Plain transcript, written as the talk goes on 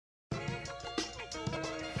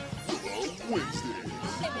This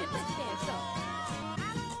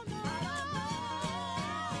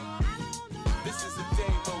is a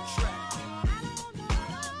demo track.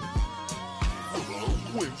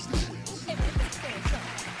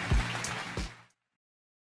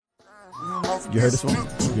 You heard this one?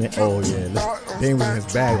 Yeah. Oh yeah, Dame was in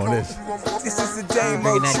his bag on this. This is a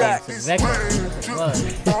demo track.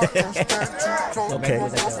 Okay.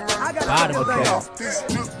 Bottom of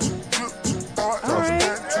that.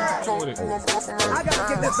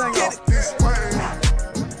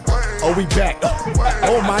 Oh, we back.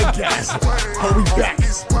 Oh my gosh. Oh, we back.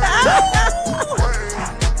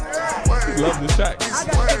 Love this track.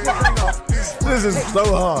 This is so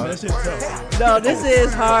hard. No, this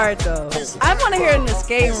is hard though. I want to hear it in the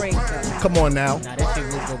skating rink though. Come on now.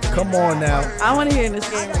 Come on now. I want to hear it in the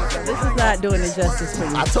skating rink though. This is not doing it justice for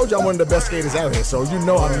me. I told you I'm one of the best skaters out here, so you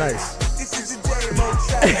know I'm nice. This is a demo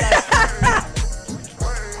track.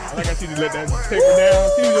 I like how she just let that paper down.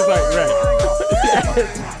 She was just like, right.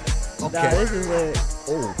 Nah, this is lit.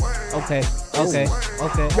 Oh. Okay.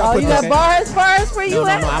 Oh, you got bars where you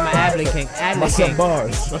at? No, I'm an ad-lib king. What's up,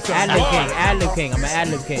 bars? Ad-lib king. I'm an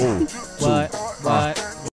ad-lib king. Ooh. What?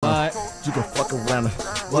 You can fuck around.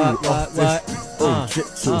 What? Drip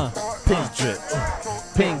too. Pink drip.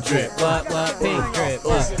 Pink drip. What? Pink drip.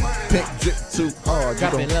 What? Pink drip too hard.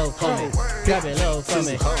 Drop it low for me. Drop it low for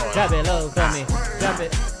me. Drop it low for me.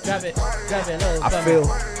 Drop it low for me. I feel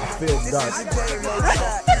dark.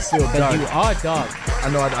 I feel dark. You are dark. I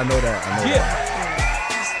know that.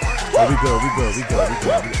 Oh, we good.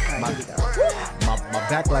 My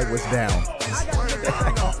backlight was down.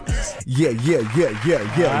 Yeah.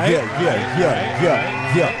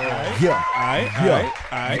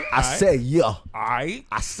 I said yeah. I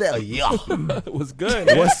said yeah. What's good,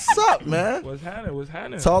 man? What's up, man? What's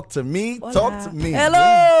happening? Talk to me. Talk to me.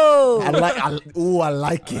 Hello. I like it. I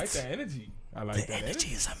like that energy. The energy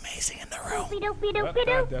is amazing in the room. It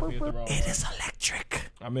It is electric.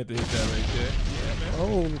 I meant to hit that right there. Yeah, man.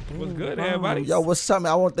 Oh, What's good, everybody? Yo, what's up,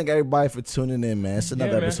 man? I want to thank everybody for tuning in, man. It's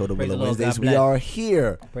another man. episode of Praise Willa the Lord, Wednesdays. God We bless. are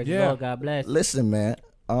here. Praise the Yeah. Lord, God bless. Listen, man.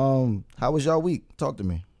 How was y'all week? Talk to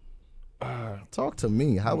me. Talk to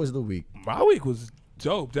me. How was the week? My week was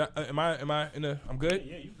dope. Am I in the? I'm good.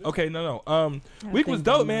 Yeah, you good. Okay, no. Week was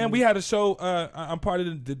dope, man. We had a show. I'm part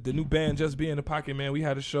of the new band, Just Be in the Pocket, man. We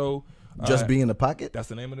had a show. Just Be in the Pocket? That's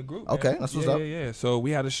the name of the group. Okay, man. that's what's up. Yeah. So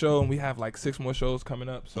we had a show, and we have like 6 more shows coming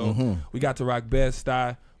up. So we got to rock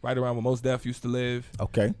Bed-Stuy, right around where Mos Def used to live.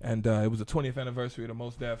 Okay. And it was the 20th anniversary of the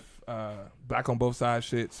Mos Def Black on Both Sides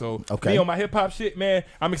shit. So Okay. me on my hip hop shit, man,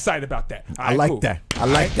 I'm excited about that. All I right, like cool. that. I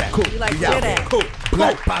like that. Cool. You like Yeah. hear that? Cool.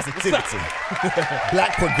 Black positivity.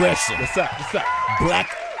 Black progression. What's up? Black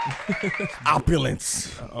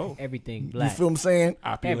opulence. Oh, Everything You black. feel what I'm saying?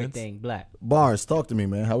 opulence. Everything black. Bars, talk to me,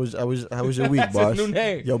 man. How was your week, That's Bars? his new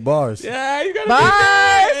name. Yo, Bars. Yeah, you got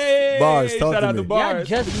Bars! Bars, talk shout to out me. to Bars.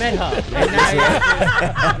 Y'all just met her. And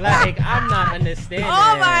now like, I'm not understanding.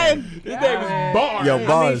 Oh my! His name is Bars. Yo, I mean,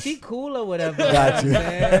 Bars. she cool or whatever. Got you.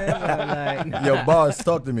 Like, Yo, Bars,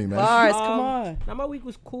 talk to me, man. Bars, come on. Now my week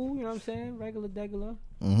was cool, you know what I'm saying? Regular. Mm-hmm.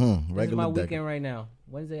 This is Regular my deck. weekend right now.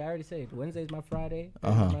 Wednesday, I already said. Wednesday's my Friday.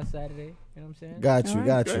 Uh-huh. Thursday's my Saturday. You know what I'm saying? Got you,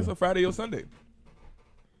 got Okay, you. so Friday or Sunday.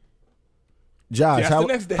 Josh, Yeah, how, the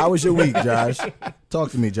next day. how was your week, Josh?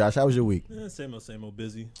 Talk to me, Josh. How was your week? Same old,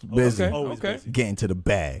 busy. Busy. Always Okay. busy. Getting to the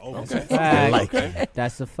bag. Always Okay. busy. I Fact. like it.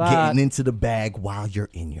 That's a fact. Getting into the bag while you're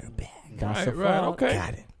in your bag. That's a Right, fact. okay.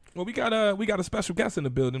 Got it. Well, we got a special guest in the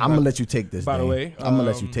building. I'm gonna let you take this. By the Dane. way, I'm gonna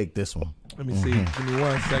let you take this one. Let me see. Give me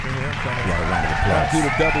 1 second here. I'm trying You got a round of to applause. do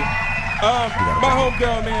the double. My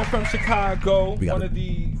homegirl, man, from Chicago, We got one a of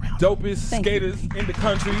the dopest Thank you. skaters in the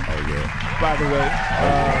country. Oh yeah. By the way,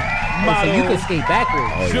 Oh, so model, you can skate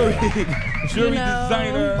backwards. Oh jewelry, yeah. jewelry You know,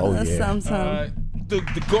 designer. Oh, that's yeah. something. The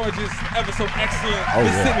gorgeous, ever so excellent Oh,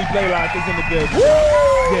 Miss yeah. Sydney Blaylock is in the building.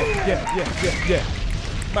 Yeah.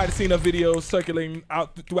 Might have seen her videos circulating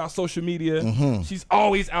out throughout social media. She's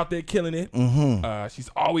always out there killing it. She's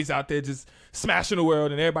always out there just smashing the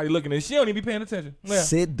world and everybody looking at her. She don't even be paying attention. Yeah.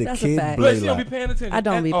 Sid the That's a Kid fact. Look, she don't be Blaylock. paying attention. I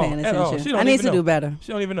don't be paying at all. attention. She don't I need even to know. do better.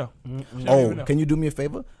 She don't even know. She don't Oh, even know. can you do me a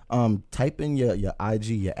favor? Type in your IG,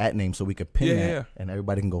 your @ name, so we could pin that, Yeah. and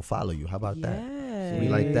everybody can go follow you. How about that? Yeah. We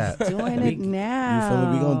like that. Doing it You now. feel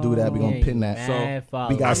me? We gonna do that. We gonna pin that. So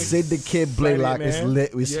We got I'm Sid the Kid excited, Blaylock. It's man.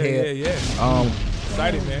 lit. It's here. Yeah.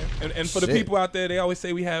 Excited, man. And for the Shit. people out there, they always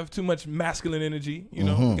say we have too much masculine energy. You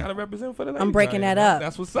know, we gotta represent for the ladies. I'm breaking out that here. up.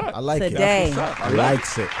 That's what's up. I like Today. it. That's what's up. I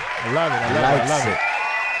likes it. I love it. I likes it.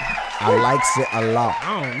 I likes it a lot.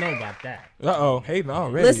 I don't know about that. Uh-oh. Hating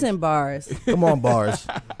already. Listen, Bars. Come on, Bars.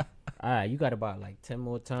 All right, you got about like 10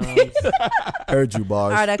 more times. Heard you,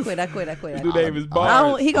 bars. All right, I quit. His name is I Bars.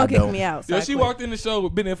 don't, he gonna I kick don't. me out. So Yo, I she quit. walked in the show,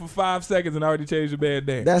 been there for 5 seconds, and already changed the band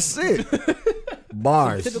name. That's it.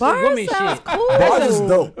 Bars. Typical Bars woman sounds shit. cool. Bars is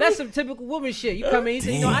dope. That's some typical woman shit. You come in, you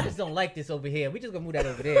say, you know, I just don't like this over here. We just gonna move that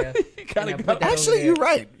over there. Kinda And I put got- that over Actually, there. you're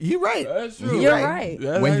right. You're right. That's true. You're right.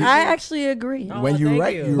 That's When how you- I actually agree. Oh, When you thank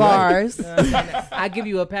right, you. you right. Bars. And I give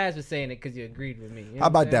you a pass for saying it because you agreed with me. You know How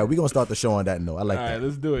about what I'm that? We're going to start the show on that note. I like All right, that.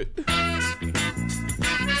 let's do it.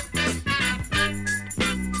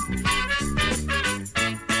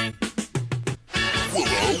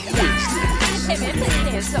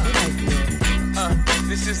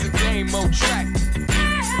 This is the game mode track.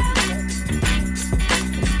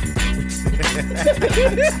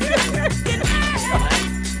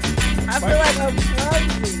 I feel like I'm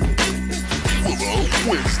clumsy.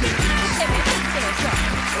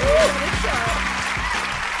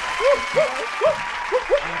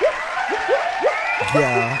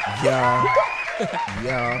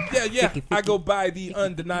 Yeah. Yeah. I go by the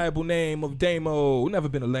undeniable name of Damo. Never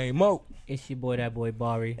been a lame-o. It's your boy, that boy,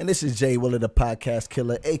 Bari. And this is Jay Willa, the podcast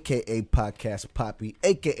killer, a.k.a. Podcast Poppy,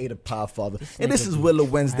 a.k.a. the Pod Father. And this is Willa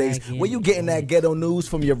Wednesdays, dragging where you getting that ghetto news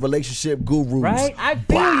from your relationship gurus. Right? I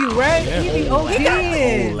feel you, right? He be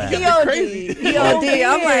ODing. He OD. He OD.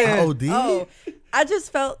 I'm like, OD? oh, I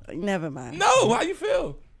just felt. Never mind. No, how you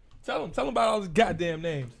feel? Tell him about all those goddamn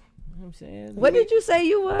names. You know what I'm saying? What did you say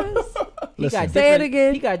you was? He got Listen. Say it different-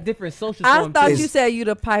 again. He got different social I forms. thought too. you said you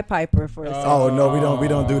the Pied Piper for a second. Oh, no, we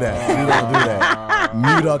don't do that. We don't do that.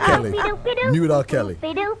 Mute R. Kelly. Mute R. Kelly.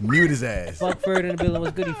 Mute his ass. Fuck Ferd in the building.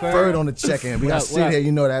 What's goody, Ferd? Ferd on the check-in. We got What Sid up? here,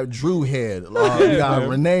 you know that Drew head. We got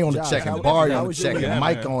Renee on the Josh, check-in. how Barry on the was your check-in. weekend,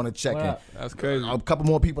 Mike man? on the check-in. up? That's crazy. A couple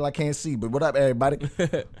more people I can't see, but what up, everybody?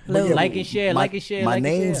 But yeah, Like and share, my- like and share, My like and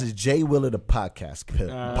name's share. is Jay Willa, the podcast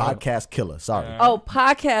killer. Podcast killer. Sorry. Oh,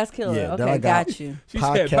 podcast killer. Yeah, then okay, I got you. She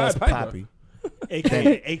said Podcast Pied Piper. Poppy,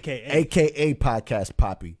 AKA. aka Podcast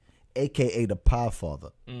Poppy, aka the Pod Father.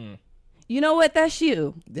 You know what? That's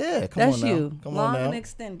you. Yeah, come That's on now. you. Come Long on and now.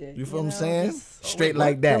 extended. You feel what I'm know, saying? just- Straight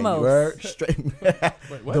like that. The You most. heard? Straight.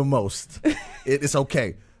 The most. It's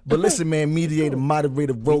okay. But listen, man, mediator,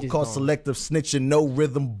 moderator, roll just call, gone. selective, snitching, no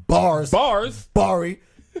rhythm, bars. Bars. Barry.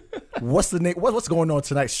 What's the name? What's going on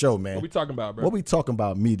tonight's show, man? What we talking about, bro? What we talking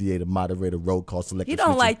about? Mediator, moderator, roll call, selective. He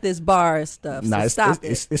don't snitching. like this bar stuff. Nah, so it's, stop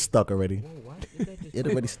it's stuck already. It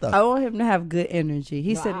already stuck. I want him to have good energy.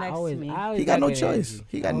 He's sitting next to me. He got no choice.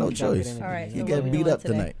 He got no choice. All right, He so get what we beat doing up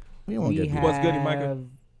today? tonight. We won't We get beat have up. What's good, Micah?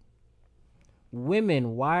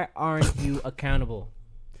 women. Why aren't you accountable?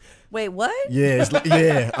 Wait, what? Yeah, it's like,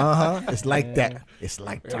 It's like that. It's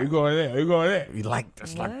like Hey, we that. going there. We going there. We like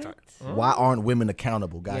it's like What? that. Why aren't women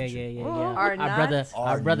accountable? Got Yeah. you. Are not? Our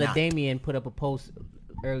Are brother not. Damien put up a post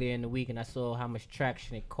earlier in the week, and I saw how much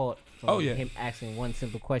traction it caught from Oh, yeah. him asking one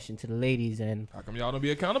simple question to the ladies, and How come y'all don't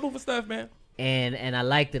be accountable for stuff, man? I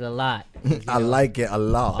liked it a lot. 'Cause, you I know, like it a a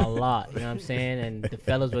lot. lot. You know what I'm saying? And the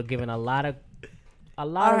fellas were giving a lot of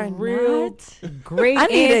Are real not? great I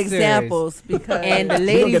need answers. examples because And the gonna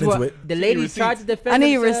ladies get into were it. the ladies tried to defend I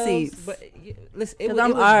need themselves, receipts. But listen, because I'm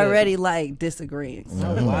was good. already like disagreeing.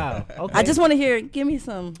 Oh, wow. Okay. I just want to hear. Give me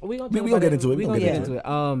some. we gonna, We talk gonna about get into it. We We gonna gonna get get into it.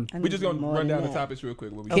 I We need just gonna more run than down the that. topics real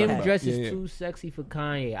quick. What we Kim talking about. dresses Yeah, yeah. too sexy for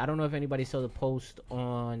Kanye. I don't know if anybody saw the post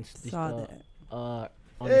on Saw that. on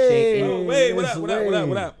the Hey. shade. Oh, wait, what up? What up? What up?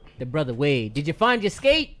 What up? The brother Wade. Did you find your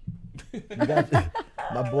skate?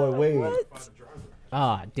 My boy Wade.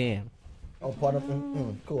 Ah, damn. Oh, part of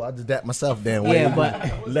cool. I did that myself. Then Yeah, Wade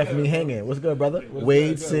but left me hanging. What's good, brother?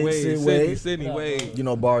 Wade, Sid, Wade. Sydney, Wade. You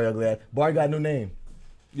know Barry ugly ass. Barry got a new name.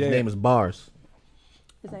 Yeah, His name is Bars.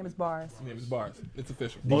 His name is Bars. His name is Bars. It's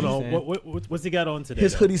official. Hold you on. say? What's he got on today?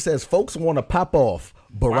 His though? hoodie says, "Folks want to pop off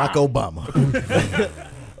Barack Obama."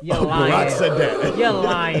 you're Barack lying. said that. You're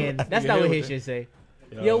lying. That's not hear what what he they- should say.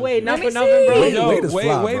 Yo, Wade, not Let for me nothing, bro. see. Yo, Wade is Wade-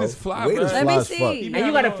 fly, Wade bro. is fly, Wade bro. is Let fly me as fuck. see. And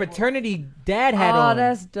you got a fraternity dad hat Oh, on.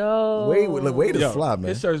 that's dope. Wade is Yo, fly, man.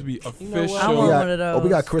 His shirts be what? I official. want We got- one of those. Oh, we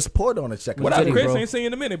got Chris Porter on the check. What up, Chilly, Chris? bro. Ain't seen you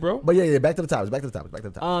in a minute, bro. But yeah, back to the topics. Back to the topics. Back to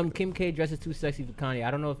the topics. Kim K dresses too sexy for Kanye.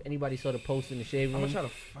 I don't know if anybody saw the post in the shade I'm room gonna try to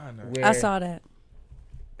find her. where I saw that.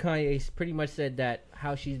 Kanye pretty much said that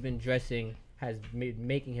how she's been dressing has made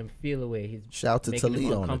making him feel away. He's Shout to making him Talia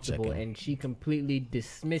on the uncomfortable, check-in. and she completely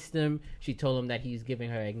dismissed him. She told him that he's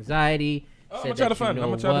giving her anxiety. I'm said gonna try to that, find it. you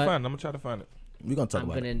I'm know gonna try to what? find it. I'm gonna try to find it. We're gonna talk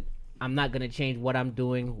about it. I'm not gonna change what I'm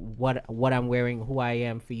doing, what I'm wearing, who I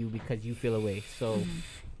am for you because you feel away. So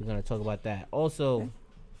we're gonna talk about that. Also,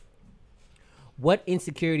 what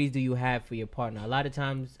insecurities do you have for your partner? A lot of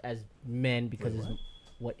times as men, because it's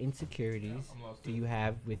what insecurities do you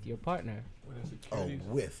have with your partner? Oh,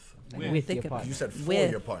 with. With your about partner. You said for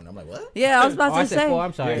With. your partner. I'm like, what? Yeah, I was Oh, about I to said say. four.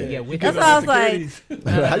 I'm sorry. Yeah, with That's your what I was like.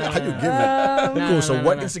 how you give that? No, Cool. no, So, no,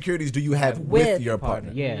 what no. insecurities do you have with your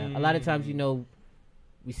partner? Yeah, a lot of times, you know,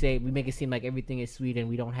 we make it seem like everything is sweet and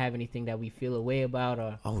we don't have anything that we feel a way about,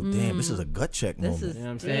 or Oh, damn. This is a gut check This moment. is you know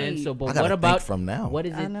what I'm saying. So, I but gotta what think about from now. What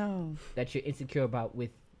is I it know. that you're insecure about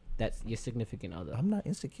with that's your significant other? I'm not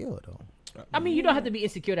insecure, though. I mean, you don't have to be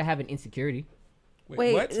insecure to have an insecurity.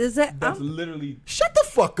 Wait, what? is that? That's literally. Shut the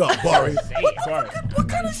fuck up, Barry. Sorry. What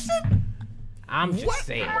kind of shit? I'm just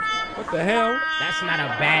saying. What the hell? That's not a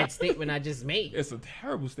bad statement I just made. It's a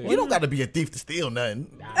terrible statement. You don't got to be a thief to steal nothing.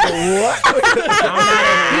 I'm not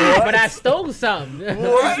a thief, but I stole something.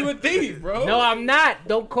 What? You a thief, bro? No, I'm not.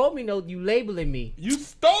 Don't call me. No, you labeling me. You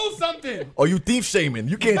stole something. Or you thief shaming.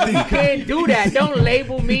 You can't You thief. can't do that. Don't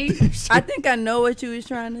label me. I think I know what you was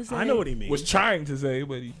trying to say. I know what he means. Was trying to say,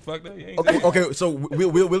 but he fucked up. He ain't Okay, say it. okay. So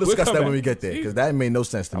we'll discuss come that when back. we get there, because that made no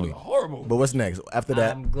sense to That me. was horrible. But what's next? After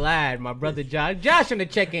that, I'm glad my brother Josh on the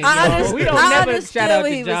check-in. I y'all. understood, We don't I never understood shout out what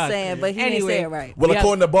to he was Josh. saying, but he didn't Anyway, say it right. well, Yeah.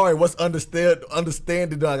 according to Barry, what's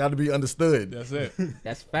understanding got to be understood. That's it.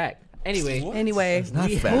 That's fact. Anyway, Anyway, Not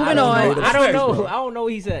we- fact. moving I don't on. know. I don't know. bro. I don't know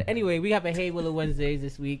what he said. Anyway, we have a Hey Willa Wednesdays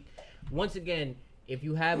this week. Once again, if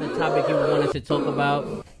you have a topic you want us to talk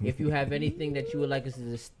about, if you have anything that you would like us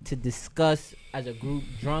to discuss as a group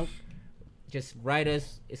drunk, just write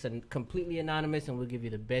us. It's completely anonymous, and we'll give you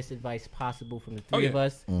the best advice possible from the three of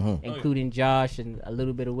us, including Josh and a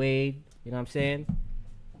little bit of Wade. You know what I'm saying?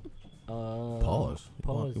 Pause.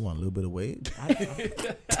 Pause. You want a little bit of Wade?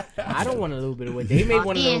 I don't want a little bit of Wade. They may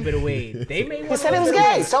want a little bit of Wade. They may want. Said it was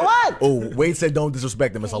gay, so what? Oh, Wade said don't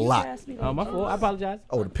disrespect him. It's a lot. My fault. I apologize.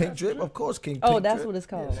 Oh, the pink drip? Of course, King. Oh, Pink that's drip. what it's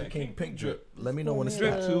called. King Pink drip. Let me know when it's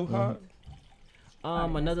Strip not. too hard.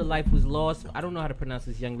 Another life was lost. I don't know how to pronounce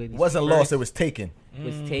this young lady. Wasn't lost. It was taken.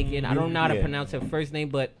 Was taken. I don't know how to Yeah. pronounce her first name,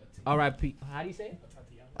 but R.I.P. How do you say it?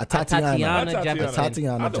 Atatiana. Atatiana Jefferson.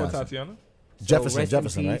 Atatiana I know Jefferson. Tatiana. Jefferson, rest in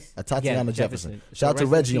Jefferson, right? peace. Atatiana Yeah, Jefferson. Jefferson. Shout out to Rest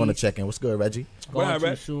in Reggie on the peace. check-in. What's good, Reggie? Gone Well, too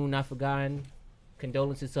Reg- soon, not forgotten.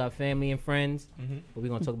 Condolences to our family and friends. But we're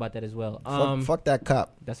gonna talk about that as well. Fuck that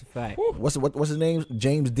cop. That's a fact. What's his name?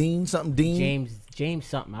 James Dean? Something Dean? James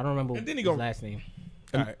something. I don't remember And then he his go- last name.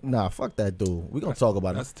 All right. Nah, fuck that dude. We gonna talk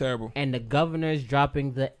about it. That's terrible. And the governor's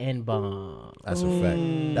dropping the N-bomb. That's a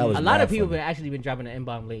fact. That was A lot mad of people funny. have actually been dropping the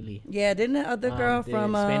N-bomb lately. Yeah, didn't that other girl The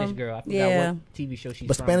from Spanish girl. I forgot yeah. what TV show she's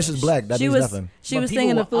But from. Spanish is black. That She means was nothing. she But was people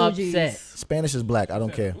singing the were Fugees. upset. Spanish is black. I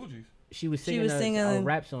don't care. Fugees. She was singing, was a singing-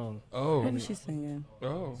 rap song. Oh. What was she singing?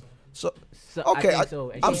 Oh. So So, okay, I think so.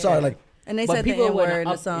 And I'm she sorry. said- Like, And they But said the people N were word in the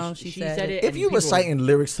up- song. she She said said it. it. if and you people- reciting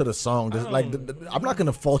lyrics to the song, I'm not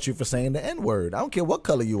gonna fault you for saying the N word. I don't care what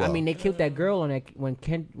color you are. I mean, they killed that girl on that when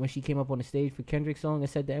she came up on the stage for Kendrick's song and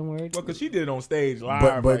said the N word. Well, because she did it on stage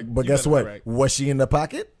live. but like, guess you what? better correct. Was she in the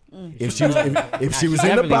pocket? If she was in the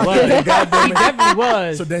definitely pocket, was. then goddamn She it. definitely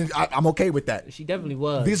was. So then I'm okay with that. She definitely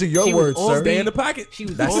was. These are your She was words, on sir. Stay beat. in the pocket. She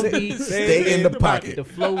was That's on it. beat. Stay in the pocket. The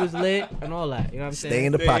flow was lit and all that. You know what I'm saying? Stay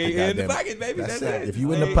in the pocket, Stay in the goddamn it. pocket, baby. That's That's it. it. If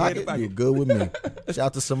you in Stay the pocket, you're good with me. Shout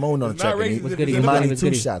out to Simone on the It's not check-in. racist What's if goody? it's in the Imani pocket.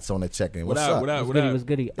 2 shots on the check-in. What's up? What up? Was What goody? up? Was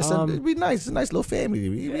goody? It'd be nice. It's a nice little family.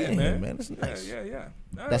 We Yeah, in here, man. man. It's nice. Yeah.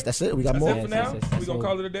 All That's right. it. We got That's more. it for now. That's We gonna all.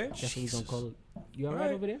 call it a day. That's what we gonna call it. You all right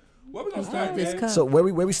Alright. over there? What we gonna start, This man? cup. So where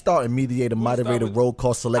we starting? Mediator, start moderator, with- roll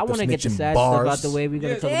call, I selective, want to get the snitching, sad bars. stuff out the way. We're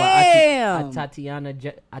gonna Yeah. talk Damn. about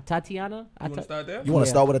Atatiana. You wanna start there? You want to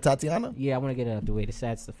Yeah. start with a Tatiana? Yeah, I want to get it out the way. The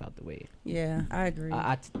sad stuff out the way. Yeah, I agree.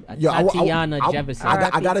 Atatiana Jefferson.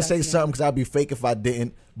 I gotta say Tatiana. something because I'd be fake if I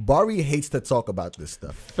didn't. Bari hates to talk about this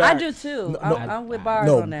stuff. I do too. I'm with bars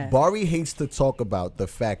on No, that. Bari hates to talk about the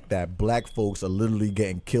fact that black folks are literally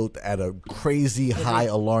getting killed at a crazy high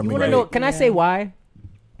alarming You want to rate. know? Can I say why?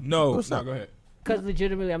 No. What's No. up? Go ahead. Because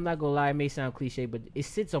legitimately, I'm not gonna lie. It may sound cliche, but it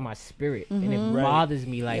sits on my spirit and it Right. bothers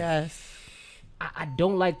me. Like Yes. I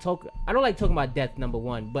don't like talking about death, number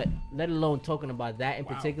one, but let alone talking about that in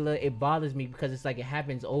particular. It bothers me because it's like it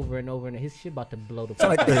happens over and over, and his shit about to blow the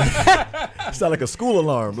fuck Sound up. like sound like a school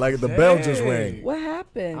alarm. Like the bell just rang. What I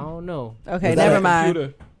happened? don't know, Okay, Was that never a mind.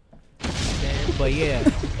 Computer. but yeah,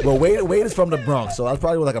 Well, Wade is from the Bronx, so that's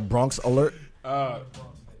probably like a Bronx alert.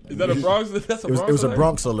 Is that a Bronx? That's a It was Bronx. a alert?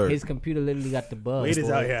 Bronx alert. his computer literally got the bug. Wade is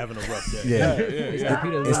boy. out here having a rough day. Yeah. His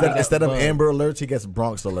computer literally got Instead the of bug. Amber alerts, he gets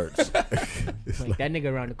Bronx alerts. Like that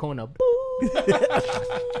nigga around the corner. Boo.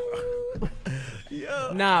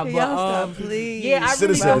 Nah, Can but y'all stop, please? yeah, I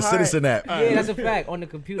really My heart. Citizen app. yeah, that's a fact on the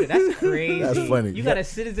computer. That's crazy. That's funny. You got a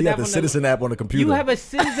citizen He app got the on Citizen app on the computer. You have a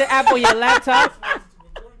citizen app on your laptop.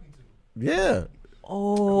 Yeah.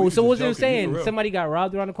 Oh, We so just what you joking, you for saying? real. Somebody got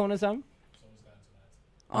robbed around the corner or something?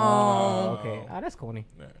 Oh. Okay. Oh, that's corny.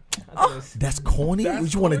 That's corny.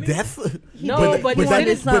 That's You want a corny? death? No, but he this wanted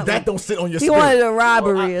is but that don't sit on your He spirit. wanted a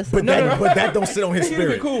robbery or But something. that don't sit on his He'd have been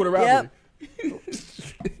spirit. cool with a robbery. Yep.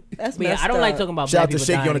 That's But yeah, messed I don't like up. talking about Shout out black to people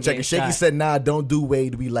Shaky on dying the and check. getting Shaky shot. said, "Nah, don't do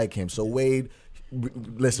Wade. We like him." So Wade,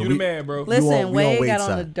 listen, You the man, bro. Listen, we on Wade Wade's got on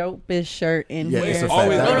side. the dopest shirt in Yeah, here. it's a fact.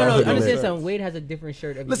 Always- That- No, that no. hoodie Understand lit. something. Wade has a different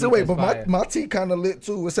shirt every Listen, week wait, that's but fire. my tee kind of lit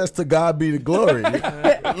too. It says "To God be the glory." Listen,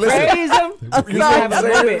 Praise him. you We know might what have I'm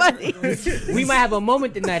a saying? moment. We might have a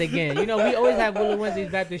moment tonight again. You know, we always have Willow Wednesdays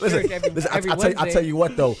Baptist Listen, Church every I Wednesday. tell you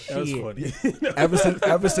what though. That was Shit. funny.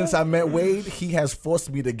 Ever since I met Wade, he has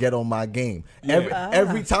forced me to get on my game.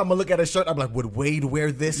 Every time I look at a shirt, I'm like, would Wade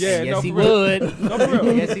wear this? Yeah, Yes, no, he for real. would. No, for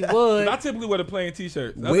real. Yes, he would. I typically wear the plain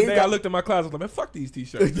t-shirts. The other Wade day got- I looked at my closet, I was like, man, fuck these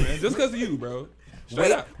t-shirts, man. Just because of you, bro.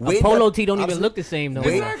 Straight up. A polo got- tee don't even honestly, look the same though.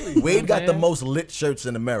 Wade, Exactly. Wade got the saying? most lit shirts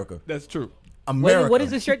in America. That's true. America. What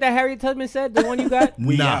is the shirt that Harriet Tubman said? The one you got?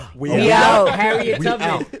 Nah, We out. Harriet We Tubman.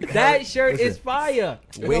 out. That shirt Listen, is fire.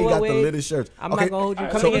 You know Wade what, got the Wade? littest shirts. I'm Okay, not gonna hold you. All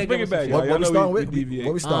right, Come so here, let's bring give it us back, some y'all. What Y'all we know starting we with? deviate.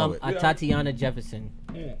 What we starting with? Atatiana Jefferson.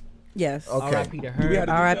 Yes. Okay. R.I.P. to we her. had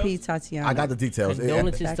a- R.I.P. Tatiana. I got the details.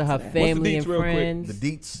 Condolences Back to to her that. family deets and real quick? friends.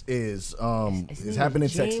 The deets is His it's name happening in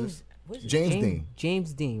is Texas. what is it? James Dean.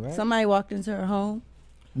 James Dean, right? Somebody walked into her home.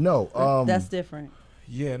 No, That's different.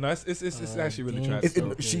 Yeah, no, it's actually really damn.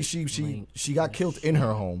 tragic. she got killed in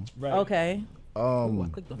her home. Right. Okay.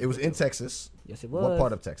 clicked on It was in Texas. Yes, it What was.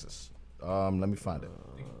 part of Texas? Let me find it.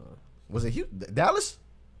 Was it Dallas?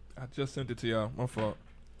 I just sent it to y'all. My fault.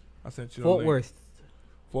 I sent you the Fort link. Worth.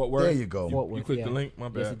 Fort Worth. There you go. Fort You Worth. clicked yeah. the link? My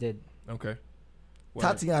bad. Yes, it did. Okay. Word.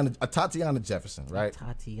 Atatiana Jefferson, right?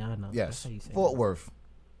 Tatiana. That's Yes. how you say Fort it. Worth,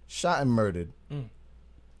 shot and murdered Mm.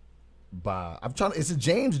 by. I'm trying. Is it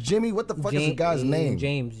James? Jimmy? What the fuck is the guy's name?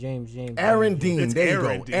 James. Aaron Dean. It's There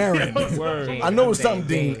Aaron you go. Dean. Aaron. Word. James. I know it was I'm something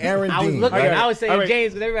saying Dean. Aaron I was Dean. looking. I got it. I was saying All right.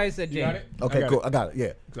 James because everybody said You got James. it? Okay, got cool. it. I got it.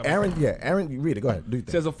 Yeah. I'm Aaron. Yeah. Aaron. You read it. Go ahead. Do your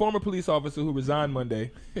thing. Says a former police officer who resigned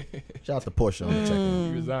Monday. Shout out to Portia on the check-in.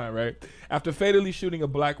 He resigned, right? After fatally shooting a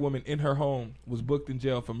black woman in her home, was booked in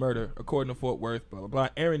jail for murder, according to Fort Worth, blah, blah, blah.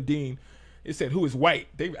 Aaron Dean, it said, who is white.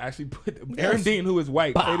 They actually put Aaron Dean, who is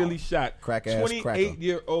white, fatally shot Crack-ass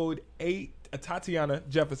 28-year-old Atatiana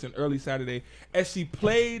Jefferson early Saturday as she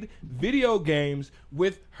played video games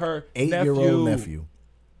with her 8-year-old nephew.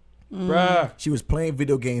 Bruh. She was playing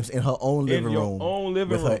video games in her own In living your room own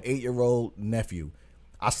living with her room. 8-year-old nephew.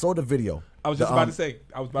 I saw the video. I was just about to say,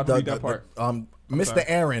 I was about to read that part. Mr. sorry.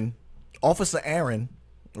 Aaron, Officer Aaron,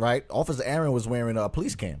 right? Officer Aaron was wearing a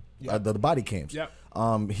police cam, the body cams. Yep.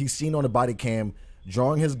 He's seen on the body cam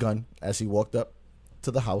drawing his gun as he walked up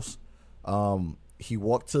to the house. He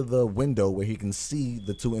walked to the window where he can see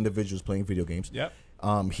the two individuals playing video games. Yep.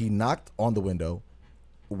 He knocked on the window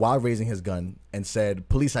while raising his gun and said,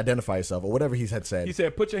 "Police, identify yourself," or whatever he had said. He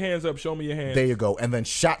said, put your hands up, show me your hands. There you go. And then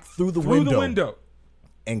shot through the Through the window.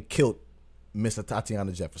 and killed Miss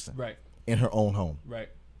Atatiana Jefferson Right, in her own home. right.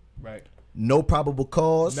 No probable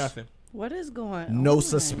cause. Nothing. What is going on? No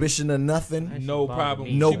suspicion of nothing. That No shit bothered problem.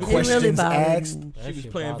 me. No She was- It really questions bothered asked. me. That She was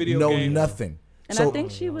shit playing bothered video No games. nothing. And So I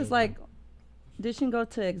think she was like, did she go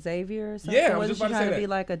to Xavier or something? Yeah, I was Wasn't just she about to trying say to that. be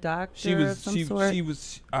like a doctor She of was some she sort?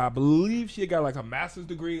 was I believe she had got like a master's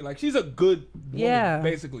degree. Like she's a good woman, Yeah.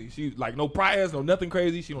 basically. She like no priors, no nothing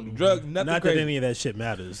crazy. She don't do drugs, nothing Not crazy. that any of that shit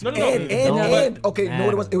matters. No. and okay, you know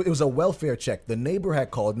what it was? matter. It was a welfare check. The neighbor had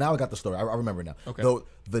called. Now I got the story. I remember now. Okay.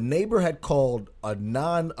 The neighbor had called a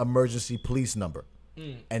non-emergency police number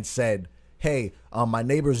and said, "Hey, my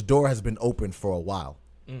neighbor's door has been open for a while.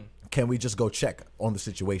 Can we just go check on the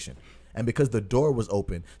situation?" And because the door was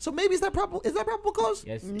open, so maybe is that probable cause?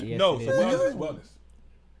 Yes, Mm-hmm. yes, No, it so is. wellness.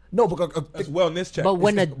 No, but That's wellness check. But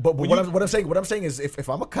when the but what I'm saying is if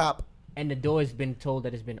I'm a cop and the door's been told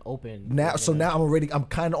that it's been open now, so now I'm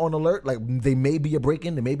kind of on alert. Like they may be a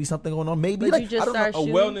break-in, there may be something going on. Maybe But like you just I don't know. start a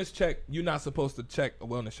shooting? wellness check, you're not supposed to check a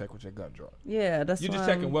wellness check with your gun drawn. Yeah, that's You're just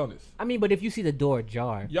why checking I'm- wellness. I mean, but if you see the door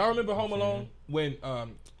ajar, Y'all remember Home Alone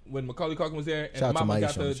when Macaulay Culkin was there and Shout out to Mama got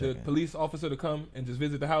Maisha on the the check-in. police officer to come and just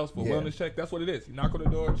visit the house for a Yeah. wellness check? That's what it is. You knock on the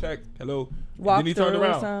door, check, hello, and Walk then he turned through or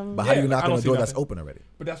around. something. But how do Yeah, you knock I on don't a see door that's nothing. open already?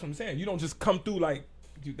 But that's what I'm saying. You don't just come through like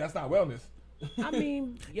that's not wellness. I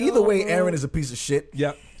mean, Either way, yo, Aaron is a piece of shit.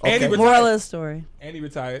 Yep. Okay. And he Moral retired. of the story. And he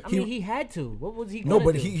retired. I mean, he had to. What was he? No, gonna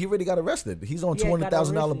but do? he really got arrested. He's on Yeah, got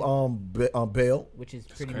 $200,000 bail. which is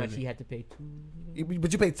pretty crazy. much he had to pay two.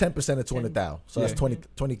 But you pay 10% of 200,000, so that's Yeah.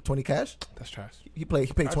 20 cash. That's trash. He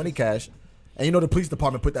paid 20 cash, and you know the police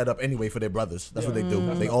department put that up anyway for their brothers. That's what they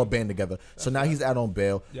do. They all band together. So now he's out on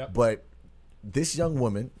bail. Yep. But this young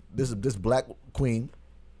woman, this black queen,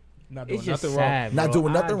 not doing It's just nothing wrong. sad, Not bro.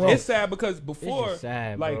 doing nothing I wrong. It's sad because before, just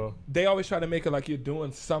sad, like bro. they always try to make it like you're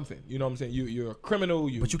doing something. You know what I'm saying? You're a criminal.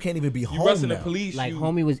 But you can't even be you home rusting now. the police. Like you,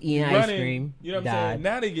 homie was eating you ice running, cream. You know what I'm died. saying?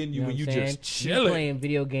 Now they getting you know when what you I'm saying? just You chilling. playing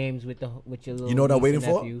video games with your little. You know what I'm niece waiting and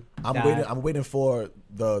for? nephew, I'm died. waiting. I'm waiting for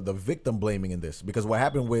the victim blaming in this because what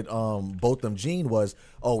happened with Botham Jean was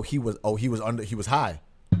he was high.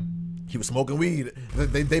 He was smoking weed.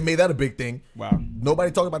 They made that a big thing. Wow.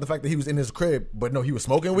 Nobody talked about the fact that he was in his crib, but no, he was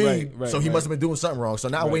smoking weed. Right, so he right. must have been doing something wrong. So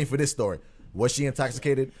now I'm waiting for this story. Was she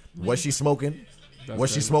intoxicated? Was she smoking? Was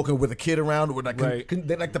she crazy. smoking with a kid around? With like, Right.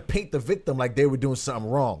 they like to paint the victim like they were doing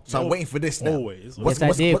something wrong. So I'm waiting for this now. Always. Yes,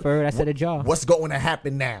 I did, Ferg. I said a jar. What's going to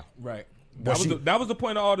happen now? Right. Was That was the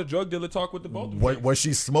point of all the drug dealer talk with the both. of them. Was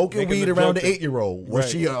she smoking Making weed the around joke the that- 8-year-old? Was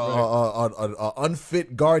Right, she a right.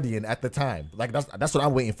 unfit guardian at the time? Like that's what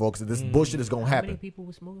I'm waiting for because this bullshit is gonna How many happen. people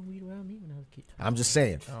were smoking weed around me when I was a kid? I'm just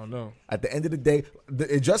saying. I don't know. At the end of the day,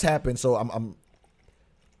 it just happened. So I'm.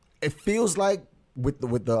 It feels like with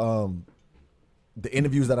the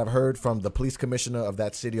interviews that I've heard from the police commissioner of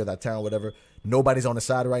that city or that town, whatever, nobody's on the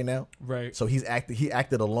side right now. Right. So he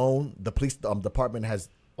acted alone. The police department has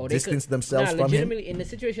distanced themselves from him. legitimately, in a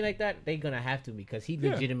situation like that, they're gonna have to because he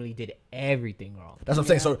legitimately did everything wrong. That's what I'm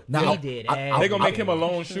saying. So now He did They're gonna make him a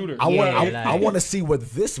everything. lone shooter. I want Yeah, I like- want to see what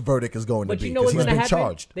this verdict is going to But be you know because what's he's gonna been happen?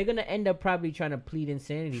 charged. They're gonna end up probably trying to plead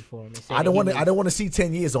insanity for him. and say I don't that want to. I don't want to see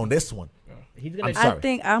 10 years on this one. He's gonna. I'm sorry. I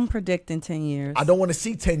think I'm predicting 10 years. I don't want to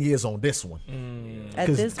see 10 years on this one At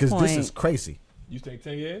this because point, this is crazy. You think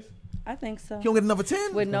 10 years? I think so. You don't get another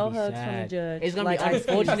 10. With no be hugs from the sad. judge. It's gonna like be I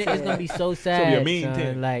unfortunate. It's gonna be so sad. a mean son.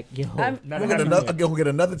 10. Like yo, I'm- Not We'll a get happy another. 10. Again, we'll get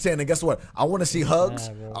another 10, and guess what? I want to see hugs.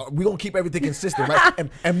 bro. We're gonna keep everything consistent, right?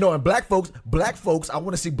 and black folks, I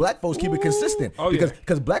want to see black folks keep it consistent Oh, yeah.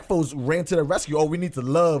 because black folks ran to the rescue. Oh, we need to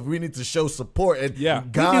love, we need to show support, and Yeah.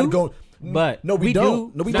 God do. go. but no, we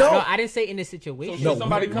don't. do. No, we No, don't. No, I didn't say in this situation. Should No,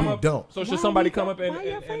 somebody we come up? don't. So should Why somebody we come don't- up and why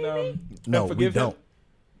y'all fighting me? No, and we forgive him? don't.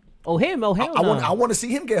 Oh him? Oh hell I no. want to see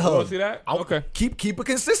him get wanna hugged. see that? I- Okay. Keep it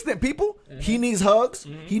consistent, people. He needs hugs.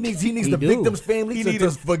 He needs He the do. victim's family He to need to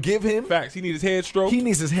his- forgive him. Facts. He need his head stroked. He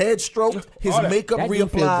needs his head stroked, his All that. makeup That do feel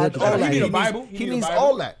reapplied. good to all see. that. He need a needs- Bible. He He need a needs Bible.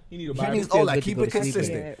 all that. He need a He Bible. needs Feels all that. good to Keep go it to sleep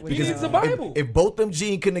consistent. with. Yeah, He needs a Bible. If both them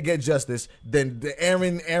Gene couldn't get justice, then the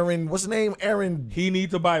Aaron, what's his name? He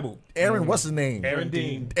needs a Bible. Aaron, what's his name? Aaron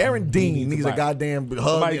Dean. Aaron Dean needs a needs a Bible. goddamn hug.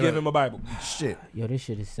 Somebody and give him a Bible. shit. Yo, this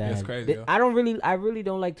shit is sad. That's crazy, yo. I really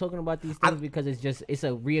don't like talking about these things because it's a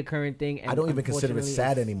reoccurring thing. And I don't even consider it unfortunately,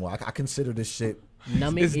 sad anymore. I consider this shit.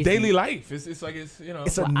 Numbing. It's daily life. It's like it's you know.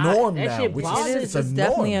 It's a Well, norm that now. shit which bothers is, me. it's a It's norm.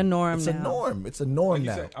 definitely a norm It's a now. norm. It's a norm like you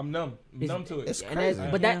now. said, I'm numb. I'm numb to it. It's And that's,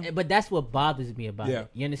 crazy. but that's what bothers me about Yeah. it.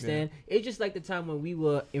 You understand? It's just like the time when we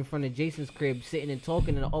were in front of Jason's crib sitting and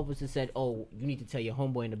talking, and the officer said, "Oh, you need to tell your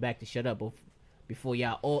homeboy in the back to shut up before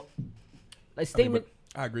y'all all." Like I mean, statement.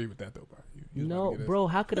 but I agree with that though, bro. You was No, about to get bro.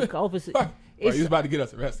 How could a officer? Us, bro, It's, you was about to get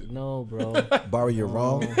us arrested. no, bro. Barry, you're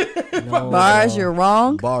wrong. No, Bars, bro. you're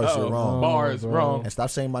wrong. Bars, Uh-oh. you're wrong. Bars, bro. wrong. And stop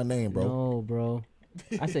saying my name, bro. No, bro.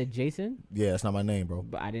 I said Jason, Yeah, that's not my name, bro.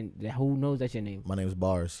 but I didn't. Who knows that's your name? My name is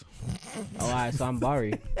Bars. Oh, all right, so I'm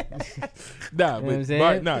Bari. Nah, what I'm but saying?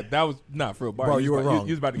 Bar, nah, that was not for real. Bar, Bro, you were was about, wrong.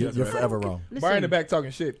 You was about to get us You're arrested. forever wrong. Bar in the back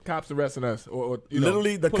talking shit. Cops arresting us, or you know,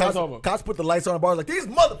 Literally, the pulling us over. cops put the lights on the bars like these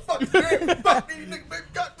motherfuckers. Man, fuck these niggas, man,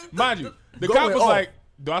 God, Mind you, the Go cop ahead. was Oh. like,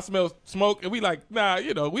 "Do I smell smoke?" And we like, "Nah,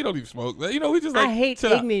 you know, we don't even smoke. You know, we just like." I hate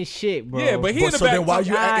chill out." ignorant shit, bro. Yeah, but he But in the so back. then why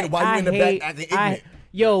talking- you acting- why you in the back hate- acting ignorant?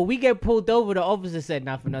 Yo, we get pulled over. The officer said,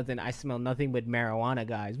 "Not for nothing. I smell nothing but marijuana,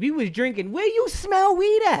 guys." We was drinking. Where you smell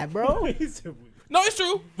weed at, bro? No, it's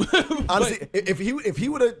true. Honestly, if he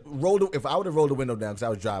would have rolled, if I would have rolled the window down because I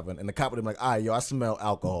was driving, and the cop would have been like, "All right, yo, I smell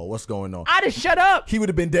alcohol. What's going on?" I'd have shut up. He would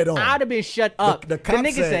have been dead on. I'd have been shut up. The The, cop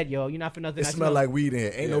nigga said, said, "Yo, you're not for nothing. It I smell like weed in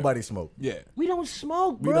here. Ain't Yeah. nobody smoke. yeah, we don't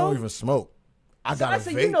smoke, We bro." don't even smoke. I So got I a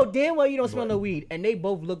said, vape. "You know damn well you don't smell no weed," and they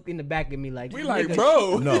both looked in the back at me like, we like, "Nigga,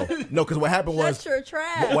 bro. No, because what happened was Shut your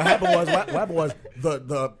trap. what happened was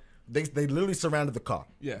they literally surrounded the car.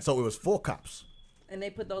 Yeah. So it was 4 cops. And they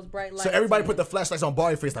put those bright lights. So everybody on put the flashlights on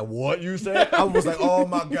Barry's face like, "What you said?" I was like, "Oh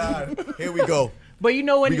my god, here we go." But you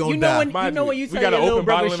know when We gonna you know die. when you Mind know when you we tell got your an little open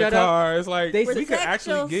brother bottle in the shut up. car. It's like They we could Protect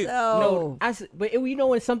actually get. yourself. No, but you know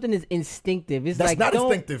when something is instinctive, it's That's like not don't,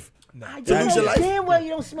 instinctive. I To lose your life? damn well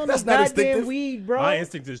you don't smell That's no not goddamn instinctive. weed, bro. My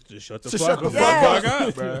instinct is to shut the To fuck shut the up. fuck Fuck up.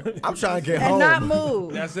 up, bro. I'm trying to get and home. not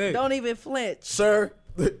move. That's it. Don't even flinch. Sir,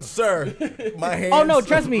 my hands. Oh no,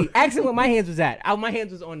 trust me. Ask him where my hands was at. My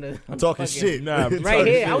hands was on the I'm talking fucking- shit. Nah, Talking right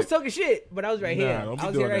here. shit. I was talking shit, but I was right Nah, here. don't be I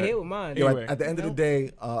was doing here right that. here with mine. Yo, Anyway. at the end of the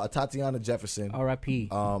day, Atatiana Jefferson, R.I.P.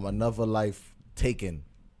 another life taken.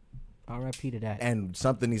 R.I.P. to that. And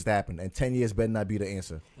something needs to happen. And 10 years better not be the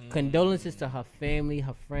answer. Condolences to her family,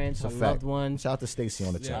 her friends, It's a her fact. loved ones. Shout out to Stacy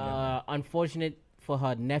on the chat. Unfortunate for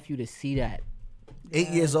her nephew to see that. 8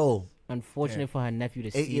 years old. Unfortunate for her nephew to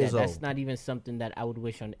 8 see years that. That's old. not even something that I would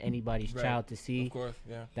wish on anybody's Right. child to see. Of course,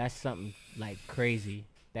 yeah. That's something like crazy.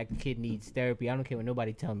 That kid needs therapy. I don't care what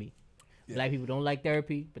nobody tell me. Yeah. Black people don't like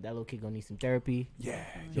therapy, but that little kid gonna need some therapy. Yeah.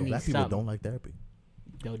 He Yo, needs black people something. don't like therapy.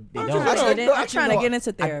 They I'm don't. trying to get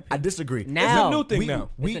into therapy. I disagree. Now It's a new thing we- now.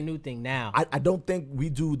 it's a new thing now. I don't think we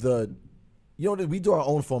do the, we do our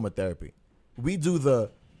own form of therapy. We do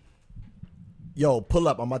the, pull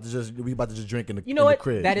up. We about to just drink in the, You know in what? the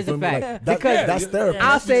crib. That You is a feel me? fact. Like, Because- that's therapy.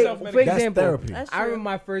 I'll say, for self-medicating. That's example, therapy. That's I true. remember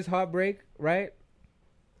my first heartbreak, right?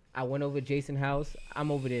 I went over to Jason's house.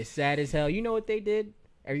 I'm over there sad as hell. You know what they did?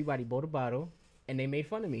 Everybody bought a bottle, and they made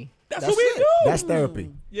fun of me. That's That's what we it. do. That's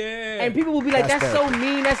therapy. Yeah. And people will be like, That's that's so therapy.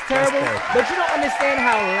 mean, that's terrible. therapy. But you don't understand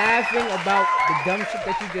how laughing about the dumb shit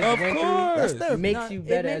that you just Of went course. through makes No, you it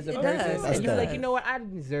better makes- as a it person. does. That's And you're like, therapy. you know what? I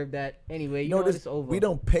deserve that anyway. You You know know, this, it's over. we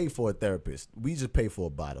don't pay for a therapist. We just pay for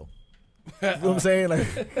a bottle. You know what I'm saying?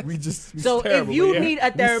 Like we just. So terrible, if you yeah. need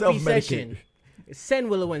a therapy self-medicate. session, send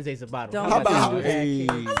Willow Wednesdays a bottle. Don't How about about- that? Hey.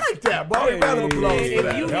 I like that, bro. Round of applause If for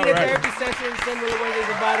that. you need All a right. therapy session, send Willow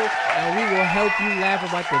Wednesdays a bottle, and we will help you laugh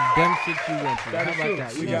about the dumb shit you went through. That How is about true.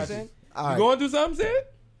 that? We You know what I'm got saying? All You right. going through something, Sid?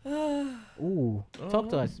 Ooh, talk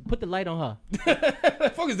to us. Put the light on her.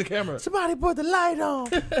 Focus the camera. Somebody put the light on.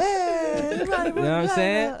 Hey, somebody put You know what I'm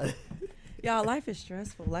saying? Y'all, life is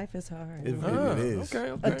stressful. Life is hard. It is.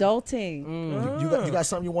 Okay. Adulting. You got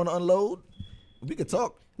something you want to unload? We could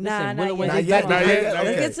talk. Nah, Willow not Wednesdays yet. Not back yet. to Not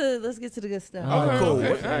back. yet. Okay. Let's get to the good stuff. All right, Okay, cool. okay,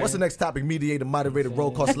 What- all right. What's the next topic? Mediator, moderator, roll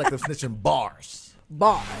call, selective snitching, bars.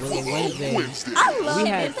 Bar. Willow Wednesdays. I love We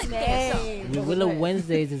have- this name. Willow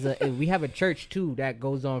Wednesdays is we have a church too that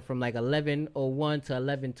goes on from like 11:01 to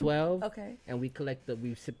 11:12. Okay. And we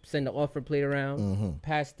send the offering plate around.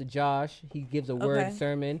 Pastor Josh, he gives a word Okay.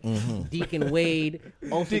 sermon. Deacon Wade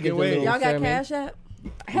also Deacon gives a Wade. little Y'all got sermon. Cash App?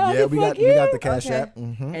 Hell Yeah, the we fuck got the cash Okay. app.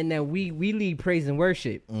 And then we lead praise and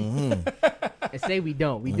worship. And say we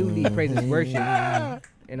don't. We do lead praise and worship.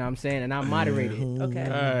 You know what I'm saying? And I moderate it. Okay. All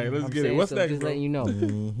right, let's I'm get it. saying, What's so next, just bro? letting you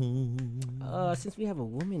know. Since we have a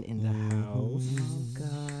woman in the house. Oh,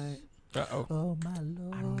 God. Uh-oh. Oh my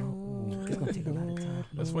lord. It's going to take a lot of time.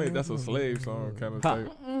 That's funny. That's a slave song kind of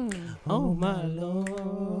thing. Oh, my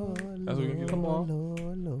Lord. That's what we get. Come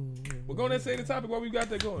on. We're going to say the topic while we got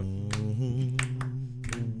that going.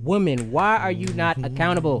 Women, why are you not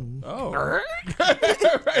accountable? Oh.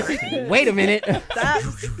 Wait a minute. Stop.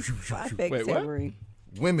 I fake Wait, what? Avery.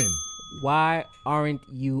 Women. Why aren't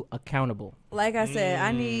you accountable? Like I said,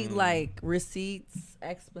 I need like receipts,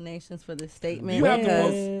 explanations for this statement You have to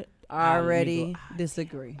because I already Legal.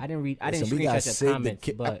 disagree. I didn't Listen, we got screenshot Sid your the comments,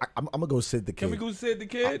 kid. but I'm gonna go Sid the kid. Can we go sit the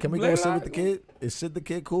kid? Can we go sit with the kid? Is Sid the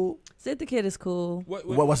kid cool? Sid the Kid is cool.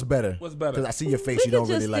 What's better? What's better? Because I see your face. We You can don't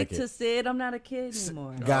just really like stick to it. Sid. I'm not a kid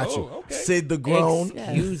anymore. Got you. Oh, okay. Sid the grown.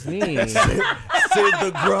 excuse me. Sid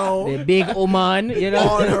the grown. The big Oman, you know?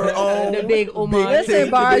 On her own. The big Oman. Big Listen, thing,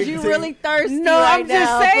 Bars, big you thing. really thirsty No, right I'm now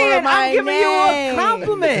just for saying. my I'm giving you name. a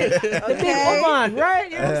compliment. The big Okay. Oman,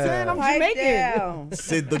 right? You know what I'm saying? I'm Pipe Jamaican. down.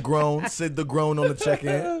 Sid the grown. Sid the grown on the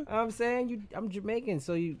check-in. I'm saying I'm Jamaican,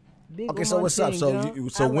 so you big Okay, so Oman what's up? thing, So you know?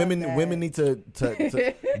 so I love women that. need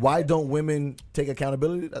to why don't women take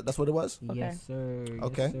accountability? That's what it was. Yes, sir. Yes,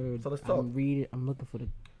 Okay. sir. So let's talk. I'm looking for the.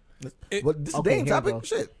 Well, this is Okay, Dane here we topic. go.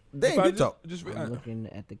 Shit, Dane, If I you talk. I'm looking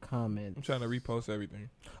at the comments. I'm trying to repost everything.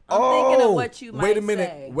 I'm thinking of what you Wait a might minute.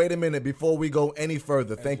 say. Wait a minute before we go any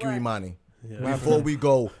further. Thank you, What? Imani. Before we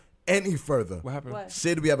go any further, What happened? What?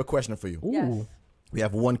 Sid, we have a question for you. Ooh. Yes. We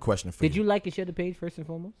have one question for you. Did you like and share the page first and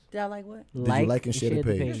foremost? Did I like what? you like and share the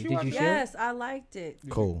page? Yes, you Did are. you share? Yes, I liked it.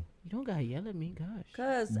 Cool. You don't gotta yell at me, gosh.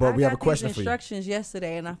 Cause But I we have got a question these for you. instructions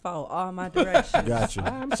yesterday, and I followed all my directions. Got you.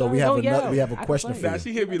 I'm So sorry, we have don't another. yell. We have a I question can for Nah, you.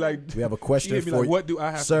 she hit me like. We have a She question hit me for like, you, what do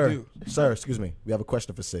I have sir. to do? Sir, excuse me. We have a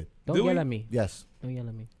question for Sid. Don't Do yell we? at me. Yes, Don't yell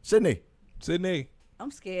at me. Sydney. Sydney. I'm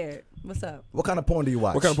scared. What's up? What kind of porn do you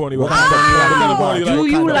watch? What kind of porn do you What watch? kind of What kind of porn porn do you Do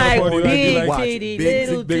you What kind like of porn do you big watch? titty, Big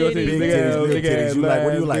little big old titty? Big Big titties, ass, little big titties. ass, You like?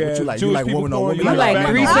 What do you like? big What you ass. like? You Jewish like people woman on porn, woman? you like man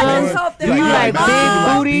on threesomes? man? I hope they're Do you like not big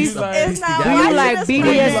mine. booties? It's not Do you watching like this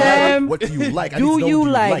BDSM? What do you like? I Do need to know you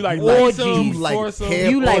what like You orgies? You like Foursome? hair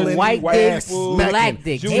You like pulling, white ass dicks, smacking? black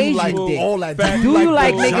dicks, Do you Asian like dicks? all that? Fat- Do you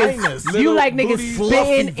like vaginas? niggas? Do you like niggas booties, Fluffy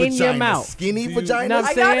spitting in your vaginas, mouth? Skinny Do you- vaginas? Know what Are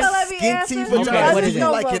I'm y'all saying? gonna let me Skinty answer? vaginas. Okay, what Do is you it?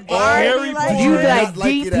 like it all? Hairy like porn? Do you it? like Not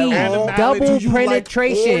like it at DP, all. double Do you like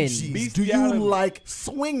penetration? orgies? Do you Bestiality. like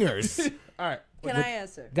swingers? All right. Can I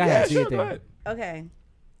answer? Go Yeah, ahead, do sure, your go thing. ahead. Okay.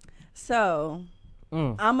 So,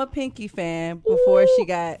 I'm a Pinky fan before she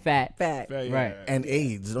got Fat. fat. Yeah, yeah, Right. yeah. And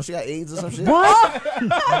AIDS. Don't she got AIDS or some shit? What?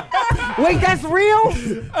 Wait, that's real?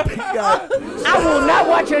 Got I will not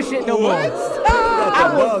watch her shit no more. the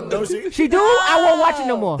bug, don't she? She do? I won't watch it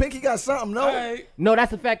no more. Pinky got something, no? All right. No,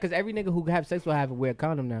 that's a fact because every nigga who have sex will have to wear a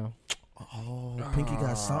condom now. Oh, Pinky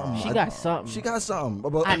got something. She got something. She got something.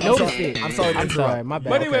 But I I'm noticed sorry. it. I'm sorry to I'm interrupt. sorry. My bad.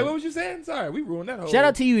 But anyway, Okay. what was you saying? Sorry, we ruined that whole. Shout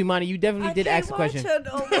out to you, Imani. You definitely did ask the question.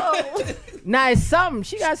 Nah, it's something.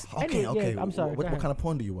 She got. Okay, anyway, okay. Yeah, I'm sorry. What kind of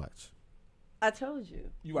porn do you watch? I told you.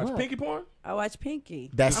 You watch What? Pinky porn? I watch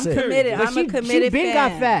Pinky. That's I'm it. committed. But I'm a she committed been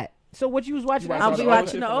fan. got fat. So what you was watching? You watch I'll all be the old watching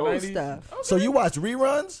shit the from old 90s? stuff. So you watch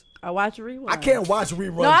reruns? I watch reruns. I can't watch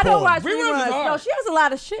reruns. No, I don't porn. watch Reruns is reruns. hard. No, she has a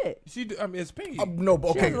lot of shit. I mean, it's Pinky. No,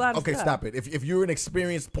 but She has okay, a lot of okay, stuff. stop it. If you're an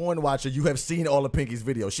experienced porn watcher, you have seen all of Pinky's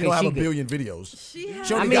videos. She Yeah, don't have she a good. billion videos. She has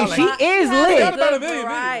She I only mean, got she like, is has lit. a About a good billion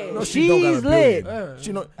variety. no, she don't got a She's billion. lit.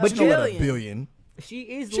 She don't. But She don't got a billion. billion. She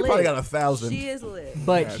is She lit. probably got 1,000. She is lit.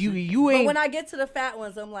 But you But ain't. when I get to the fat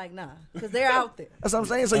ones, I'm like, nah, because they're out there. That's what I'm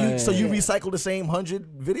saying. So you recycle the same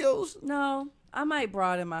 100 videos? No, I might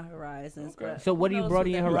broaden my horizons. Okay. But So what do who you knows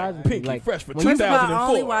broaden what your that horizon? Pinky Like, fresh for when you- First of all, I 2004.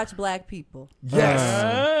 only watch black people. Yes.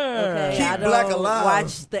 Okay, Keep I don't black alive.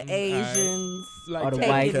 watch the Asians Like Or the Pinky.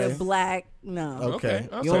 white. taking Okay. the black. No. Okay. Okay.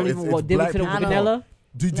 You don't it's- even it's dip black into the people. vanilla.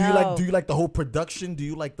 Do you No. like the whole production? Do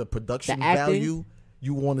you like the production The acting? value?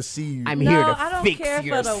 You want to see? I'm No, here to I don't fix care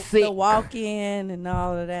your for sick. the walk in and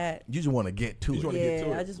all of that. you just want to get to You it. wanna get to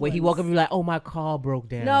Yeah, it. I just. Wait, he wanna walk up and be like, "Oh, my car broke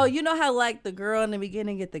down." No, you know how like the girl in the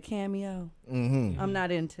beginning get the cameo. Mm-hmm. I'm not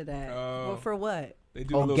into that. Oh. But for what? They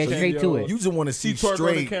do Oh, a little get straight to cameo. it. You just want to see She twerk on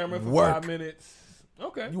the straight camera for work. 5 minutes.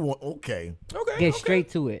 Okay. You want okay. Okay. Get okay. straight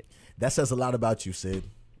to it. That says a lot about you, Sid.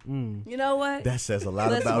 You know what? That says a lot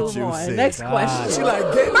Let's about move you, on. Sid. Next God. question. She like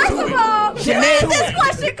get First to of it. all, where did this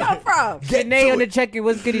question come from? Get Shanae to on the it. check-in.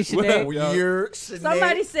 What's good, Shanae? Weird.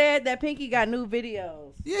 Somebody said that Pinky got new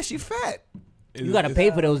videos. Yeah, she fat. You gotta pay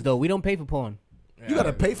for those though. We don't pay for porn. You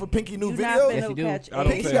gotta pay for Pinky new You not videos. Yes, finna you do. catch I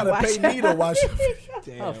don't AIDS Pinky pay. and gotta pay me to watch.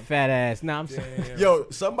 Damn. Oh, fat ass. Nah, I'm sorry. Damn. Yo,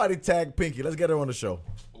 somebody tag Pinky. Let's get her on the show.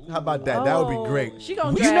 How about that? That would be great. She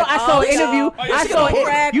gonna You drag know, I saw all an interview. y'all- Oh, yeah, I she saw gonna it.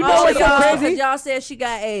 drag You know all what's so y'all 'cause crazy? y'all said she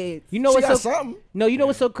got AIDS. You know She what's got so something. No, you know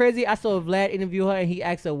what's so crazy? I saw Vlad interview her and he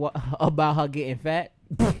asked her about her getting fat.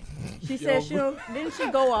 She said she don't. Didn't she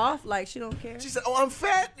go off like she don't care? She said, "Oh, I'm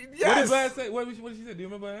fat." What Yes. did Vlad say? What did she say? Do you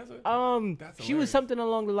remember her answer? She That's was hilarious. something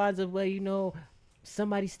along the lines of, well, you know,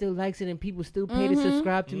 somebody still likes it and people still pay to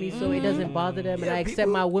subscribe to me, so it doesn't bother them, and Yeah, I accept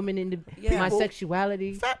people- my women into Yeah. my people-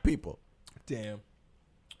 sexuality. Fat people. Damn.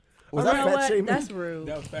 Was You that know fat what? shaming? That's rude.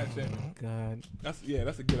 That was fat shaming. God. That's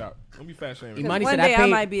a get out. Don't be fat shaming. Imani one said day I I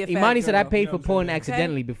might be a paid. fat Imani said I girl. paid You know for what I'm porn saying?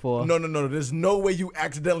 accidentally before. No. There's no way you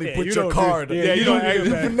accidentally Yeah, put you your don't do- card. yeah, you don't do You've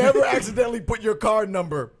that. never accidentally put your card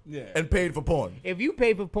number Yeah. and paid for porn. If you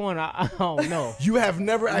pay for porn, I don't know. You have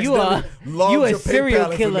never You accidentally logged you a your serial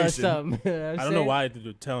PayPal killer or information. something. I don't know why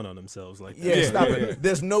they're telling on themselves like that. Yeah, Yeah, stop yeah, it. yeah.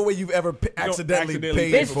 There's no way you've ever accidentally accidentally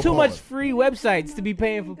paid There's for too porn. much free websites to be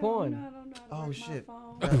paying for porn. Oh shit!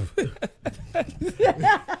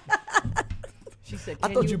 She said, I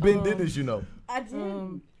 "Can thought you been um, did this, you know. I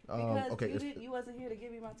did. Because okay, you wasn't here to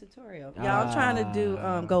give me my tutorial. Y'all, I'm trying to do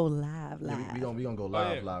go live. We gonna go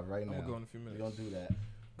live right now. I'm gonna go in a few minutes. We gonna do that.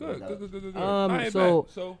 Good. Um, All right, so-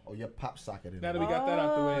 bet. So Oh, your pop socket in now there. that we got that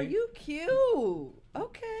out the way. You cute.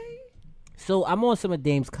 Okay. So I'm on some of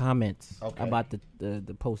Dame's comments Okay. about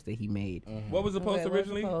the post that he made. What was the post Okay, what's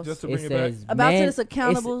the originally? post? Just to It bring it back. says About men, this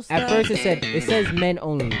accountable it's- At stuff? first it says men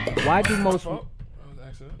only. Why do most Oh, that was an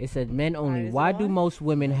accident. it said men only. Alright, is Why it do on? most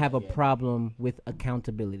women have a problem with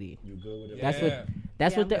accountability? You good with it? That's Yeah. what Yeah,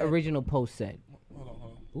 the I'm good. original post said. Hold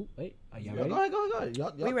on. Ooh, wait, are y'all Yeah, ready? go ahead.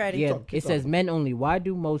 Y'all, We ready. Yeah, keep it says talking. men only. Why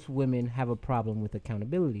do most women have a problem with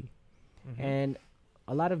accountability? Mm-hmm. And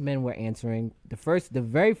a lot of men were answering. The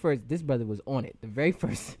very first, this brother was on it. The very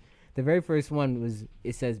first one was,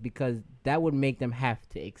 it says, because that would make them have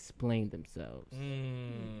to explain themselves.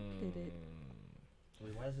 Did it.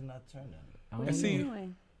 Wait, why does it not turn I don't And see- know. Anyway.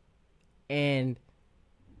 And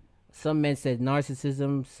some men said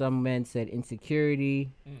narcissism. Some men said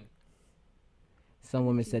insecurity. Some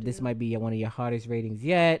women said this might be one of your hardest ratings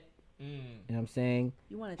yet. You know what I'm saying?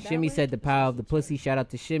 You want it that Shimmy way? said the power of the pussy. Shout out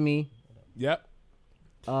to Shimmy. Yep.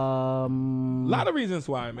 A lot of reasons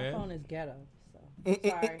why, My man. phone is ghetto. So.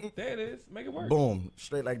 Sorry. There it is. Make it work. Boom,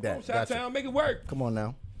 straight like that. Shot Gotcha. town, make it work. Come on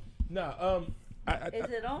now. Nah, Is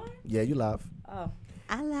it on? Yeah, you live. Oh.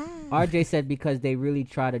 I lied. RJ said because they really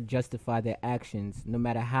try to justify their actions, no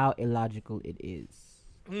matter how illogical it is.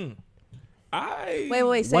 Wait. Say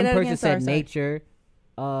One that person again. said Sorry. nature.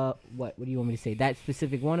 What do you want me to say? That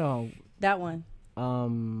specific one or That one.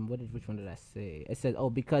 which one did I say? It said,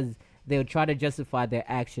 because they'll try to justify their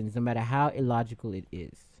actions no matter how illogical it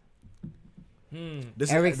is.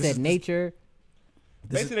 Eric said nature.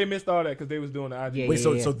 Basically, they missed all that because they was doing the IG. Yeah, Wait,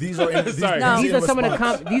 so these are in, Sorry. No. These are some of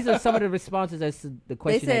response. these are some of the responses as to the They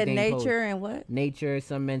question said that Dame posed. nature and what? Nature.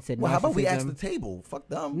 Some men said Well, how about we ask the narcissism. table? Fuck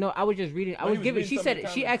them. No, I was just reading. I No, was he was giving. reading She some of said the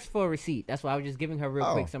she comments. asked for a receipt. That's why I was just giving her real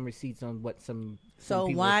Oh. quick some receipts on what some. So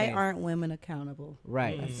people were why saying. aren't women accountable?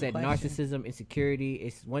 Right. I That's the said question. narcissism, insecurity.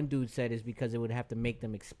 It's one dude said it's because it would have to make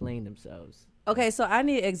them explain themselves. Okay, so I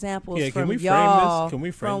need examples Yeah, can from we frame y'all this? Can we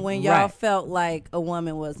frame from when this? y'all Right. felt like a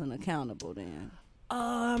woman wasn't accountable. Then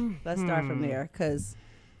let's start from there, because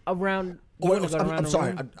Around. Oh, you wanna go around I'm the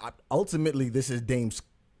sorry. room? Ultimately, this is Dame's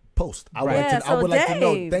post. I Right. would Yeah, like to, I so would like to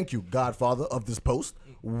know. Dame. Thank you, Godfather of this post.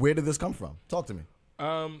 Where did this come from? Talk to me.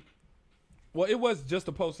 Well, it was just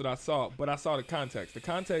a post that I saw, but I saw the context. The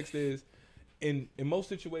context is, in most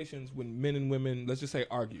situations when men and women, let's just say,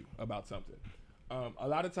 argue about something, a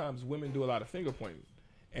lot of times women do a lot of finger pointing.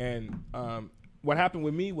 And what happened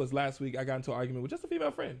with me was last week I got into an argument with just a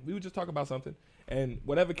female friend. We would just talk about something, and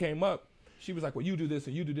whatever came up, she was like, well, you do this,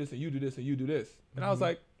 and you do this, and you do this, and you do this. And I was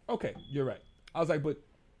like, okay, you're right. I was like, but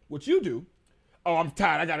what you do, oh, I'm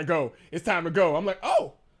tired, I gotta go. It's time to go. I'm like,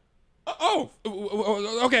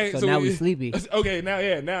 okay. So now we sleepy. Okay,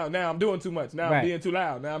 now I'm doing too much. Now Right. I'm being too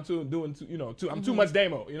loud. Now I'm I'm too much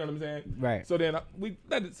demo. You know what I'm saying? Right. So then we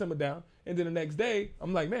let it simmer down, and then the next day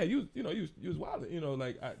I'm like, man, you was wild. You know,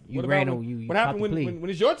 like You what ran about on- you what happened copped the plea. when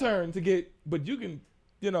it's your turn to get? But you can,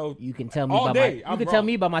 You can tell me all about day, you I'm can tell wrong.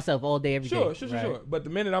 me about myself all day, every day. Sure. But the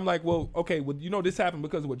minute I'm like, well, okay, well, this happened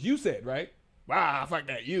because of what you said, right? Wow, fuck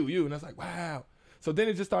that, you, and I was like, wow. So then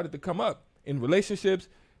it just started to come up in relationships.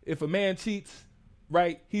 If a man cheats,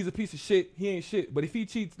 right, he's a piece of shit. He ain't shit. But if he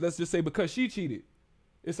cheats, let's just say because she cheated,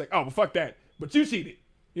 it's like, oh, well, fuck that. But you cheated.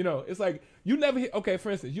 It's like you never hear. Okay, for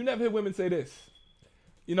instance, you never hear women say this.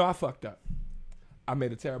 I fucked up. I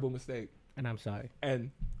made a terrible mistake, And I'm sorry.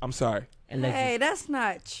 and I'm sorry. And let's hey, that's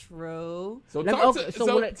not true. So Let me- talk okay, to, so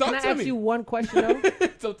so when I- talk can I to ask me. you one question though?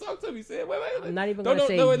 So talk to me. Say, wait. I'm not even No, gonna no,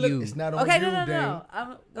 say no, wait, you. It's not on Okay, you, no.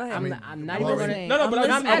 Dame. Go ahead. I'm mean, not you even already- gonna. No, but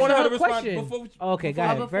I'm I want her to asking a respond question. before. Okay, go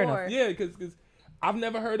ahead. Fair enough. Yeah, because I've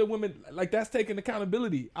never heard a woman like that's taking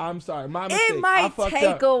accountability. I'm sorry, my mistake. It I might fucked take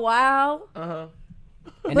up. a while, Uh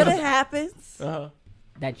And but then- it happens. huh.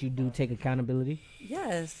 that you do take accountability.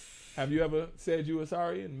 Yes. Have you ever said you were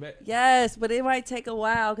sorry and met? Yes, but it might take a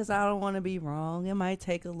while because I don't want to be wrong. It might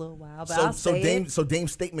take a little while, but I'll say it.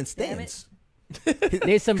 Dame's statement Damn it. stands.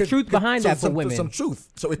 There's some truth behind that for women. Some truth.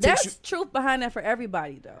 So it takes you. There's truth behind that for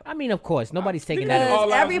everybody, though. I mean, of course, nobody's taking Because that. all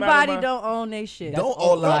away. Because lives matter, everybody man. don't own their shit. Don't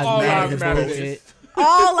all lives all matter. lives his matter. post. Shit.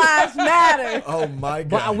 All lives matter. Oh my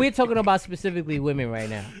But god. we're talking about specifically women right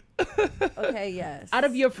now. Okay, yes. Out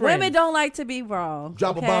of your friends, Women don't like to be wrong.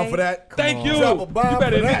 Drop okay? a bomb for that. Thank you. Drop a bomb You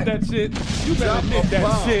better for admit that. that shit. You better Drop admit a that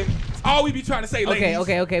bomb. shit. It's all we be trying to say, ladies.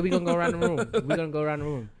 Okay. We're gonna go around the room. We're gonna go around the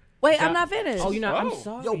room. Wait, I'm not finished. Oh, you know, I'm Oh.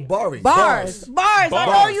 sorry. Yo, Bari. Bars. I know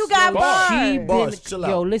Bars. you got Bars. She bars. Bars, been, chill out.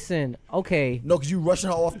 yo, listen. Okay, No, because you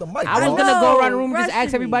rushing her off the mic. I was dog. gonna go around the No, room and just rushing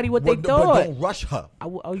ask everybody me. what they But thought. don't rush her.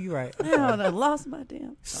 Oh, you right. I lost my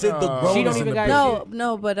damn. Sid the grown She don't is in even the got- building.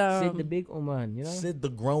 No, but Sid the big woman, you know. Sid the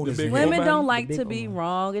grown The is big in woman. here. women don't like big to be woman.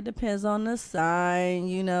 wrong. It depends on the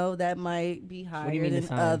sign. That might be do you higher mean the than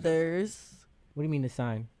sign? others. What do you mean the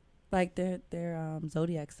sign? Like their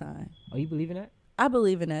zodiac sign. Oh, you believe in that? I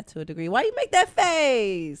believe in that to a degree. Why you make that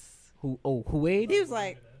face? Who aid? He was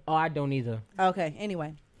like, Oh, I don't either. okay.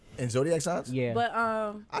 Anyway, In zodiac signs? Yeah. but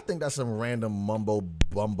I think that's some random mumbo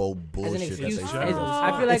bumbo as an bullshit. that excuse. they It's say.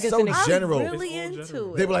 I feel like It's it's so an excuse. general. I'm really It's all into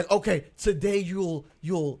general. it. They were like, okay, today you'll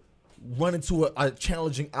run into a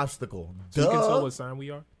challenging obstacle. So you can tell Duh. what sign we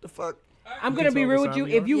are? The fuck? I'm You gonna can be tell real what with you.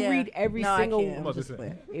 sign we If you Yeah. read every No, I single, can't. I'm about to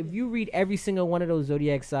say. if you read every single one of those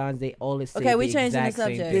zodiac signs, they all say Okay, we the changing the exact same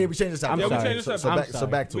subject. thing. Yeah, we changed this I'm out. Yeah, we sorry. changed this So up. back, I'm so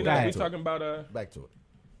sorry. back to We it. Go not Back we to talking it. about Back to it.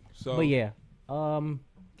 So But yeah,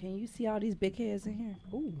 Can you see all these big heads in here?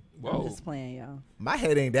 Ooh, I'm Whoa. just playing, y'all. My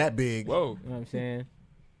head ain't that big. Whoa. you know what I'm saying.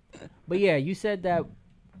 But yeah, you said that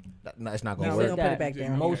No, it's not you gonna No, work. we're said gonna put it that back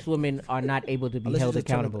down. most women are not able to be Unless you held just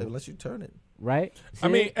turn it- accountable, Unless you turn it. right? I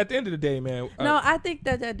Sid? mean, at the end of the day, man. No, I think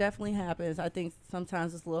that definitely happens. I think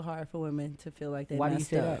sometimes it's a little hard for women to feel like they why do you messed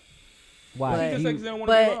say up. that? Why? But- just You- like they don't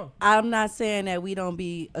want to be But wrong. I'm not saying that we don't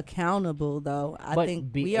be accountable, though. I But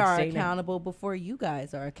think be- we are saying that- accountable before you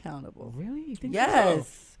guys are accountable. really? You think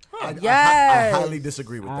Yes. I Yes. highly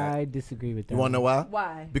disagree with so? that. I disagree with that. You want to know why?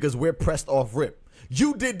 Why? Because we're pressed off rip.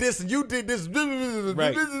 You did this and you did this.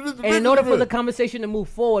 Right. And in order for the conversation to move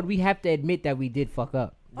forward, we have to admit that we did fuck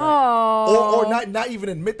up. Oh. or not even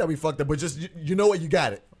admit that we fucked up, but just you know what, you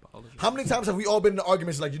got it. How many times have we all been in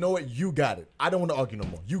arguments like, you know what, you got it. I don't want to argue no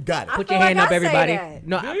more. You got it. Put feel your hand like up, I say everybody. that.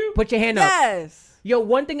 No, put your hand up. Yes. Yo,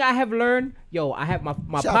 one thing I have learned, I have my Shout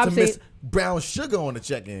out to pops Miss ain't Brown Sugar on the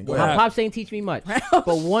check-in. Go my ahead. pops ain't teach me much.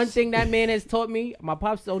 But one thing that man has taught me, my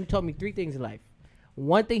pops only taught me 3 things in life.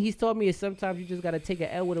 One thing he's taught me is sometimes you just gotta take an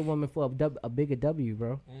L with a woman for a bigger W,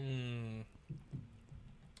 bro.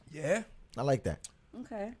 Yeah. I like that.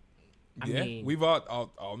 Okay. I Yeah. mean- We've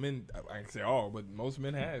all men, I can say all, but most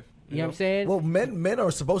men have. You know what I'm saying? Well, men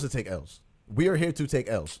are supposed to take L's. We are here to take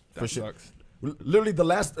L's for That sure. sucks. Literally,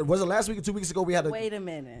 was it last week or 2 weeks ago? We had a. Wait a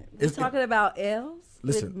minute. We're It's- talking about L's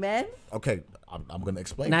Listen. with men? Okay, I'm gonna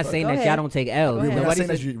explain. Not first. saying Go that ahead. y'all don't take L's. Go ahead. We're not Nobody saying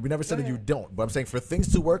that said we never said that you don't, but I'm saying for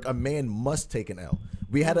things to work, a man must take an L.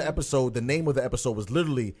 We had an episode. The name of the episode was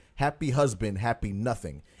literally "Happy Husband, Happy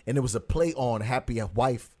Nothing," and it was a play on "Happy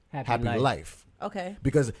Wife, Happy Happy Life." Life." Okay.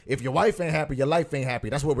 Because if your wife ain't happy, your life ain't happy.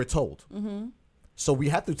 That's what we're told. Mm-hmm. So we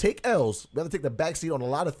have to take L's. We have to take the backseat on a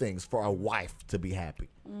lot of things for our wife to be happy.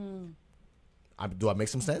 Do I make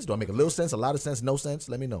some sense? Do I make a little sense, a lot of sense, no sense?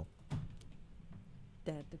 Let me know.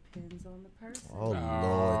 That depends on the person. Oh,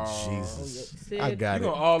 Lord Jesus. Sid, I got You it.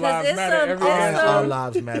 know, all 'Cause lives it's matter. some- Every it's man's some- All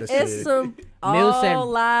lives matter. It's Sid. some Mill said, all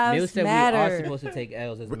lives Mill said we matter. are supposed to take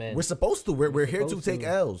L's as men. We're supposed to. We're here to supposed take to.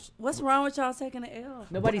 L's. What's wrong with y'all taking an L?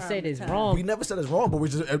 Nobody from said time it's to time? wrong. We never said it's wrong, but we're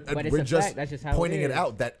just But it's we're a just fact. That's just how it pointing it is.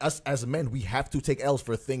 out that us as men, we have to take L's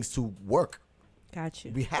for things to work. Got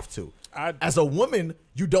you. We have to. I- As a woman,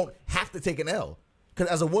 you don't have to take an L. Because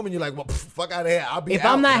as a woman, you're like, well, fuck out of here. I'll be If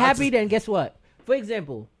out. I'm not And I happy, just- then guess what? For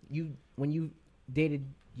example, when you dated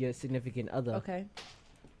your significant other, Okay.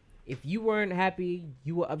 if you weren't happy,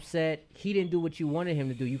 you were upset, he didn't do what you wanted him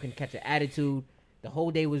to do, you can catch an attitude. The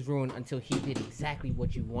whole day was ruined until he did exactly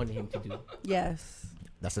what you wanted him to do. Yes.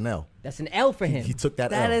 That's an L. That's an L for him. He took that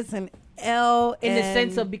That L. is an L in the and-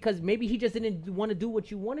 sense of because maybe he just didn't want to do what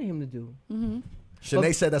you wanted him to do.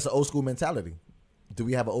 Shanae said that's an old school mentality. Do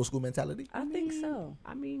we have an old school mentality? I think so.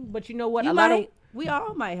 I mean, but you know what? You a lot might, we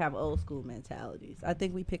all might have old school mentalities. I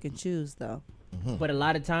think we pick and choose though. but a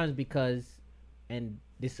lot of times because, and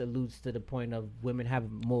this alludes to the point of women have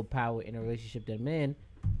more power in a relationship than men.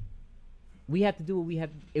 We have to do what we have.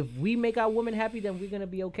 If we make our woman happy, then we're gonna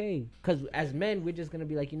be okay. Because as men, we're just gonna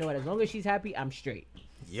be like, you know what? As long as she's happy, I'm straight.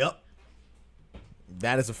 Yep.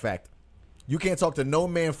 That is a fact. You can't talk to no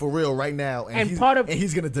man for real right now, and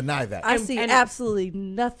he's gonna deny that. I And- see and- absolutely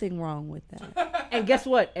nothing wrong with that. And guess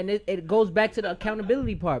what? And it goes back to the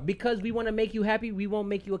accountability part. Because we want to make you happy, we won't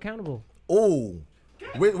make you accountable. Oh,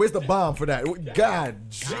 where's the bomb for that? God,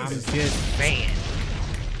 Jesus. Just saying.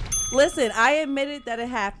 Listen, I admitted that it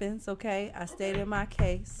happens. Okay, I stated my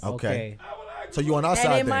case, Okay. So you on our and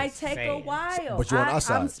side it then? might take a Saying. while. But you on our I'm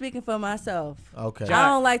side. speaking for myself. Okay. I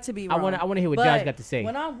don't like to be I wrong. wanna hear what But Josh got to say.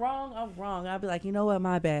 When I'm wrong, I'm wrong. I'll be like, you know what,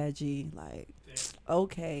 my bad, G. Like,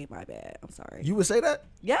 okay, my bad. I'm sorry. You would say that?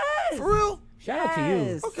 Yes. For real? Shout out to you.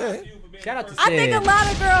 Yes. Okay. Shout out to Sid. I think a lot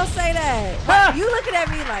of girls say that. But you looking at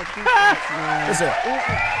me like, Listen.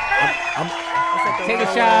 Take a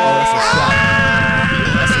Oh, shot. that's a shot.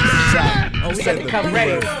 That's a shot. Oh, we You got said the cup B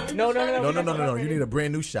ready. word. No. No. You need a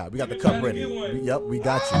brand new shot. We got the cup ready. Yep, we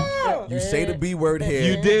got you. You say the B word here.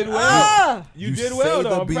 You did well. ah, You did say well, the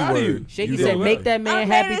though. I'm B proud of you. word. Shaky You said, did make well. that I man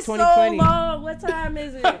made happy it so 2020. long. What time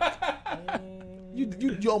is it?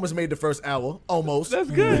 You almost made the first hour. Almost. That's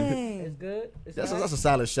good. Dang. It's good. It's That's all right. a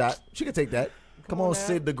solid shot. She can take that. Come on, on now.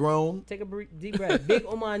 Sid the grown. Take a deep breath. Big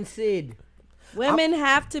Oman Sid. Women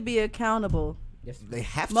have to be accountable. Yes. They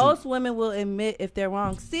have to. Most women will admit if they're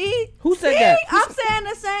wrong. See? Who said See? that? I'm saying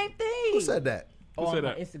the same thing. Who said that? Oh, on said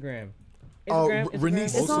my that? Instagram. Oh, Instagram. Renee.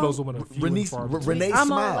 It's Most of on- those women are few and far between. Renee I'm on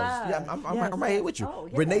Smiles. live. Yeah, I'm Yes, right here yes. with you. Oh,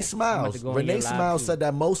 yes. Renee I'm about Smiles. to go on Renee your live, Smiles too. said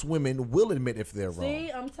that most women will admit if they're wrong.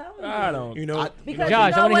 See? I'm telling you. I don't. You know, Because Josh, I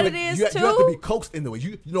you know wanna what hear it what- is, You too? have to be coaxed into it.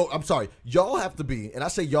 You know, I'm sorry. Y'all have to be, and I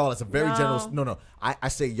say y'all as a very No. general. No. I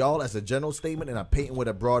say y'all as a general statement, and I'm painting with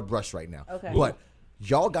a broad brush right now. Okay. But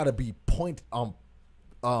y'all got to be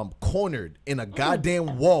cornered in a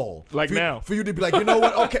goddamn wall. Like for you- now. For you to be like, you know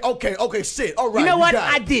what? Okay, shit. All right. You know what?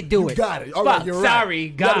 got I it. did do You it. got it. All Fuck, right, you're sorry,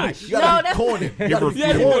 right. gosh. You gotta No, be that's- cornered. You gotta be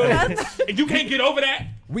Yeah, cornered. and you can't get over that.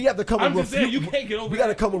 We have to come I'm with just saying, you can't get over We got to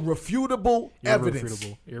that. come with refutable evidence.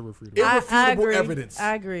 Irrefutable. I Irrefutable agree. evidence.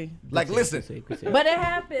 I agree. Like, listen. But it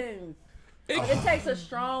happens. It takes a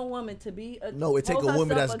strong woman to be a No, it takes a hold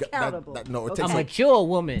woman herself that's accountable. no. It A takes mature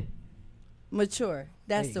woman. Mature.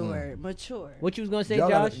 That's the word. Mature. What you was gonna say, y'all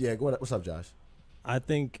Josh? gotta, yeah. Go ahead. What's up, Josh? I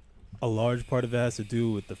think a large part of it has to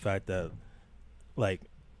do with the fact that, like,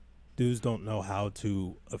 dudes don't know how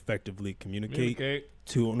to effectively communicate Communicate.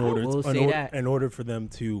 to will say that. in order for them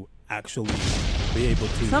to actually be able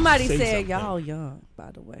to. Somebody say said something. y'all young,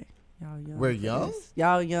 by the way. Y'all young. We're for young? this.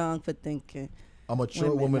 Y'all young for thinking. A mature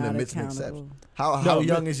Women woman not admits and accountable. accepts. How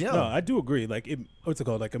young is young? No, I do agree. Like, what's it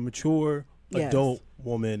called? Like a mature Yes. adult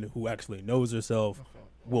woman who actually knows herself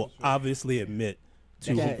will obviously admit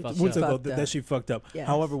to That she what's fucked it called? up. That she fucked up. Yes.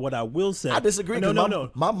 However, what I will say, I disagree. No, 'cause no.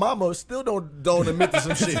 My mama still don't admit to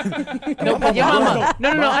some shit. No, but your mama. No.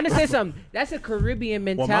 I understand something. That's a Caribbean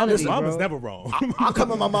Well, mentality, mama's bro. never wrong. I'll come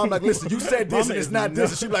to my mom like, listen, you said this Mama and it's is not this.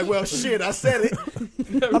 And she's like, well, shit, I said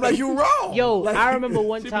it. I'm like, you wrong. Yo, Like, I remember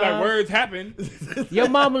one She be like, time. words happen. Your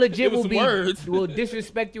mama legit Give us will some be words. will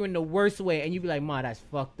disrespect you in the worst way, and you be like, "Ma, that's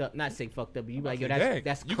fucked up." Not say fucked up, but you be like, "Yo, Dang.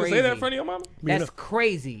 that's You crazy." can say that in front of your mama? That's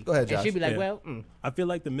crazy. Go ahead, And she Josh. be like, Yeah. "Well, I feel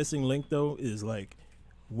like the missing link though is like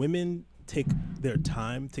women take their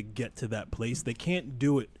time to get to that place. They can't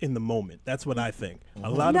do it in the moment. That's what I think. A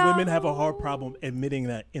lot of women have a hard problem admitting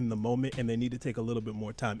that in the moment, and they need to take a little bit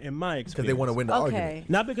more time. In my experience, because they want to win the argument. Okay.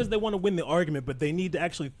 not because they want to win the argument, but they need to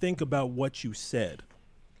actually think about what you said.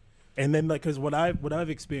 And then, like, because what I've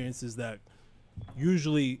experienced is that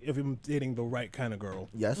usually, if I'm dating the right kind of girl,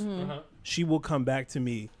 Yes. Mm-hmm. she will come back to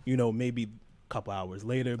me, maybe a couple hours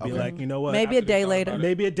later, be like, you know what? Maybe a day later.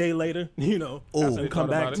 Maybe a day later, Ooh. and come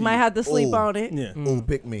back to you. Might have to sleep Ooh. on it. Yeah. Ooh,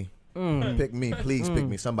 pick me. Pick me. Please pick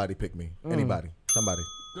me. Somebody pick me. Anybody. Somebody.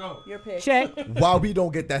 Go. Your pick. check." Why we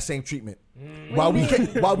don't get that same treatment? Why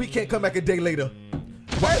we can't come back a day later?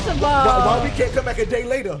 First of Why all, we can't come back a day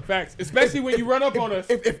later? Facts. Especially when you run up on us.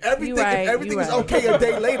 If everything right, is you right. okay a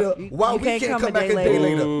day later, why you we can't can't come come a back day a day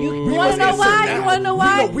later. later? You We want to must know answer why? now. You want to know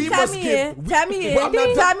why? We Tap must me give. in. Tap me in. Well, I'm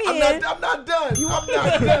not Tap done. me I'm in. not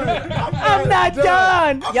done. I'm not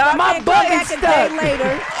done. Y'all My can't come butt back is a stuck. day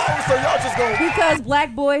later Oh, so y'all just gonna because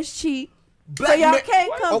black boys cheat. black y'all men-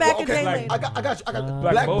 can't come back a day okay. later. I got you.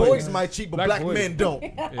 Black Black boys. boys might cheat, but Black black boys. men don't.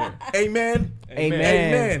 Yeah. Amen.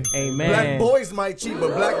 Amen. Amen. Black boys might cheat,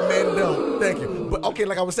 but black men don't. Thank you. But okay,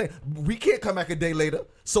 like I was saying, we can't come back a day later.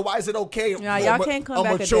 So why is it okay? Nah, y'all can't come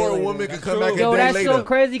back a day mature later. woman can That's come true. back a Yo, day that's later. so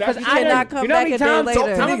crazy because You I cannot done, come you know how back many a day times later. Talk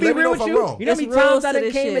to I'm me. gonna be Let me real know with if I'm you. wrong. You know how many It's times rules I to done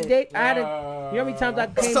this came a shit. day. I had a, you know how many times I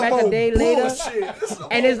came Some back a old day later, bullshit. This is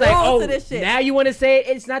and it's like, Rules oh, to this shit. now you want to say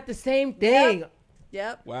it's not the same thing.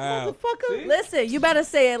 Yep. Wow. Motherfucker. See? Listen, you better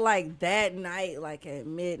say it like that night, like at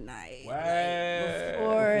midnight, Wow. like before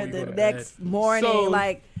Before you the go to next morning, So-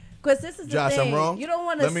 like, because this is the Josh, I'm thing. wrong? You don't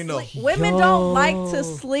want to Let me know. sleep. Women don't like to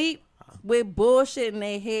sleep with bullshit in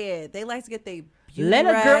their head. They like to get their Let a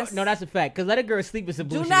girl. rest. No, that's a fact. Because let a girl sleep with some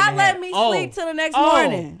Do bullshit. not in her let head. me Oh. sleep till the next Oh.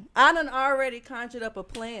 morning. I done already conjured up a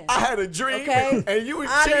plan. I had a dream, Okay, and you were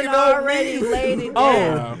I cheating done on already me. laid it Oh.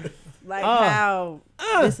 down, like how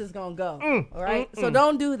this is gonna go. All right, so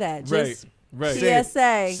don't do that. Just Right.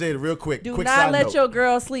 PSA. Sid, real quick. Do quick not side let note. your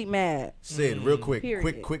girl sleep mad. Sid, real quick.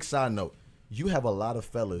 Period. Quick side note. You have a lot of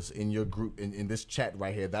fellas in your group in this chat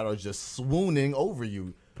right here that are just swooning over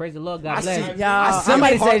you. Praise the Lord. God I bless. see- you. Y'all, I see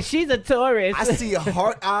Somebody heart- said she's a tourist. I see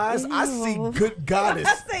heart eyes. I see good goddess.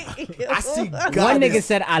 I see goddess. One nigga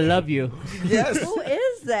said, "I love you." yes. Who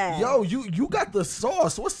is that? Yo, you got the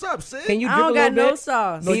sauce. What's up, Sid? Can you I drip a don't little got no bit?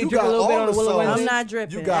 sauce. No, Can you drip a little bit on the Willa Wednesday? I'm not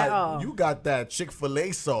dripping You got at all. you got that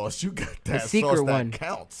Chick-fil-A sauce. You got that secret sauce one. that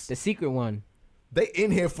counts. The secret one. They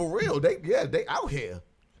in here for real. They out here.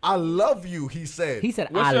 I love you, he said. He said,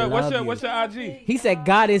 What's "I your love you." what's your IG? He said,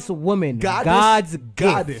 "Goddess woman, Goddess, God's gift."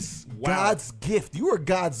 goddess. Wow. God's gift. You are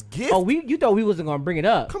God's gift. Oh, you thought we wasn't gonna bring it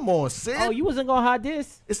up? Come on, Sid. Oh, you wasn't gonna hide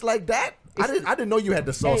this? It's like that. I didn't know you had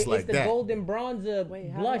the sauce Hey, like it's the that. golden bronzer Wait,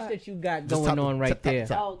 how blush do I- that you got Just going top- on right top- there.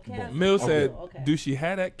 top. Oh, can I- Mill said, okay. "Do she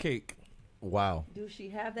have that cake?" Wow. Do she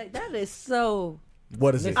have that? That is so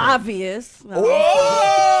What is it? obvious.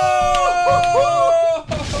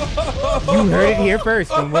 You heard it here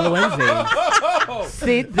first from Willa Wednesdays.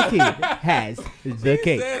 Sid the Kid has the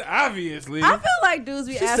cake. Said obviously. I feel like dudes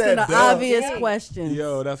be She asking said the duh. obvious questions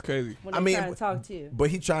Yo, that's crazy. when I they mean, trying to talk to you. But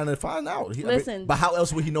he trying to find out. Listen. But how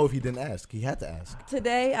else would he know if he didn't ask? He had to ask.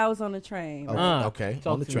 Today I was on the train. Okay.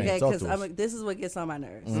 talk On the to train. me. Okay, Talk because to us. this is what gets on my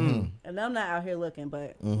nerves. Mm-hmm. And I'm not out here looking,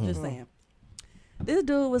 but just saying. This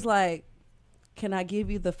dude was like, "Can I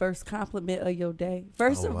give you the first compliment of your day?"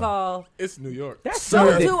 First of all, It's New York. That's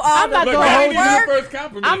don't so do all I'm the not Look, gonna I hold ain't even you. the work. first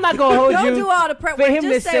compliment. I'm not gonna hold Don't you. do all the prep For work. him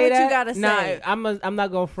Just to say say what that, you gotta say. I'm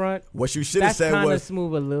not gonna front. What you should have That's said kind of was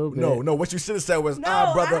smooth a little bit. no. What you should have said was,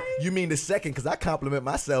 No, brother, I- you mean the second? Because I compliment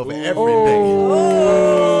myself every day.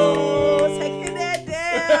 Oh, taking that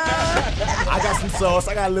down. I got some sauce.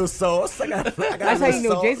 I got a little sauce. I got That's a how little you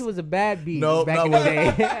know sauce. Jason was a bad beat No, back no, in the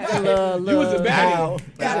well- day. You was a baddie. Ow.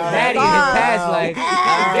 Baddie in his past life.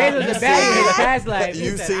 Jason was a baddie in his past life. He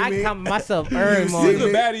You said, see I me? count myself early see morning. He's a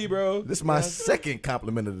me? baddie, bro. This is my second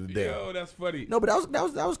compliment of the day. Yo, that's funny. No, but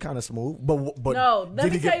that was kind of smooth. But No, let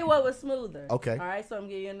did me he tell get- you what was smoother. Okay. All right, so I'm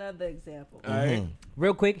giving you another example. All right.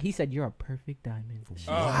 Real quick, he said, you're a perfect diamond.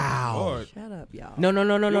 Oh, Wow. Lord. Shut up, y'all. No. Yo,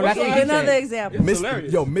 That's what's what up? he Another said. example. It's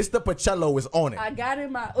hilarious. Mr. Pacello is on it. I got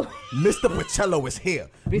in my. Mr. Pacello is here.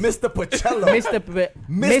 Mr. Pacello. Mr.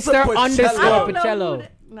 Pacello. underscore I don't know Pacello. who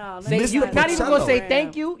that- No, Say, Mr. you not even gonna say Pacello.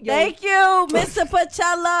 thank you. Yo, Thank you, Mr.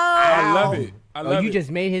 Pacello. I love it. I Oh, love you it. just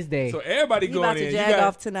made his day. So everybody You going about in. to You jag got,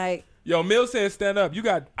 off tonight. yo, Mill said stand up. You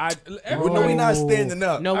got. Well, no, we not standing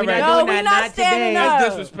up. No, All we're right. not No, doing we that. not Not standing today. up.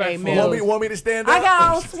 That's Hey, disrespectful. Mills. Want me to stand up? I got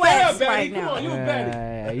on Stand sweats up, baddie. right Come now. on, you a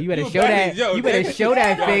baddie. You better You a show baddie. that. Yo, You better Dave. show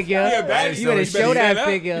that Yo, figure. he a baddie, You so better he show better that stand up.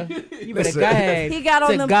 figure. You better Listen. go ahead. He got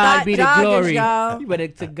on To them God be the joggers, glory. y'all. You better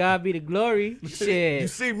to God be the glory. You Shit.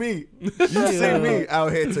 see me. You see me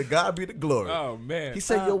out here. To God be the glory. Oh man. He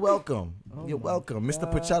said, "You're welcome. You're welcome, Mr.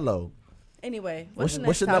 Pacello." Anyway, What's the your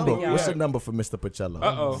next number? topic, y'all? What's your number for Mr. Pacello?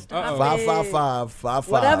 Uh-oh. Uh-oh. 555.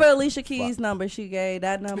 Whatever Alicia Keys' number she gave,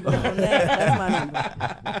 that number on that, that's my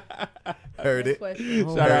number. Heard Next it. question.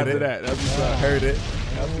 Shout out Heard to it. that. That's what's up. Heard it.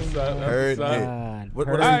 That's what's up. Heard That's what's it. up. God, What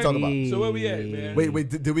else are we talking about? So where we at, man? Wait.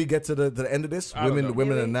 Did we get to the end of this? I don't know.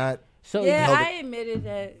 Women Did are we? not So Yeah, Hold I it. admitted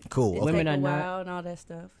that. cool. It Okay. Women take are a not- while and all that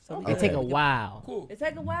stuff. So we it gotta take a get- while. Cool. It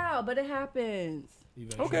take a while, but it happens.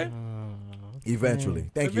 Okay. Eventually.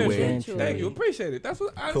 Thank you, Eventually. Wade. Eventually. Thank you. Appreciate it. That's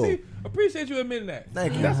what Cool. honestly appreciate you admitting that.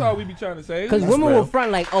 Thank you. That's all we be trying to say. Because Just women real. will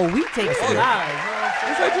front like, oh, we take some lives. You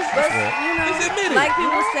know, Just admit it. like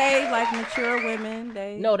people say, like mature women,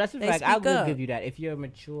 they No, that's a they fact. I'll speak up. give you that. If you're a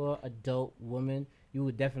mature adult woman, you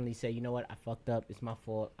would definitely say, you know what, I fucked up. It's my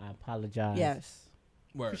fault. I apologize. Yes.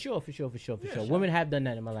 Word. For sure. sure. Women have done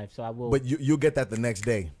that in my life, so I will. But you'll get that the next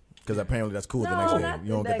day. Because apparently that's cool the No, next day. not You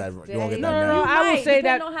don't the get that. next You don't get day. that no, now. no, I will might, say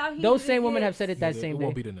that depending on how those heated same it women have gets. said it that same It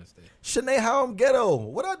won't day. be the next day. Shanae, how I'm ghetto?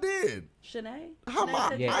 What I did? Shanae? How Shanae my-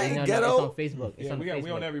 said Yeah, I ain't no, ghetto. it's on Facebook. It's Yeah, on we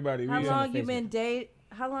Facebook. on everybody. How We long on you Facebook. been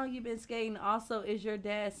How long you been skating? Also, is your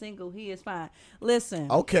dad single? He is fine.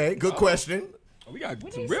 Listen. Okay, good question. We got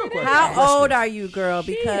some real questions. How old are you, girl?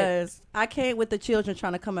 Because I came with the children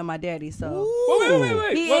trying to come at my daddy. So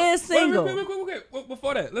Wait. He Well, is single. Wait. Well,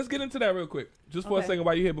 before that, let's get into that real quick. Just for a Okay. second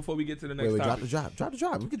while you're here before we get to the next Wait, drop topic. the drop. Drop the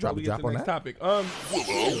drop. We can drop Before we the get to drop the on next that. topic.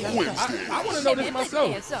 I want to know this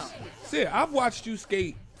myself. See, I've watched you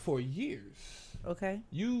skate for years. okay.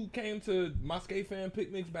 You came to my skate fan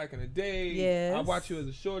picnics back in the day. Yes. I watched you as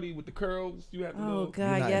a shorty with the curls. You had the Oh little.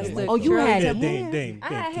 God, not yes. in The the Oh, you curly had hair. Dame. I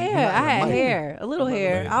had Dame. hair. I had mic. hair. A little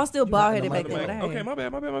hair. I was still bald headed back the then. mic. But I had Okay, hair. my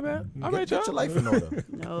bad. All Get right, y'all. your life in order.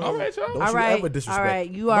 No. All right, y'all. Don't All you right. ever disrespect. All right.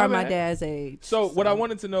 You are My my bad. dad's age. So what I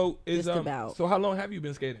wanted to know is, Just about. so how long have you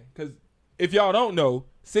been skating? Because if y'all don't know,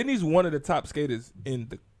 Sydney's one of the top skaters in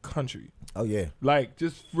the country. Oh yeah. Like,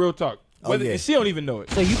 just real talk. Oh, yeah. She don't even know it.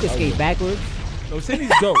 So you can skate backwards. No,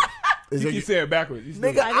 Sydney's dope. Is You it- keep saying it backwards. You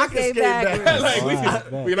still- Nigga, I can skate back.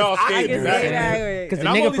 like we can all I skate can backwards. skate backwards. Because And the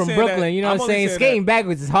I'm nigga only from saying Brooklyn, that- you know what I'm I'm only saying? saying Skating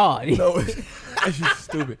backwards is hard. No, You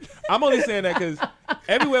stupid. I'm only saying that because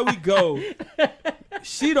everywhere we go,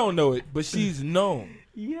 she don't know it, but she's known.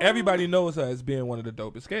 Everybody knows her as being one of the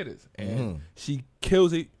dopest skaters, and she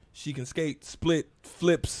kills it. She can skate, split,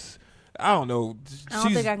 flips. I don't know. I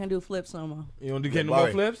don't think I can do flips no more. You don't get no Barry.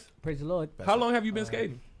 more flips. Praise the Lord. How long have you been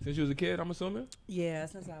skating? Since you was a kid, I'm assuming. Yeah,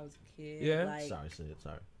 since I was a kid. Yeah? Like, sorry, Sid.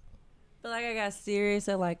 Sorry. feel like I got serious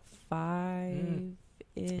at like 5.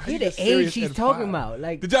 Hear You the get serious age she's at talking 5. about.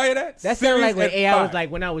 Like Did y'all hear that? that sounded like Serious when at I was 5.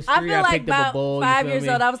 like when I was I 3, feel I like picked up a about ball. 5 you years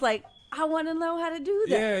feel old, me? I was like, I want to know how to do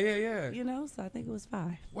that. Yeah. You know, so I think it was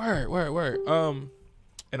 5. Word.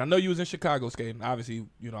 And I know you was in Chicago skating. Obviously,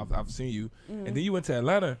 you know I've seen you, and then you went to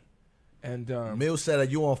Atlanta, and Mill said that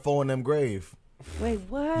you on 4 grave. Wait,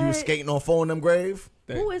 what? You was skating on 4 grave.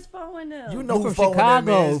 Who is phone them? You know You who from 4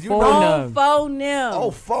 Chicago, is. You phone know. them. phone them.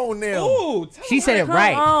 Oh, phone them. Ooh, She said it Come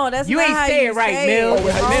right. on, that's you not ain't how say you it right, say Mill. Oh,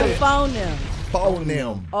 wait, how you say it? phone them. Phone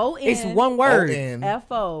them. O-N. It's one word. O-N.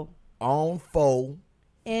 F-O. On 4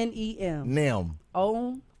 N-E-M. them.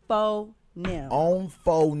 On phone them. On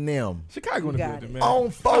 4 them. Chicago in the got building, it. man. On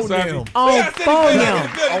 4 I'm sorry. them. On Yeah, I said phone it. him.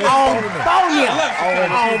 On phone him.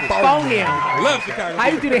 On phone him. I love Chicago. How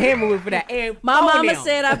you do the hammer whip for that? And My phone mama him.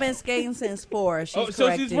 said I've been skating since 4. She's Oh, so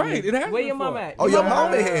she's corrected right. me. It has Where been your mama before. at? Oh, your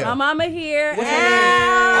mama here. My mama here. What's her name?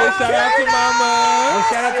 Oh, shout out to mama.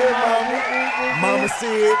 Shout out to mama. Mama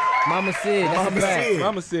said. Mama Sid. That's Mama a fact. Sid.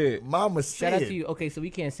 Mama said. Mama Sid. Shout out to you. Okay, so we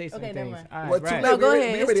can't say some Okay, things. never mind. All right, Well, too right. late. No, go We ahead.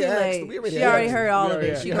 already It's too asked. late. We already She already asked. heard all of Yeah,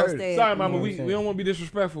 it. yeah. She She gonna heard. stay. Sorry, Mama. You We know what I'm don't want to be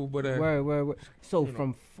disrespectful, but Word. So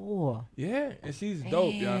from 4. yeah, and she's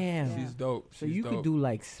dope, y'all. Damn. She's dope. So She's you dope. could do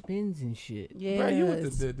like spins and shit. Yeah. Bro, you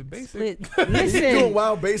with the basic. Split. You doing Listen,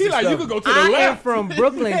 wild basic He like stuff. you could go to the I am left. from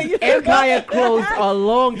Brooklyn. Empire closed a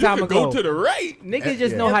long You time could ago. go to the right. Niggas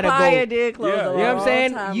just Yeah. know how to Empire go. did close Yeah. a You know what I'm long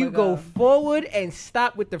saying? time You ago. go forward and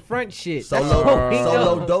stop with the front shit. That's Solo, all we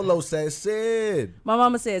Solo know. Dolo says Sid. My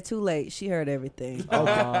mama said too late. She heard everything.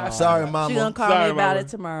 Sorry, She mama. gonna call Sorry, me about mama. it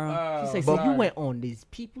tomorrow. She said, so you went on these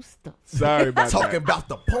people stuff. Sorry about Talking that. about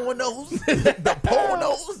the pornos. The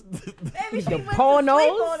pornos. Maybe The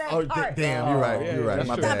pornos? Oh, damn, you're right. Yeah, You're right. that's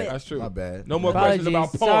My true. bad. That's true. My bad. No more Apologies. questions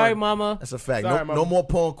about porn. Sorry, mama. That's a fact. Sorry, No mama. more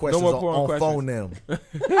porn questions more porn on questions. phone them.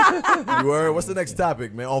 You heard? What's the next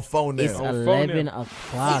topic, man? On phone It's them. On phone 11 now.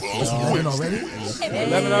 o'clock. It's y'all. 11 already?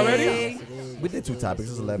 11 already? We did 2 topics.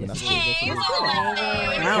 It's 11. That's cool.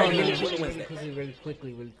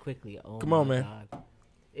 Really quickly. Oh Come on, my man. God.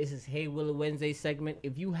 This is Hey Willa Wednesday segment.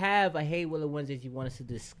 If you have a Hey Willa Wednesdays you want us to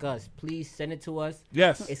discuss, please send it to us.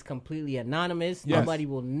 Yes. It's completely anonymous. Yes. Nobody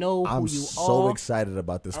will know who I'm you so are. excited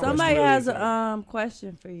about this Somebody question. has really a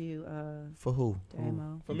question for you, For who?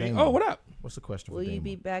 Damo. For me? Damon. Oh, what up? What's the question Will for you Damon?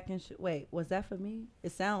 be back in? Wait, was that for me?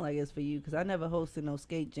 It sounded like it's for you because I never hosted no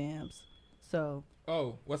skate jams. So,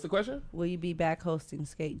 Oh, what's the question? will you be back hosting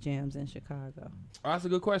skate jams in Chicago? Oh, that's a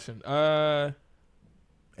good question. Anything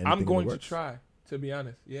in I'm the going to works? try, to be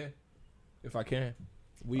honest. Yeah. If I can.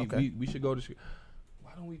 Okay. We should go to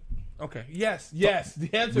Why don't we? Okay. Yes. Yes.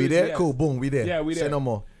 The answer We is there? yes. Cool. Boom. We there. Yeah, we Say there. no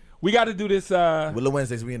more. We got to do this. Willow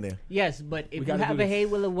Wednesdays, we in there. Yes, but if you gotta have do a this. Hey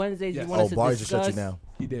Willa Wednesdays Yes. you want Oh, us to Barry just discuss, shut you down.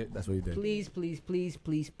 He did. That's what he did.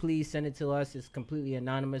 please send it to us. It's completely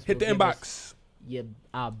anonymous. Hit the We'll give us inbox.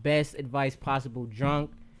 our best advice possible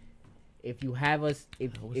drunk. If you have us,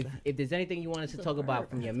 if there's anything you want us to talk about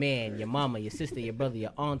from your man, your mama, your sister, your brother,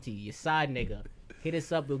 your auntie, your side nigga, hit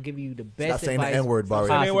us up. We'll give you the best Stop saying the advice N-word, Barry.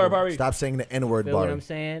 Stop saying the N-word, Barry. Stop saying the N-word, Feel what Barry. I'm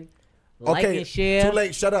saying? Like Okay, and share. too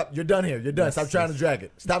late. Shut up. You're done here. You're done. Stop trying to drag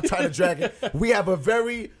it. Stop trying to drag it. We have a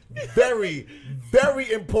very, very,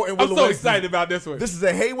 very important I'm Willow so Wednesdays. excited about this one. This is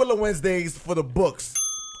a Hey Willow Wednesdays for the books.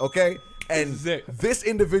 Okay? And This is it. this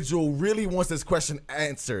individual really wants this question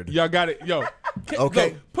answered. Y'all got it. Yo.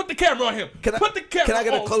 Okay. Yo, put the camera on him. Can I, Put the camera can I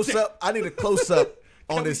get a on close Dick. up? I need a close up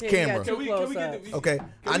on this we- camera. Too Can we close get up. the, Okay?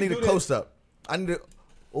 I we need a do this? close up. I need a.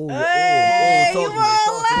 Oh, Hey, talk to me.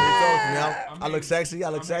 Talk to me. Talk to me. I'm I look sexy. I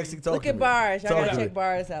look sexy. Talk Look to at me. bars. Y'all Talk gotta to me. check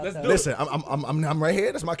bars out. Let's though. do it. Listen, I'm right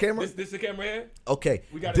here. That's my camera. This the camera here? Okay,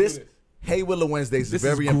 We gotta do this this. Hey Willow Wednesdays This is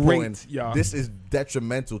very is great, important. y'all. This is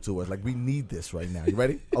detrimental to us. Like we need this right now. You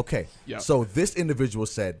ready? Okay. Yeah. So this individual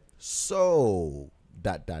said, "So ...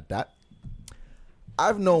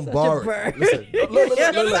 I've known Barry. bird. Listen,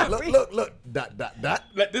 look. ...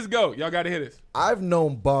 Let this go. Y'all got to hear this. I've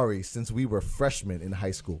known Barry since we were freshmen in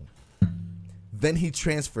high school. Then he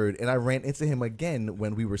transferred, and I ran into him again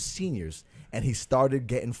when we were seniors, and he started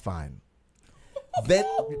getting fine. Then,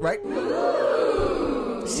 right?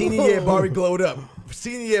 Senior year, Barry glowed up.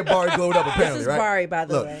 Apparently, This is right? Barry, by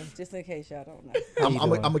the Look, way, just in case y'all don't know. I'm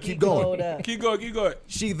gonna keep Glowed going. up. Keep going.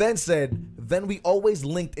 She then said, then we always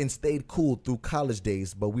linked and stayed cool through college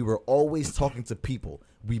days, but we were always talking to people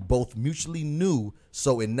we both mutually knew,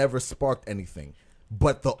 so it never sparked anything.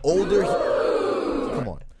 But the older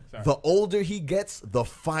the older he gets, the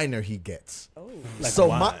finer he gets.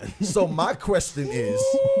 So my question is,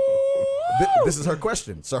 this is her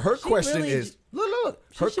question. So her question really- is, look.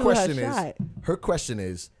 She shoot her Question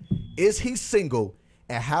is he single,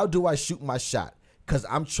 and how do I shoot my shot? Cause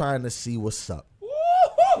I'm trying to see what's up.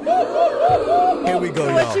 Here we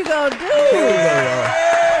go, What y'all. you gonna do?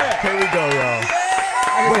 Here we go, y'all.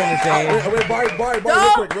 Wait, Barry,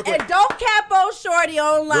 real quick. And don't cap on Shorty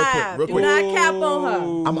on live. real Do quick. not cap on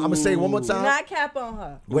her. I'm gonna say it one more Do time. not cap on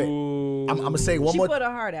her. Wait, I'm gonna say it one She more. put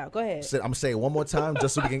her heart out. Go ahead. I'm gonna say it one more time,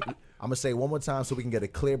 just so we can. I'm gonna say it one more time so we can get a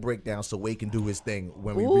clear breakdown, so Wade can do his thing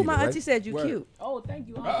when we Ooh, read my it. Right? auntie said you Word. cute. Oh, thank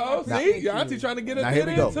you. Uh-oh, see? Your auntie trying to get Now it here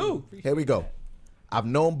we in go. too. Here we go. I've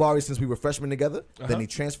known Barry since we were freshmen together. Then Uh-huh. he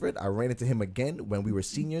transferred. I ran into him again when we were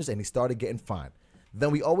seniors, and he started getting fine. Then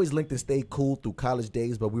we always linked and stayed cool through college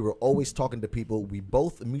days, but we were always talking to people we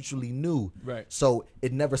both mutually knew. Right. So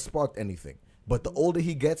it never sparked anything. But the older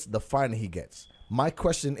he gets, the finer he gets. My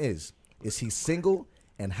question is he single,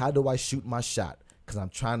 and how do I shoot my shot? Because I'm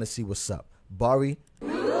trying to see what's up. Barry,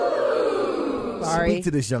 speak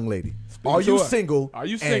to this young lady. Are to you her. single? Are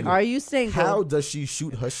you And single? Are you single? How does she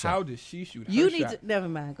shoot her shot? How does she shoot her You need shot? to. Never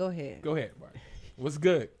mind. Go ahead. Go ahead, Barry. What's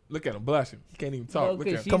good? Look at him blushing. He can't even talk. Look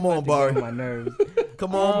Okay, at him. she's Come on, about to get Barry. on my nerves.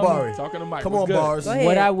 Come on, Barry. Talking to Mike. Come What's on, good? bars. Go ahead.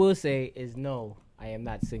 What I will say is no, I am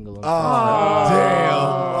not single. Oh,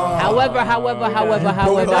 damn. However,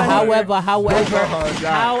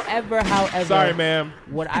 Sorry, ma'am.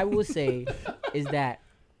 what I will say is that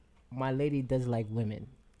my lady does like women.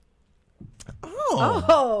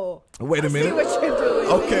 Oh, Wait a see minute. what you're doing.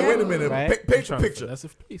 Okay, man. wait a minute. Right? Paint the picture. That's a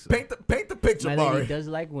piece. Paint the picture, My lady Barry. does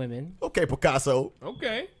like women, Okay, Picasso,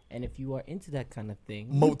 Okay. and if you are into that kind of thing,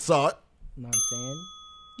 Mozart. you know what I'm saying,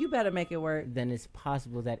 You better make it work. then it's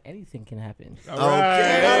possible that anything can happen. All right.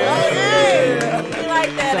 Hey, I like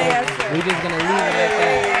that answer. We're just gonna leave it at that.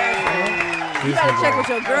 You gotta check with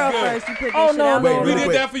your girl Good. first. You put this Oh, shit no, out Wait, there. We real did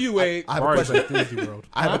quick. that for you, Wade. I have a Barry's question. like Disney World.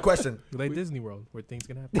 I have a question. You like Disney World, where things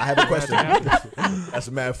can happen. I have a question.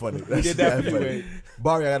 That's mad funny. That's did that mad for you, funny. Wade.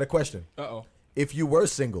 Barry, I got a question. Uh-oh. If you were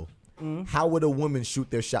single, Mm-hmm. how would a woman shoot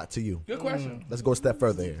their shot to you? Good question. Let's go a step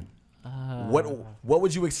further here. What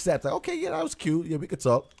would you accept? Like, okay, yeah, that was cute. Yeah, we could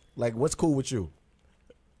talk. Like, what's cool with you?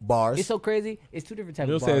 Bars. It's so crazy. It's two different types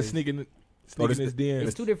You'll of say bars. sneaking this- his DMs.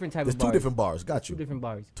 It's two different types There's of two bars. different bars. Got Two you. different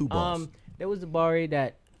bars. Two bars. There was the bar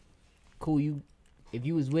that, cool. You, if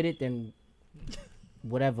you was with it, then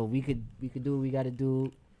whatever. We could do what we got to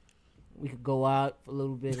do. We could go out for a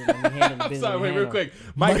little bit and then handle the I'm business. sorry, we wait, real handle. quick.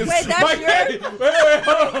 Mike is Wait, that's Mike, your- wait,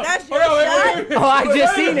 hold on. That's your Hold on, shot? wait. Oh, I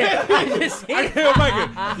just seen it. I just seen I it. can't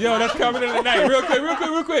Mike. Yo, that's coming in the night.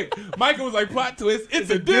 Real quick. Michael was like, plot twist.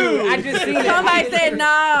 It's a dude. I just seen it. Somebody said,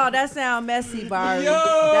 no, that sound messy, Barry. Yo,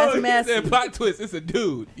 That's he messy. said plot twist. It's a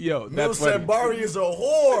dude. Yo, Mill that's funny. said Barry is a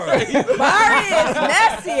whore. Barry is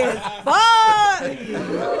messy as fuck.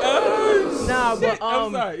 Nah, but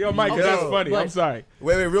I'm sorry. Yo, Mike, okay, that's funny. but- I'm sorry.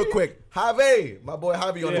 Wait, real quick. Javi, my boy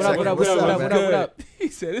Javi on the What up, second. what up, What's what up, up, what man? up, what up? He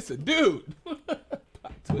said it's a dude.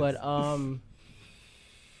 But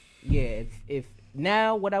yeah. If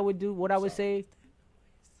now what I would say.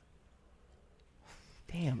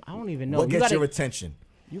 Damn, I don't even know. What You gets gotta, your attention?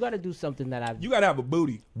 you got to do something that I've. You gotta have a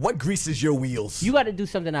booty. What greases your wheels? You got to do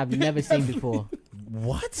something I've never seen before.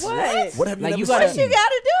 What? What? What have you Like, never you gotta- seen?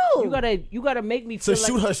 What you gotta do? You gotta make me to feel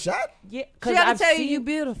shoot like, her shot? Yeah, She because gotta I've tell seen, you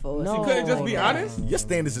beautiful. No, You couldn't just be honest? Your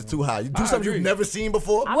standards are too high. You do I something agree. you've never seen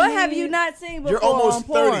before. I What mean, have you not seen before? You're almost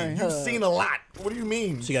on 30. Pornhub? You've seen a lot. What do you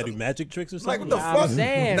mean? She got to do magic tricks or Like, something. what the I'm fuck?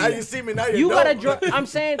 saying. Now you see me, now You know. gotta. I'm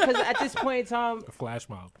saying because at this point in time, A flash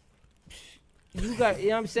mob. you got. You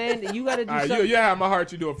know what I'm saying? You gotta do All right, something. you have my heart.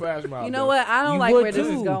 You do a flash mob. You know what? I don't You like would where this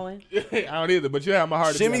is too. going. I don't either, but you have my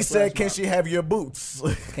heart. Shimmy said, can she have your boots?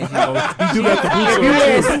 He do got the boots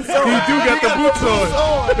on. He do got the boots on.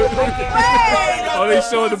 Oh, they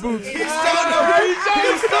showing the boots.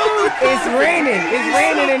 It's raining. It's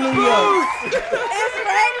raining in New York. It's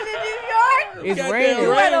raining in New York. It's Goddamn raining. You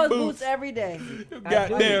wear rain those boots. boots every day.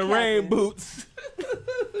 Goddamn rain boots.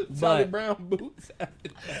 Charlie But Brown boots.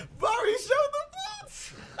 Barry, show the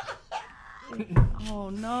boots. Oh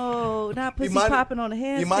no, not pussy might- popping on the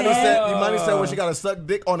handstand. You might have said, well, she got to suck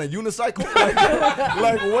dick on a unicycle.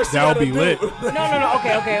 like what she That'll gotta be do? lit. no.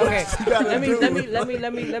 Okay. gotta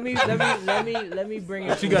Let me bring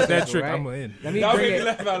it. She full got that circle, trick. right? I'm in. Let me Y'all bring make me it.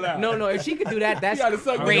 laugh out loud. No. If she could do that, that's You gotta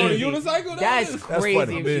suck dick on a crazy. unicycle? That's crazy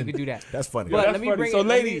funny. if she could do that. That's funny. But that's let me funny. bring So, it.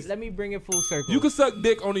 ladies- let me bring it full circle. You can suck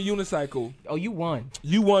dick on a unicycle. Oh, you won.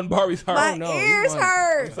 You won Barry's heart. My no, you ears won.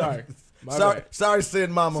 hurt. Sorry. My Sorry, bad. sorry,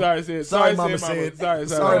 Sid, mama. Sorry, Sid. Sorry, Sorry, mama, Sid, mama. Sid.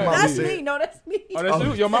 Sorry, mama. That's Sid. me. No, that's me. Oh, that's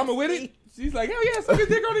you? Your mama with it? She's like, hell yeah, suck a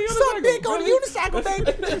dick on a unicycle. Suck dick on the Really? unicycle,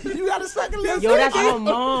 baby. You gotta suck a little. Yo, that's dick. my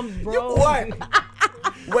mom's, bro. What?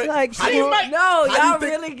 Wait, Like, how do you, no, how do y'all you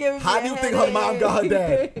think- really giving me how a do you think her mom got her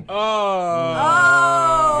dad? Oh.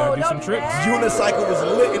 Oh, Gotta do don't some be tricks. mad. Unicycle was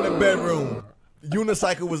lit in the bedroom.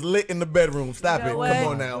 Unicycle was lit in the bedroom. Stop You know it. what? Come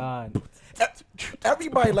on now. God.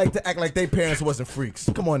 Everybody like to act like their parents wasn't freaks.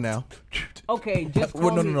 Come on now. Okay, just call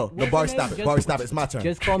Well, no, me- no. what's Barry, your stop name? it. Just- Barry, stop it. It's my turn.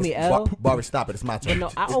 just call me It's- L? Barry, stop it. It's my turn. no,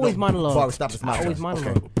 I always monologue. Barry, stop it. It's my I turn. always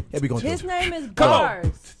monologue. Okay. Here we go. His name is Come on.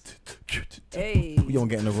 Bars. Hey. We gonna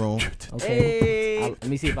get in the room. Okay. Hey. Let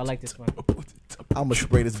me see if I like this one. I'm gonna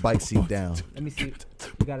spray this bike seat down. Let me see.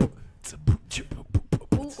 You gotta.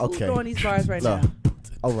 Who's Okay. throwing these bars right Look. now?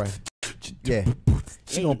 All right. Yeah.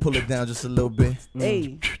 She gonna pull it down just a little bit.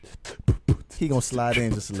 Hey. He gonna slide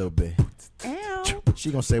in just a little bit. Ow.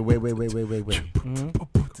 She gonna say, wait. Let me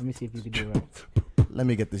see if you can do it right. Let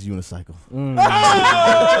me get this unicycle. And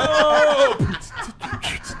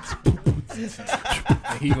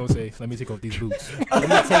he gonna say, "Let me take off these boots." Let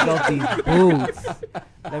me take off these boots.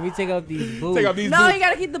 Let me take off these boots. Take off these No, boots. you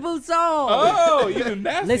gotta keep the boots on. Oh, you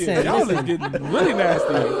nasty. Listen, Y'all listen. is getting really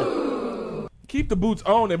nasty. Keep the boots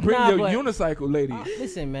on and bring Nah, your but- unicycle, ladies.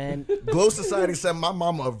 Listen, man. Glow Society said my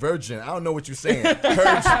mama a virgin. I don't know what you're saying.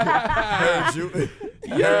 Heard you.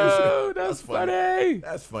 Yo, that's funny.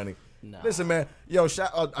 That's funny. Nah. Listen, man. Yo,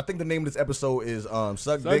 I think the name of this episode is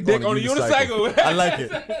Suck Dick Dick on a Unicycle. I like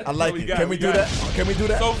it. I like we it. got, Can we do that? Can we do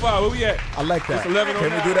that? So far, where we at? I like that. It's 11 Can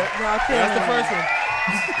on we do that? Y'all That's the killing first me. one.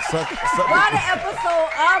 Why the episode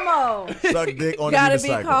almost? Suck dick on Gotta a be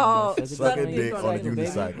unicycle. called Suck a dick on a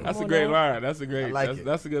unicycle. That's a on great now. line. That's a great. I like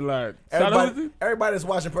That's it. a good line. Shout out to Everybody that's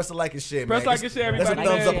watching, press the like and share, Press man. like and share, That's a everybody,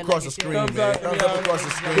 thumbs man. up across the Like and screen, share. man. Thumbs up, Thumbs up across the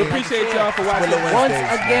screen. We appreciate y'all for watching. Willow Once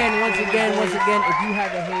Wednesdays, again, if you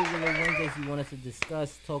have a Hey Willow Wednesdays you want us to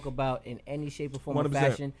discuss, talk about in any shape or form or 100%.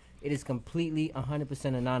 fashion, it is completely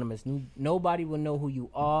 100% anonymous. Nobody will know who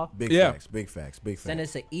you are. Big Yeah. facts, big facts, big facts. Send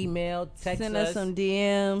us an email, text Send us, us some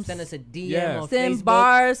DMs. send us a DM Yeah. on Send Facebook.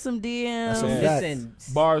 bars some DMs. That's a fact. Listen,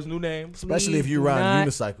 Bars, new name. Especially if please you do ride not-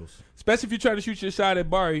 unicycles. Especially if you're trying to shoot your shot at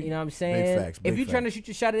Barry. You know what I'm saying? facts, if big you're trying to facts. shoot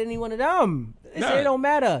your shot at any one of them, Nah. it don't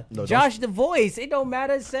matter. No, Josh the voice, it don't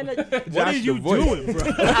matter. Send a What Josh are you the voice. doing, bro?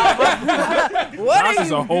 What Josh are is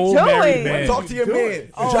you a whole doing? married man. Talk to your man.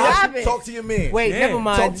 Oh, Josh, stop it. talk to your man. wait. Yeah. Never Talk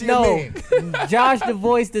mind. to your No, Josh the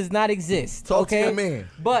voice does not exist. Talk to okay? your man.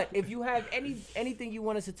 But if you have anything you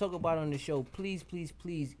want us to talk about on the show, please,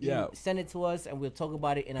 Yeah. send it to us and we'll talk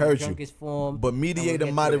about it in Heard our you. drunkest form. But and we'll mediator, get to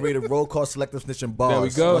it. moderator, roll call, selective snitch, and bars. There we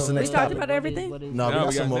go. What's the We next talked topic? about everything? No, we Now got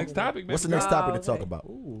we some got more. next topic, What's the baby. next topic to okay. talk about?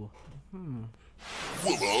 Ooh.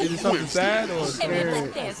 Is it something sad or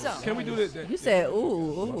scary? Can we do this? You said,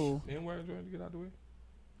 ooh. N-word, Jordan, get out the way.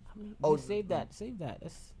 Oh, Save that.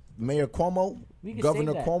 That's Mayor Cuomo, We can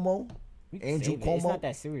Governor save that. Cuomo, we can Andrew save it. It's Cuomo. not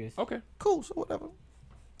that serious. Okay, Cool, so whatever.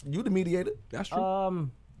 You the mediator. that's true.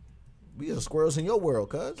 We are squirrels in your world,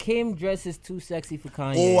 cuz. Kim dresses too sexy for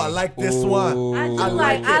Kanye. Oh, I like this one. I I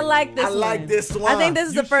like it. this I like one. this one. I think this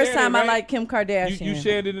is You the first shared it, time I right? like Kim Kardashian. You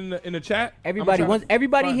shared it in the chat. Everybody I'm wants. trying-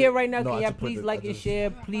 Everybody find here it. right now, No, can I y'all just put please the- like I and just- share?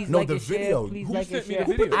 Please No, like the and share. video. Please Who like sent and me the share.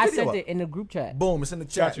 video? Put the I video sent up. it in the group chat. Boom, it's in the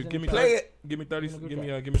chat. Got you. Give me Play 30. it. Give me 30. Give me Play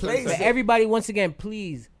 30 it. But seconds. everybody, once again,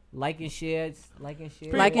 please like and share. Like and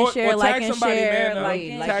share. Like and Or share, tag like and somebody, share, man. like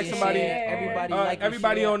and Tag share. somebody. Everybody like and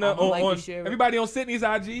Everybody share. on the I'ma like on and share. everybody on Sydney's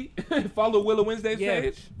IG. Follow Willa Wednesday's Yeah,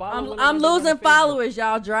 page. follow I'm Willow losing on Facebook. followers.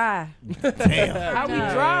 Y'all dry. How we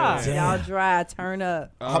dry? Y'all dry. Turn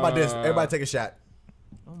up. How about this? Everybody take a shot.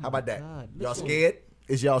 How about that? God, Y'all scared?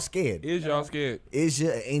 Is y'all scared? Is y'all scared? Is you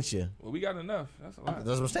or ain't you? Well, we got enough. That's a lot.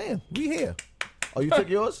 That's what I'm saying. We here. Oh, you took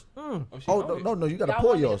yours? Oh, she Oh, on it. no, you gotta Y'all pour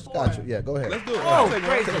want me to yours. pour? Got you. Yeah, go ahead. Let's do it. Oh, Take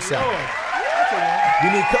crazy. Take a shot. Lord.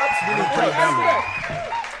 You need cups? You need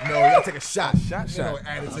cups. No, you gotta take a shot. Shot.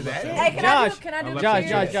 Add it to that. Hey, Josh, can I do Josh,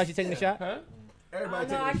 cheers? Josh, you taking a shot? Huh?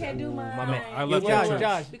 Everybody No, I can't do mine. My man. I Yo, left Josh, that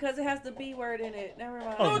Josh. Because it has the B word in it. Never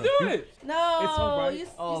mind. Oh, do it. No, alright. you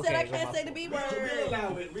Oh, said I okay, can't well, say the B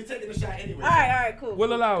word. We taking a shot anyway. All right, cool.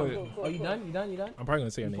 We'll allow it. Oh, you done? You done? I'm probably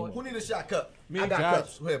gonna say her name. Who need a shot cup? Me I and got Josh.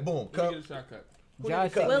 cups. Here, boom, Let me cup. get a shot cut.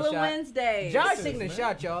 Josh taking a Willow shot. Wednesday. Josh taking a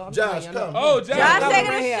shot, y'all. I'm Josh, telling y'all come. now. Oh, Josh. Josh I got it taking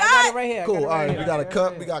a right here. I shot? got it right here. I Cool. got it All right right, here. we got a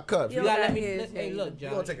cup. We got cups. You You gotta got let me. his, Hey, yeah. look, We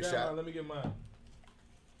gonna Josh. take a shot. Let me get mine.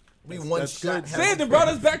 We one that's shot. good. Sid that brought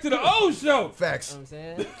us back to the old show. Facts. You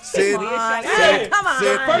know what I'm saying? Sid. Come on. Sid. Come on.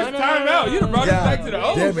 Sid. First time out. You done brought us God back to the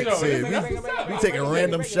old damn it, show. Sid. That's what's up. We taking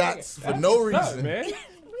random shots for no What's up, reason. man. We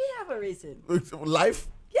have a reason. Life?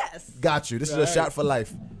 Yes. Got you. This is a shot for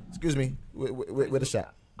life. Excuse me. With a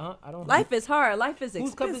shot. I don't. Life is hard. Life is Whose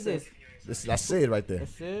expensive. cup is this? That's Sid right there.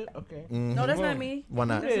 That's it. Okay. No, that's not me. Why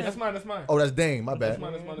not? That's mine. That's mine. Oh, that's Dame. My That's bad.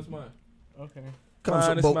 mine. That's mine. That's mine. Okay. Come Mine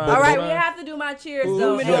so, is bo- mine. bo- All right, bo- we have to do my cheers Ooh,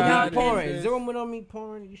 though. Zoom in yeah. on Y'all me can- pouring. Zoom in on me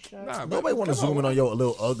pouring these shots. Nah, Nobody want to come zoom in on your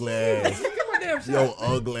little ugly ass. Get my damn shot. Yo,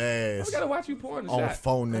 ugly ass. I gotta watch you pouring the On shot.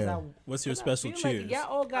 phone there. What's your special Feel like cheers? y'all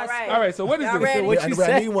all got. All right. All right, so what is Y'all this? ready? What I you need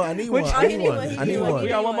said? one. I need one. Oh, I he need need one. one, he I need need one. one. We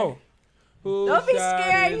got one more. Don't be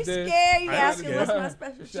scared. You this? scared. You I asking gotta what's get- my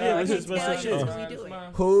special cheers. Yeah, I what's your can't tell special you cheers? until we do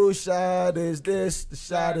it. Whose shot is this? The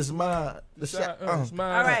shot is mine. The Shot. shot. It's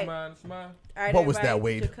mine. All right. It's mine. It's mine. All right, What was that, everybody,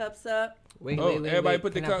 Wade? put your cups up. Wait, Oh, everybody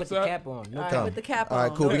put the Can I cups put the up? cap on? No All right, cap. put the cap All on.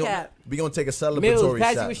 right, cool. No We cap. gonna take a Mills, celebratory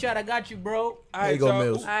pass you a shot. shot. I got you, bro. All There right, you go, y'all.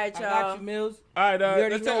 Mills. All right, I got y'all. you, Mills. All right, You already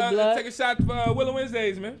let's know, blood. take a shot for Willow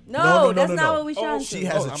Wednesdays, man. No, that's not what we Oh, trying to She do.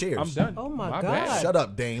 has a I'm- cheers. I'm done. Oh my bad. God. Shut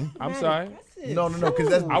up, Dame. I'm sorry. No, because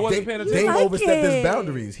that's I wasn't paying attention. Dame You like overstepped his it.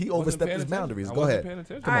 boundaries. He Wasn't overstepped paying his attention. boundaries. I Go wasn't ahead. paying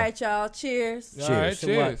attention. All right, y'all. Cheers. All right, Cheers. To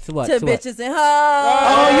what? cheers. To what? To To what? bitches and hoes.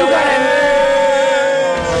 Oh, you got it.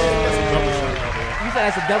 That's a double shot, by the way. You said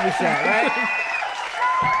that's a double shot, right?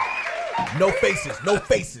 No faces. No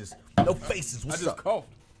faces. No faces. I What's just up? coughed.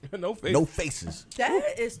 No face. No faces.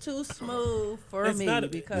 That is too smooth for It's me not a-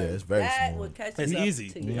 because Yeah, it's very that smooth. would catch It's up easy.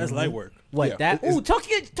 to you. That's light work. What Yeah, that? it's- Ooh, talk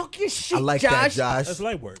your shit, I like Josh. that, Josh. That's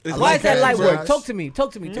light work. I Why like is that light Josh. work? Talk to me.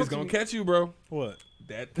 Talk to me. It's Talk to gonna me. catch you, bro. What?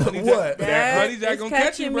 That honey What? That honey jack It's gonna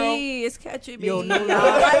catch you, catching bro. me. It's catching me. Yo, no I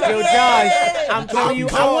lie. like Yo, it. Josh, I'm telling you, I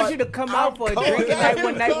caught. want you to come out for a caught. drinking night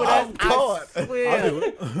one night with us. I'm I caught. swear.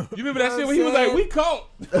 You remember that shit when he was like, "We caught."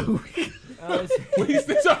 When he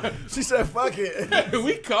said, She said, "Fuck it."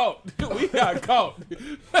 "We caught. We got caught.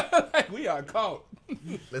 Like, we are caught."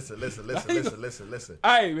 Listen. All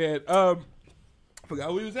right, man. Forgot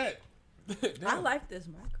where we was at. I like this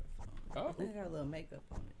microphone. Oh. It got a little makeup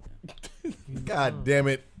on it. God damn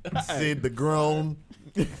it, Sid the grown.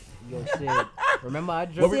 Yo, Sid. Remember I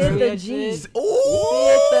drove Sid earlier, the G. Sid? Ooh,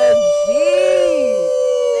 Sid the G.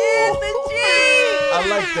 Sid the G. I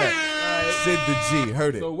like that. Sid the G.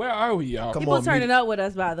 Heard it. So where are we, y'all? Come People on, turning up with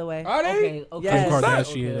us, by the way. Are they? Okay, okay. Yes. Kim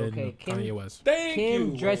Kardashian Okay, and okay. Kanye West. Thank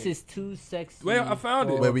Kim you. dresses too sexy. Well, I found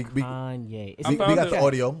it. for Wait, we- Kanye. It's I We found got it. the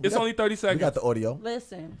audio. It's only 30 We seconds. got the audio.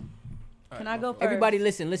 Listen. Can I go first? Everybody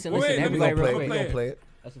listen. Wait, let me Everybody go real play We quick. gonna play it.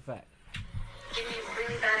 That's a fact. Give me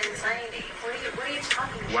really bad anxiety. What are you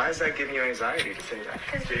talking about? Why is that giving you anxiety to say that?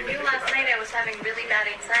 Because you knew last night I was having really bad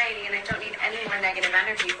anxiety, and I don't need any more negative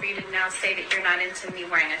energy for you to now say that you're not into me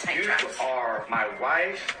wearing a tight You dress. are my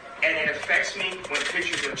wife, and it affects me when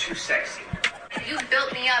pictures are too sexy. You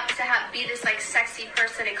built me up to be this like sexy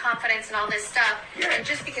person and confidence and all this stuff. Yeah. And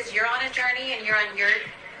just because you're on a journey and you're on your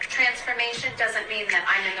transformation doesn't mean that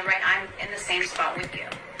I'm in the same spot with you.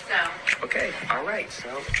 So Okay, all right,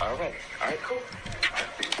 cool.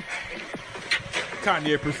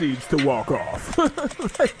 Kanye proceeds to walk off.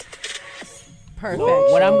 Perfect.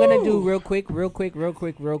 What I'm gonna do real quick. I'm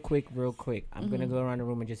gonna go around the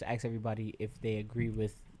room and just ask everybody if they agree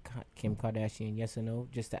with Kim Kardashian, yes or no,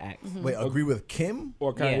 just to ask. Wait, agree with Kim?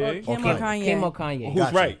 Or Kanye. Kim Okay. or Kanye? Kim or Kanye? Who's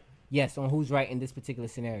Gotcha. right? Yes, on who's right in this particular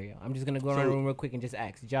scenario. I'm just gonna go around the room real quick and just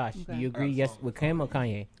ask. Josh, do you agree yes with Kim or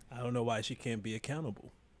Kanye? I don't know why she can't be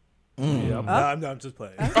accountable. Yeah. I'm just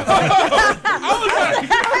playing.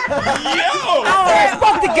 Oh,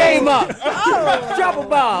 fuck the game up. Drop a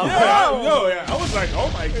bomb. Yeah. I was like, oh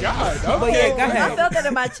my God. Okay. But yeah, go I ahead. felt that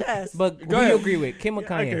in my chest. But who do ahead. you agree with, Kim or I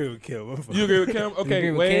Kanye? agree with Kim. I'm fine. You agree with Kim? You Okay,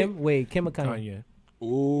 agree with wait. Kim? Wait, Kim or Kanye? Kanye.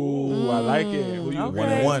 Ooh, I like it. Who you Okay. agree One with?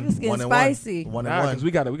 and one. It's getting One and spicy. one. One Nah, and 'cause one.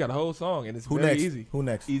 we got a whole song and it's Who very next? easy. Who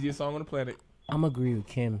next? Easiest song on the planet. I'm agree with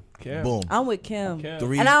Kim. Kim. Boom. I'm with Kim. Kim.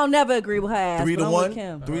 Three. And I don't never agree with her ass. 3 but to I'm 1. with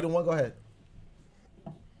Kim. 3 to 1. Go ahead.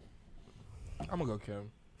 I'm gonna go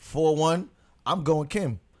Kim. 4-1. I'm going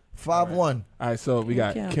Kim. 5-1. All right, so we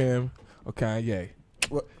got Kim. Kim or Kanye.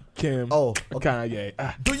 What? Kim Oh, or Kanye.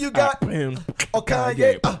 Do you got Kim or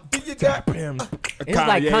Kanye? Do you got Kim. It's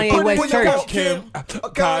like Kanye Put West it in your Church. mouth, Kim.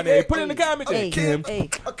 or Kanye. Put it in the comments. Hey, Kim. hey,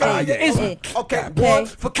 or Kanye? hey, Okay, hey, 1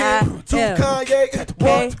 for Kim, 2 Kim. Kanye,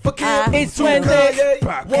 1 for Kim, It's 2 Wednesday.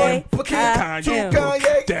 Kanye, 1 for Kim, 2 Kim.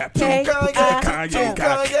 Kanye, 2 Kim. Kanye, 2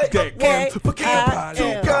 Kanye, 1 for Kim, 2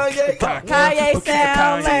 Kanye, Kanye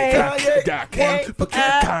sound like Kanye, 1 for Kim,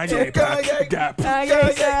 2 Kanye,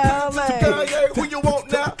 Kanye sound like Kanye, who you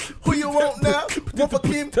want now? Who you want now? 1 for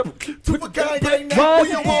Kim, 2 for Kanye now. Who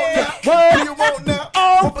you want now? Who you want now?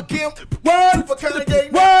 1 for Kim, 2 for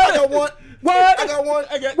Kanye now. I got one. I got one.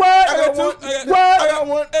 I got one. I got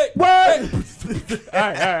one. What? All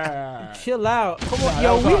right. Chill out. Come on,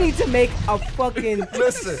 yo. We need to make a fucking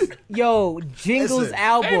Listen, jingles Listen.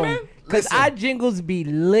 album. Hey, man. Cause Listen. our jingles be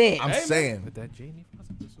lit. I'm saying. With that Jamie Foxx.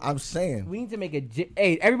 I'm saying. We need to make a.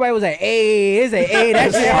 Hey, everybody was like, hey, it's a, hey,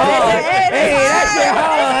 that shit hard. Hey, that shit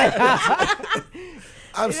hard.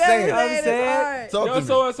 I'm saying. I'm saying. Talk Yo, to me.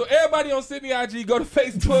 so everybody on Sydney IG, go to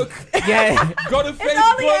Facebook. Yeah. Go to It's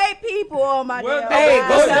Facebook. only 8 people on my Well, damn hey, live.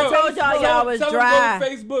 go I to- told y'all was tell them dry. Go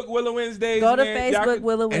to Facebook, Willow Wednesdays. Go to man. Y'all Facebook, can-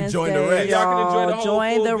 Willa and Wednesday. join the rest. Y'all can enjoy the whole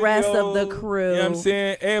Join full the rest of the video. crew. You know what I'm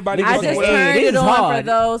saying? Everybody I go just to turned this it is on for hard.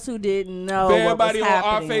 those who didn't know For what was everybody on our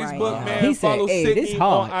happening Facebook, right man, He said, follow "Hey, Sydney this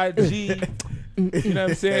hard." on IG. You know what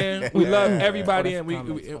I'm saying? We love everybody, and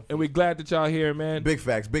we're glad that y'all here, man. Big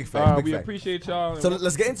facts. Big facts. Big We facts. appreciate y'all. So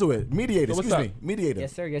let's get into it. Mediator. So what's Excuse me. up? Mediator.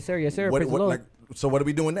 Yes, sir. Yes, sir. Yes, sir. What, Praise the what, Lord. like, so what are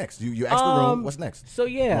we doing next? You asked the room. What's next? So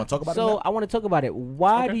yeah. You wanna talk about it so now? I want to talk about it.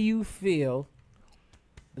 Why Okay. do you feel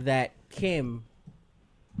that Kim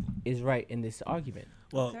is right in this argument?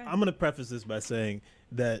 Well, I'm going to preface this by saying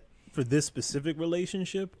that for this specific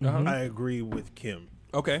relationship, I agree with Kim.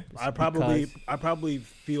 Okay. I probably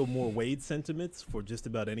feel more Wade sentiments for just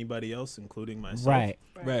about anybody else, including myself. Right.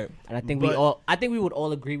 Right. And I think But- we would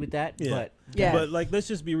all agree with that. Yeah. Yeah. But like, let's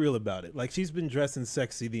just be real about it. Like, she's been dressing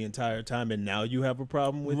sexy the entire time, and now you have a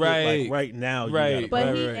problem with it. Right. Like, right now, you Right. got a But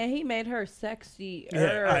problem. he made her sexy.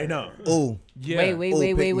 Yeah, I know. Oh, Yeah. Wait. Oh,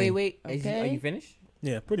 pick me. Are Okay. you finished?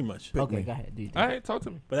 Yeah, pretty much. Okay, me. go ahead. Do you All right, talk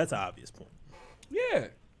to me. But that's an obvious point. Yeah.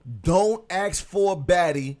 don't ask for a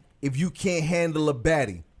baddie if you can't handle a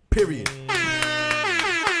baddie. Period. Period.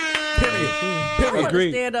 I Period. want to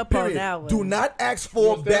Agreed. stand up on Period. that one. Do not ask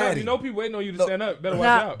for a Stand up. baddie. You know people waiting on you to Look. stand up. Better watch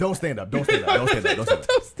Nah. out. Don't stand up. Don't stand up. Don't stand up. Don't stand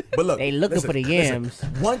up. But look, They looking for the yams.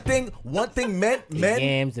 One thing, men,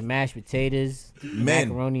 Yams and mashed potatoes, Men.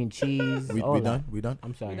 macaroni and cheese. we all that. done. We done.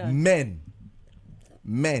 I'm sorry. done.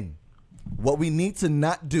 Men. What we need to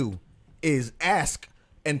not do is ask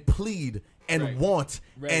and plead and Right. want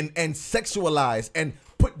Right. and sexualize and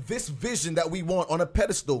put this vision that we want on a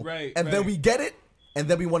pedestal, Right, and then right. we get it, and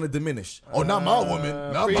then we want to diminish. Oh, not my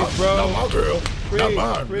woman, not preach, my, bro. not my girl, not Preach, mine.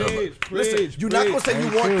 not preach, mine. preach, Listen, you're not gonna say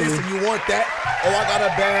you want this and you want that. Oh, I got a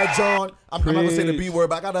bad John. I'm not gonna say the B Preach. word,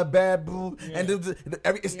 but I got a bad boo. And then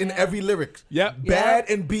it's in every lyric. Yep. Bad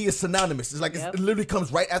and B is synonymous. It's like Yep. it literally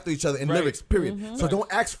comes right after each other in Right. lyrics. Period. So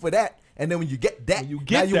don't ask for that. And then when you get that, When you now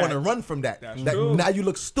get you that, want to run from that. that's That- true. now you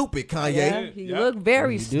look stupid, Kanye. Yeah, he Yeah. looked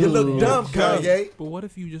very You stupid. You look Dude. dumb, Kanye. But what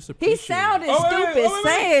if you just He appreciate sounded Oh, wait, stupid wait, wait, wait.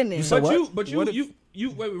 saying it. said what? But What if-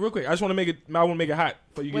 you wait real quick. I just want to make it. I want to make it hot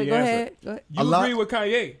for you to Wait, get go your answer. ahead. Go ahead. You A lot- agree with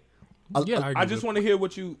Kanye? Yeah, I just want to hear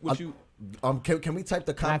what you. Can we type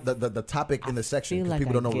the topic in the section Feel because like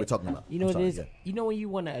people I don't know what we're get- talking about? You know I'm what sorry, it is? yeah. You know when you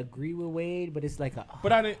want to agree with Wade, but it's like a.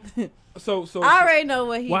 But I didn't. So I already know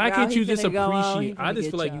what he. Why how can't he you just finna go on. He appreciate? I finna just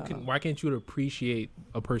get feel like you y'all. can. Why can't you appreciate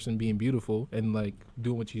a person being beautiful and like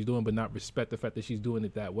doing what she's doing, but not respect the fact that she's doing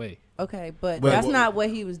it that way? Okay, but Wait, that's what- not what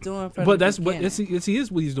he was doing from But the that's what beginning. he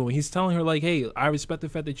is what he's doing. He's telling her like, "Hey, I respect the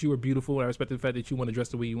fact that you are beautiful. And I respect the fact that you want to dress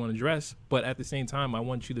the way you want to dress. But at the same time, I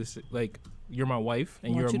want you to like, you're my wife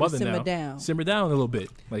and Want you're a you to mother simmer now. down. Simmer down a little bit.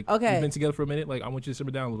 Like, Okay. we've been together for a minute. Like, I want you to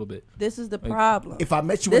simmer down a little bit. This is the problem. If I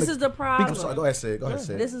met you, This in is the problem. I'm sorry. Go ahead, say it. Go ahead,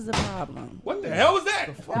 say it. This is the problem. what the hell was that?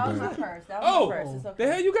 That was my purse. That was Oh, my purse. It's okay.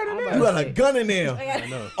 the hell you got in You there? got a gun in there. I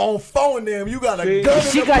got- On phone them, you got a See? gun in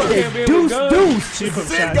She the got purse. Can't be the with deuce guns. deuce. She from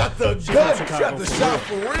Sid Chi- got the she gun. from She got the Chicago shot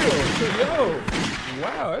for real. Yo,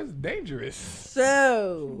 wow, that's dangerous.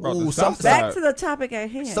 So Brought the Ooh, South back Side. to the topic at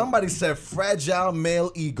hand. Somebody said fragile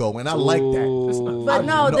male ego, and I like that. Ooh. But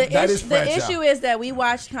no, No, the that is issue fragile. is that we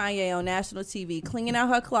watched Kanye on national TV cleaning out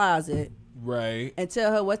her closet Right. and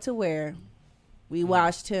tell her what to wear. We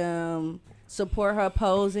watched him support her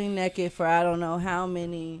posing naked for I don't know how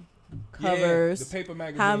many covers, the paper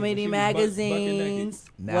magazines, how when many she was bucket magazines,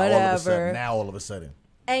 Now all of a sudden, whatever. now all of a sudden,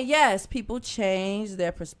 And yes, people change,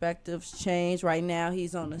 their perspectives change. Right now,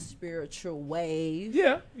 he's on a spiritual wave.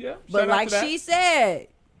 Yeah, yeah. But Shout out like to that. she said,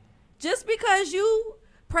 just because you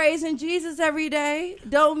praising Jesus every day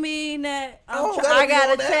don't mean that don't I gotta be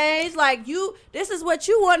gotta on that. change. Like this is what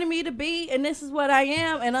you wanted me to be, and this is what I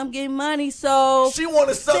am, and I'm getting money. So she want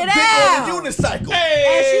to suck Sit dick down. on a unicycle.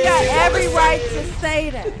 and she got every right to say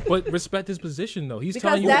that. But respect his position, though. He's Because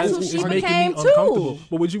telling you that's it's, who she it's making became, me uncomfortable. too.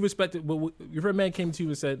 But would you respect it? But if a man came to you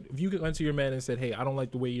and said, if you went to your man and said, "Hey, I don't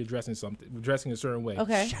like the way you're dressing dressing a certain way,"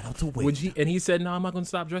 Okay. Shout out to Wade. would you? And he said, "No, I'm not going to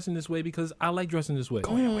stop dressing this way because I like dressing this way."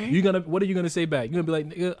 What are you gonna say back? You're gonna be like,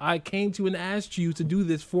 "Nigga, I came to and asked you to do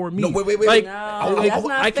this for me." No, wait. Like, No, I that's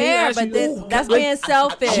not can't fair. ask But you- then, that's like, being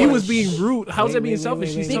selfish. She was being rude. How's that being wait, selfish?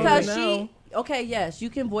 wait, She's wait, telling because her now. she. Okay, yes, you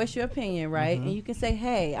can voice your opinion, right? And you can say,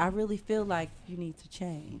 "Hey, I really feel like you need to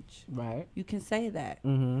change." Right. You can say that,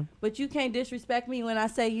 Mm-hmm. but you can't disrespect me when I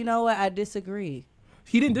say, "You know what? I disagree."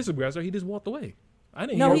 He didn't disagree. I said he just walked away. I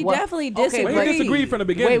didn't No, hear he what. definitely Okay, disagreed. Well, he disagreed from the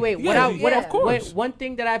beginning. Wait. Yeah, What yeah. of course. One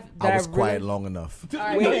thing that I was I quiet really, long enough.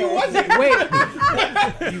 No, you wasn't. Wait,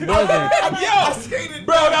 you wasn't. Yo, skated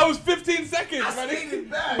bro, that was 15 seconds. I buddy. skated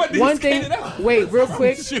back. But One he thing. skated out. Wait, real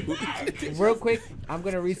quick. Shoot. Real quick. I'm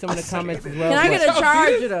gonna read some of the comments as well. Can I but get a Y'all see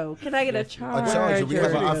charger this? though? Can I get a charger? A charger. We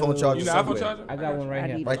have an iPhone charger. You know iPhone somewhere. charger? I got one right I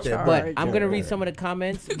here. need Right a there, But charger. I'm gonna read some of the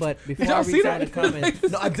comments. But before y'all I see read some of that? the comments,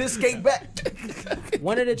 No, I did skate back.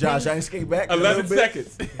 one of the Josh, things. I ain't skate back. a 11 little bit.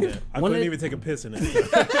 seconds. I One couldn't of- even take a piss in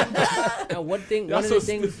it. One thing. Y'all One of so the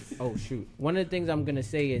things. Oh shoot. One of the things I'm gonna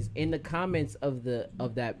say is in the comments of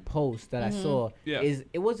that post that I saw Yeah. is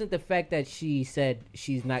it wasn't the fact that she said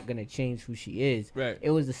she's not gonna change who she is. Right.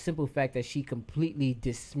 It was the simple fact that she completely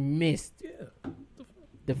dismissed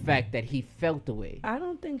the fact that he felt the way. I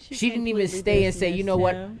don't think she. She didn't even completely stay and say, you know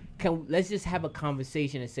what? dismissed him. Let's just have a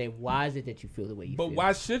conversation and say, why is it that you feel the way you But feel?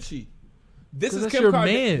 why should she? This is that's Kim your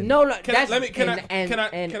Kardashian. man. No, Can I- that's let me- can I- and can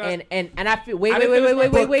I- and I feel wait I wait didn't wait finish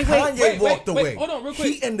wait my- wait wait wait Kanye wait walked wait, away. hold on, real quick.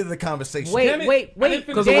 He ended the conversation. wait Damn it. wait I wait didn't finish-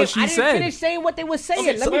 Because of what she I didn't said. finish saying what they were saying.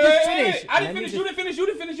 Okay, Let so me wait, just wait, wait, finish. wait. I didn't Let me finish. just- You didn't finish. You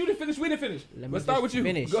didn't finish. You didn't finish. We didn't finish. let me Let's start just with you.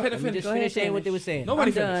 finish. Go ahead and Let me finish. just finish saying what they were saying. Nobody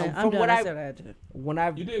I'm finished. done. From I'm done. what I I- said what I had to do.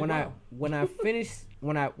 You did well. when I finished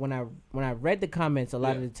when I read the comments a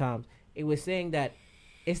lot of the times, it was saying that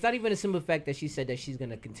it's not even a simple fact that she said that she's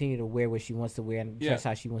gonna continue to wear what she wants to wear and dress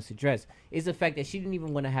how she wants to dress. It's the fact that she didn't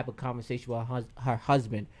even want to have a conversation with her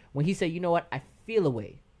husband when he said, "You know what? I feel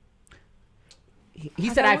away." He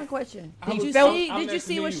said, got "I." one question. he Did you felt- see? I'm Did you next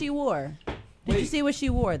see to what you. she wore? Did you Wait. see what she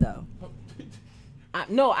wore though?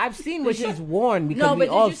 No, I've seen what she's worn because No, we but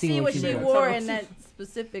all did you seen see what she's she worn. wore in that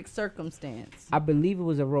specific circumstance? I believe it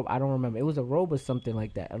was a robe. I don't remember. It was a robe or something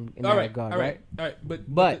like that. In All that right, regard, all right? right. But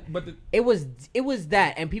the, it was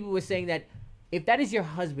that, and people were saying that if that is your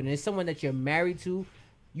husband and it's someone that you're married to,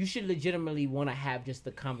 you should legitimately want to have just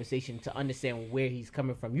the conversation to understand where he's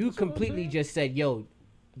coming from. You completely just said, "Yo,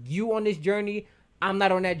 you on this journey, I'm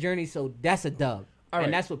not on that journey," so that's a dub, right.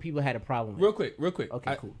 and that's what people had a problem with. real quick.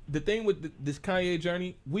 Okay, cool. The thing with this Kanye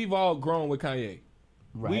journey, we've all grown with Kanye.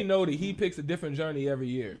 We Right. know that he picks a different journey every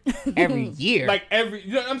year. Every year, Like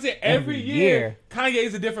you know what I'm saying? Every Every year, year.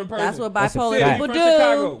 Kanye's a different person. That's what That's a bipolar fact. people From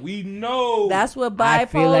Chicago. do. We know. That's what I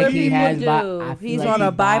feel bipolar like he people has do. I feel He's like on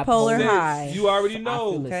a he's bipolar Sis, high. You already I feel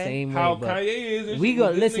know the same how way, but Kanye is. And we shit.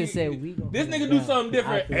 go This listen. nigga- Say we go. This nigga hold do down. something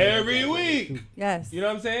different I feel like every that. week. Yes. You know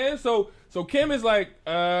what I'm saying? So Kim is like,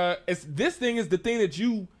 this thing is the thing that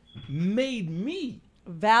you made me.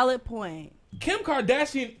 Valid point. Kim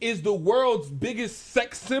Kardashian is the world's biggest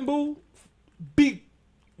sex symbol,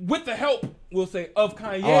 with the help, we'll say, of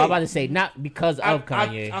Kanye. Oh, I'm about to say not because of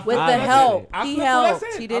Kanye. With I the get help. it. He flipped what I helped.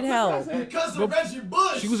 said. He did I flipped what I help. said. Because of Reggie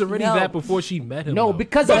Bush. She was already No. that before she met him. No, though.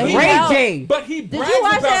 because But of he Ray helped. J. But he Did bragged you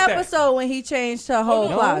watch about the that. episode when he changed her whole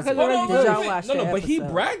No, closet? because Hold of on, Did real y'all quick. watch No, the but he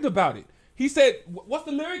episode? bragged about it. He said, "What's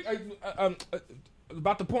the lyric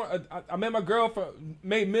about the porn? I met my girl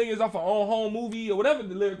made millions off her own home movie or whatever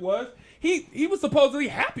the lyric was." He was supposedly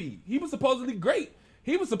happy. He was supposedly great.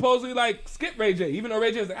 He was supposedly like skip Ray J, even though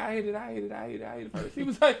Ray J was like, I hate it first. He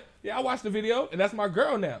was like, yeah, I watched the video and that's my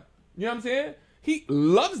girl now. You know what I'm saying? He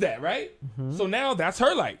loves that, right? So now that's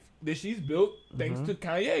her life that she's built thanks to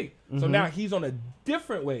Kanye. So now he's on a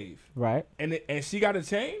different wave, Right. and she got to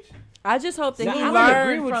change. I just hope that No, he I'm gonna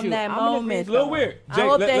agree learned with from you. that I'm gonna agree. moment. It's a little though. weird. I Jay,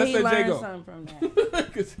 hope let's that he let Jay learned go. something from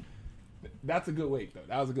that. 'Cause that's a good wave, though.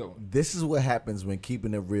 That was a good one. This is what happens when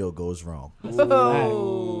keeping it real goes wrong,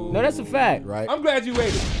 No, that's a fact. right? I'm glad you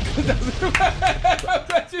waited. I'm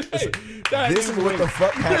glad you waited. This is what the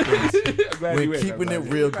fuck happens I'm glad you when waited. keeping I'm it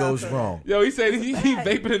glad real goes wrong. Yo, he said he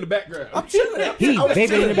vaping in the background. I'm chilling. He I was vaping in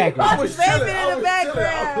the chilling. background. I was chilling. Vaping in the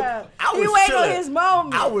background. I He was waiting on chilling. his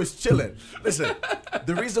moment. I was chilling. Listen,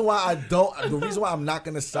 the reason why I'm not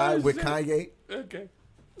gonna side with Kanye, Okay.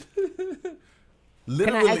 Can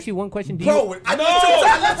literally. I ask you one question? Do Bro, you, I No,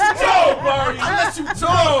 let you talk. Barry. I let you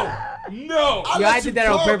talk. No. I Yo, I let did you that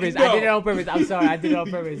on talk. purpose. No. I did it on purpose. I'm sorry. I did it on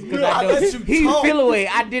purpose. Because No, I I know let you he talk. feel away.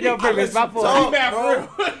 I did it on purpose. My fault. talk, Mad bro.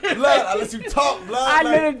 for Blood, I let you talk, blood. I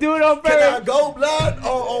let him do it on Can I purpose. go, blood?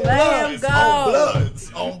 On Let him bloods. go. On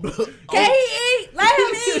bloods. On bloods. Can he eat? Let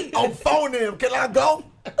him eat. On phone him. Can I go?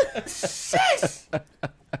 Shush.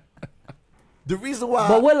 The reason why.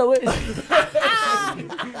 But Willa, Go ahead. yo,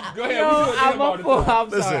 we do it I'm all up the for. time. I'm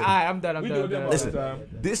Listen. sorry. All right, I'm done. I'm We done. do I'm them done. all Listen, the time.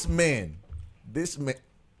 this man.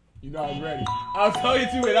 You know I was ready. I was going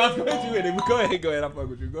to it. Go ahead. I'll fuck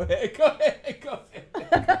with you. Go ahead.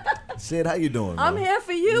 Sid, how you doing? I'm man? here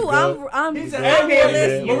for you. good? I'm He said, I'm "I'm here for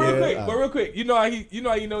listening. you." But real quick. You know how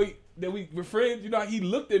that we were friends. You know how he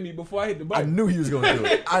looked at me before I hit the I button. knew he was gonna do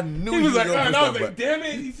it. I knew He was like, gonna and push I was that like, button. damn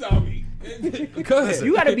it, he saw me. Go ahead.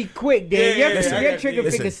 You gotta be quick, Dan. Yeah, your yeah, your yeah. trigger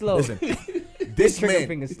Listen, finger slow. Listen, this Trigger man,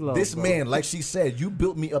 finger slow, this bro. man, like she said, you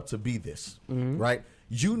built me up to be this, Mm-hmm. right?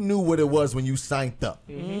 You knew what it was when you signed up.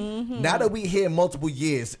 Mm-hmm. Now that we here multiple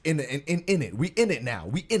years in it, we in it now.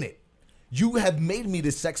 We in it. You have made me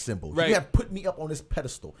this sex symbol. Right. You have put me up on this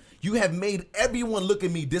pedestal. You have made everyone look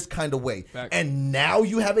at me this kind of way. Facts. And now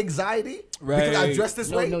you have anxiety because I Right. dress this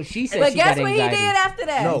No, way. no, she said But she guess got what he anxiety. did after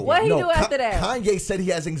that? No, What he no, do after that? Kanye said he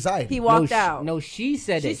has anxiety. He No, walked she, out. no, she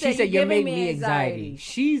said She it. said, She said "You're you're giving making me me anxiety. anxiety."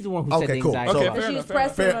 She's the one who Okay, said the cool. anxiety. So- But fair she was enough,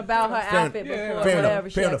 pressing fair him about her fair- outfit yeah, before fair whatever enough,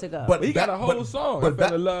 she fair had enough. to go. But He got a whole song. I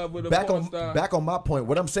fell in love with a porn star. back on my point.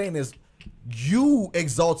 What I'm saying is, you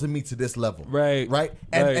exalted me to this level, Right, right,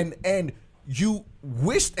 and you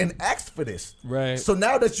wished and asked for this, Right. So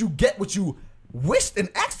now that you get what you wished and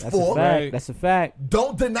asked That's a for, fact. Right. That's a fact.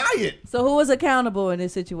 don't deny it. So who was accountable in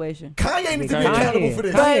this situation? Kanye needs to be Kanye. accountable for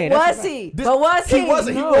this. Kanye. But that's was he? This- But was he? He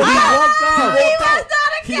wasn't. He No, walked he out. walked out. He He walked was out. not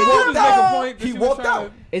He She was walked making a out. point that He she was walked trying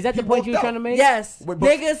out. Is that the He point you were walked trying to out. make? Yes. Wait, but-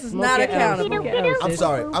 Niggas is Smoke not your L's, accountable. smoke your L's, I'm sis.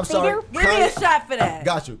 sorry. I'm sorry. Give me a shot for that.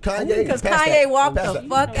 Got you. Kanye. Because pass Kanye that. walked Pass the that.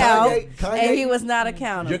 fuck out, Kanye, and he was not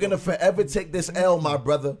accountable. You're gonna forever take this L, my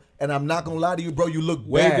brother, and I'm not gonna lie to you, bro. You look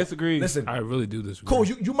Wade bad. disagrees. Listen, I really do this. cool.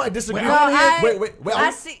 You might disagree. Wait, No, wait.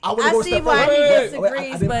 I see. I wanna I go a see step why further. he Wait,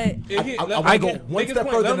 wait, disagrees, but I wanna go one step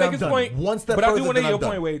further Let him than make I'm his done. point. One step But I do further want to than hear I'm your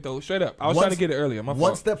point, done. Wade, though. Straight up. I was Once- trying to get it earlier. My One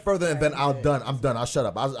fault. step further and then I'm done. I'll shut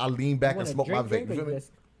up. I'll lean back and Wanna smoke my drink, vape. You feel me? yes.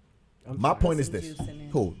 My point is Some this. juice in there.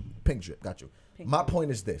 Cool. Pink drip. Got you. My point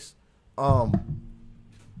is this.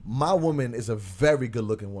 My woman is a very good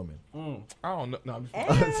looking woman. I don't know. No, I'm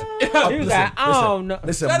just He was like, I don't know.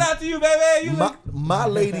 Listen, Shout out to you, baby. You look. my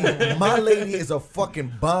lady is a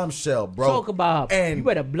fucking bombshell, bro. Talk about her. And You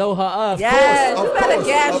better blow her up. Yes, Of you better course,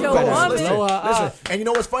 gas of your course. woman. Listen, Blow her listen. up. And you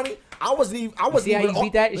know what's funny? I wasn't See how even. you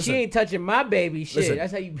beat that? Listen, She ain't touching my baby. Shit. Listen.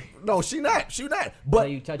 That's how you. No, she not. But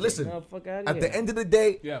you touch it. listen, No, fuck outta at here. the end of the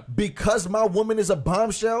day, Yeah. because my woman is a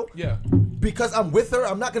bombshell, Yeah. because I'm with her,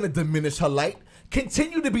 I'm not gonna diminish her light.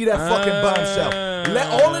 Continue to be that fucking bombshell. Let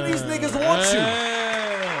all of these niggas want you.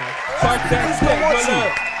 Talk that Niggas shit, gonna want Willa.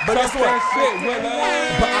 you. But Talk guess what? that shit,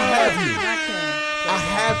 Willa. But I have you. I can't. I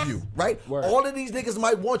have you, right? Word. All of these niggas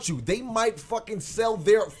might want you. They might fucking sell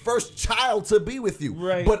their first child to be with you.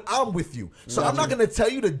 Right. But I'm with you. So I'm not gonna tell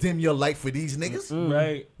you to dim your light for these niggas.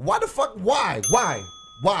 Right. Why the fuck? Why?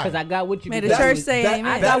 Because I got with you. May the because- church say amen.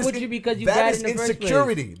 I got with you because you that bad is in the first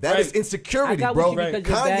insecurity. place. That is Right. insecurity, I got bro. with you because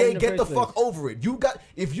you're bad in Kanye, the get the first fuck place. over it. You got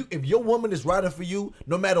if your woman is riding for you,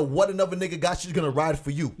 no matter what another nigga got, she's gonna ride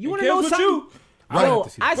for you. You want to Cares know with something? you. Right. Yo,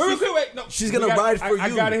 I Wait, see. wait. No. She's We gonna got- ride for you. I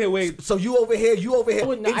gotta hear Wade. So you over here, No,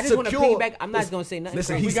 I just want to piggyback. I'm not going to say nothing.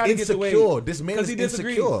 Listen, crazy. he's gotta get to Wade, insecure. This man 'cause is he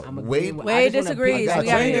disagrees. insecure. I'm Wade, Wade disagrees. We gotta Wade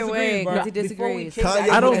hear disagrees, Wade bro. because he Before we disagrees. kick that,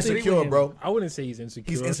 Kanye I don't is think- insecure, bro. I wouldn't say he's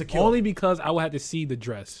insecure. He's insecure. Only because I would have to see the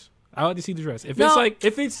dress. I would have to see the dress. If No. it's like,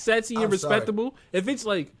 if it's sexy I'm and respectable, if it's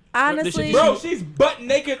like, Honestly- Bro, she's butt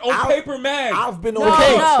naked on I've- paper mag. I've been No, over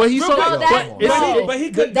okay, no. but he's so. No, that- but it's- no. But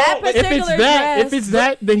he could That go. if it's particular that, dress- if it's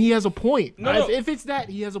that, then he has a point. No. If it's that,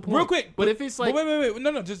 he has a point. Real quick. But if it's like, wait.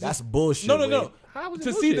 No. Just That's bullshit, No. Wade. how is it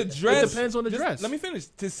To see the bullshit? dress. It depends on the just- dress. Let me finish.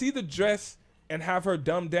 To see the dress and have her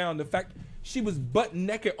dumbed down, the fact she was butt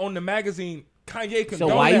naked on the magazine, Kanye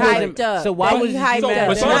condoned So why you that. hyped up. So why That was he she hyped mad? up.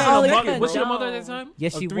 But she Not wasn't only a mother. condoned. Was she a mother at that time?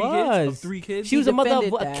 Yes, Of she 3 was. Kids? Of 3 kids? She was a mother of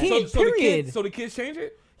defended a that. kid. So the Period. kids, so the kids change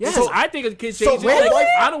it. Yes, So- I think a kid so changes. Wade- Like,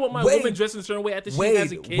 I don't want my Wade- woman dressed in a certain way after she Wait,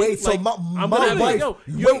 has a kid. wait. So Like, my I'm gonna be like, wife, yo,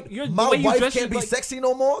 my the way you wife dress can't is be like, sexy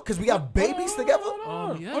no more because we got babies together.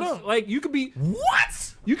 Yes. Hold on. Like you could be What?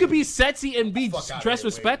 You could be sexy and be Fuck outta dressed here,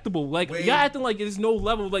 Wade. respectable. Like Wade. y'all acting like there's no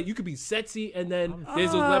level. Like you could be sexy and then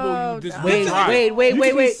there's a level you just Wait, try. wait, wait, You wait,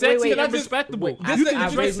 can be wait, sexy wait, and wait. respectable. I, You can I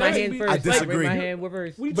be raised my sexy- hand first. I disagree. raised my hand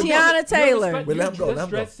reverse. What are you Tiana talking about? Taylor. You're Wait, let him go, let him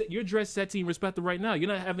go. You're dressed sexy and respectable right now. You're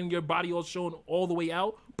not having your body all shown all the way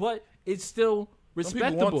out, but it's still Some people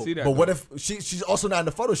want respectable. to see that. But what if she's also not in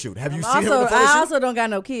the photo shoot? Have you seen her in Also, the photo I shoot? also don't got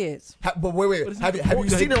no kids. But wait. But it's Have not you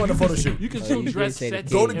seen her on the photo shoot? You can still you dress did say the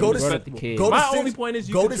sexy kid. and Go to respectable. kid. go to My Sid's- only point is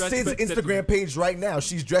you go can to dress Sid's sexy. Instagram page right now.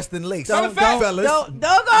 She's dressed in lace. Don't fellas. Don't go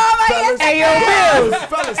on my Fellas. Hey, yo, Mills.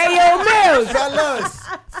 Fellas. Hey, yo, Mills.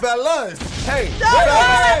 Fellas. Hey, Wait,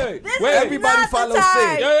 fellas. this Wait, is everybody not follow the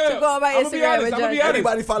time Sid. to go on my I'm gonna be Instagram honest. and I'm gonna be judge. honest.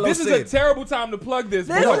 Everybody follow This is Sid. a terrible time to plug this.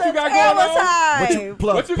 This But is what a you got terrible going on? time. What you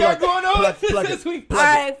plug? What you got going on Plug this it. week? All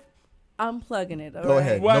right, I'm plugging it. all Go right?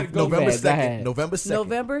 ahead. What? Go November ahead, go 2nd. ahead. November 2nd.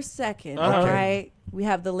 November 2nd. Uh-huh. All Okay. right, we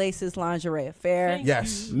have the Laces Lingerie Affair.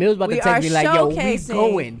 Yes. Mills about to We text are me like, yo, we showcasing-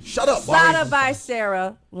 going. Shut up, Sada Barry. by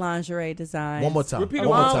Sarah lingerie design. One more time. Repeat it One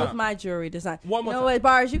more Along time. with my jewelry design. One more no, time. wait,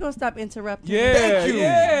 Bars, you gonna stop interrupting? Yeah, Thank you.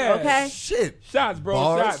 yeah. Okay. Shit. Shots, bro.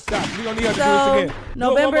 Bars. Shots. We gonna need to do this So again. Do it one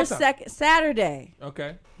November more time. 2nd, Saturday,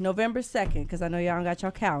 Okay. November 2nd, because I know y'all don't got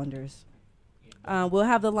your calendars. We'll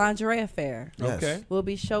have the lingerie affair. Yes. Okay. We'll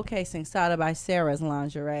be showcasing Sada by Sarah's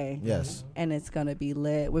lingerie. Yes. And it's going to be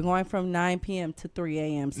lit. We're going from 9 p.m. to 3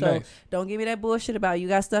 a.m. So Nice. don't give me that bullshit about you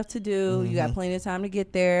got stuff to do. You got plenty of time to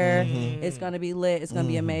get there. It's going to be lit. It's going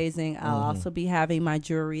to be amazing. I'll also be having my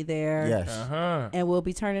jewelry there. Yes. Uh-huh. And we'll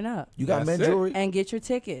be turning up. You got That's men's it. jewelry? And get your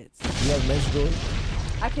tickets. You have men's jewelry?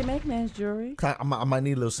 I can make men's jewelry. I might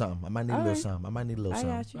need a little something. I might need a little Alright. something. I might need a little I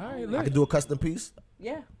something. got you. All right, I look. could do a custom piece.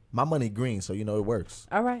 Yeah. My money green, so you know it works.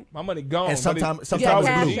 All right. My money gone. And but sometimes it's sometimes always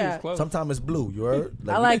Cash it's blue. App. Sometimes it's blue. You heard?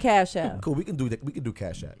 I like Cash App. Cool. We can do that. We can do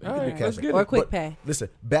Cash App. We All can right, do let's Cash get App. it. Or Quick But Pay. listen,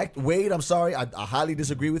 Wade. I'm sorry. I highly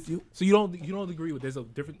disagree with you. So you don't agree with there's a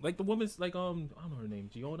different like the woman's like I don't know her name,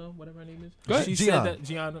 Gianna, whatever her name is. Go ahead. She Gianna. said that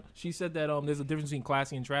Gianna. She said that there's a difference between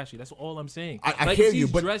classy and trashy. That's all I'm saying. I like hear if you,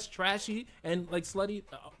 she's but dressed trashy and like slutty,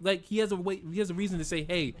 like he has a reason to say,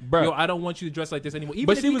 hey, Bruh. yo, I don't want you to dress like this anymore. Even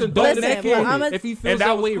But if she he was condones butt it, naked. if he And feels that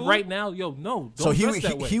that was way cool? right now, yo, no, don't So dress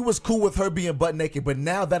that way. he was cool with her being butt naked, but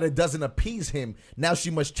now that it doesn't appease him, now she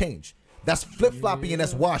must change. That's flip floppy and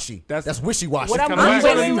that's washy. That's wishy washy. What I'm- But he's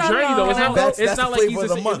on a wait, new wait, journey though. It's not, That's it's the not like flavor he's of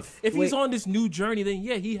the just, month. if he's Wait. on this new journey, then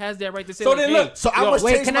yeah, he has that right to say. So like, then hey, look, So I yo, must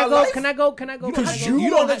Wait, change can my I go? life? Can I go? Can I go? Because Can I you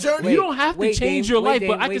go? on the journey? You don't have to Wait, change Dame, your wait, life,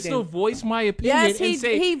 but Dame, I wait, can still Dame. voice my opinion Yes, and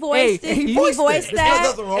say, he voiced hey, it. He voiced voiced it. There's that.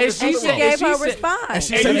 nothing wrong. And There's she nothing said, wrong. gave her and she response. And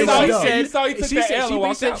she And said you it saw was he done. said- you saw he took she that said, L she and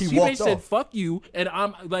walked basically out. said, He she walked basically said, off. fuck you, and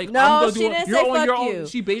I'm like, No, I'm gonna she do didn't you're say on fuck your own. you.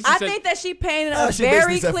 She basically I said, think that she painted a She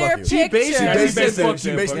very basically said clear fuck you. She picture. basically She said fuck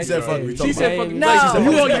you. basically said fuck you. She said fuck you. No. Like, She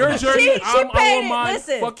you said on your journey, She I'm on painted. mine.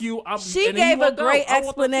 Listen, Fuck you. she and he gave a walked out. great I walked out too.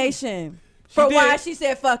 explanation for did. why she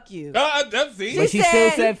said fuck you. That's see. But she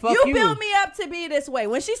still said, "Fuck you." You built me up to be this way.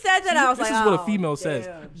 When she said that, I was This like, is what a oh, female says.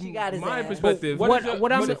 damn, She got his My ass. perspective. What is your- I'm what-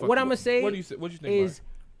 gonna say What do you say? What you think? is,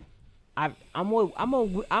 I'm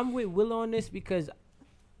with Willa on this because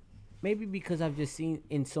maybe because I've just seen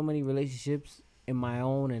in so many relationships in my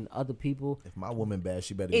own and other people. If my woman bad,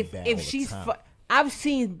 she better be bad all If the she's, time. I've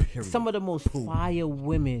seen some of the most fire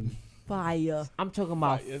women. Fire. I'm talking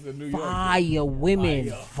about It's a New York fire women.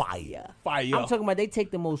 Fire. Fire. I'm talking about they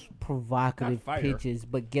take the most provocative Not fire. pictures,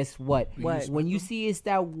 but guess what? What? When you see it's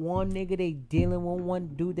that one nigga they dealing with, one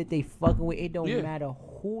dude that they fucking with, it don't Yeah. matter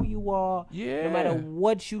who you are, Yeah. no matter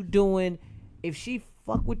what you doing. If she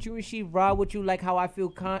fuck with you and she ride with you like how I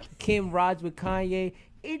feel Kim rides with Kanye,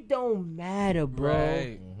 it don't matter, bro.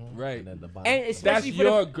 Right. Right. And That's especially for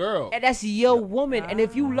your girl. and that's your woman. And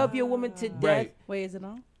if you love your woman to death, Right. Wait, is it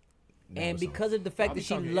on? and because of the fact that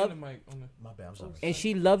she Talking in loves the mic on the- My bad. I'm sorry. and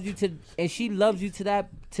she loves you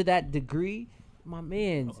to that degree, my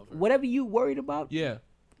man, whatever you worried about, Yeah.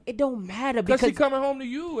 it don't matter Because because she coming home to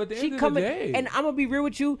you at the she end of coming the day. and I'm gonna be real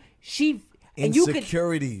with you, and you could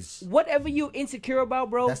Insecurities. whatever you insecure about,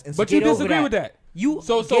 bro. That's insecure. But you get over disagree with that. You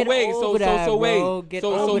So get wait, over that, so wait. bro. Get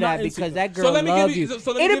So over not that because insecure. that So girl let me give loves you- you.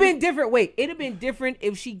 so let me It'd have give been you- different. Wait, it'd have been different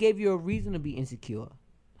if she gave you a reason to be insecure.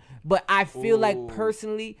 But I feel like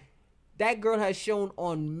personally, that girl has shown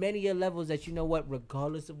on many a levels that you know what,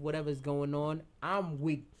 regardless of whatever's going on, I'm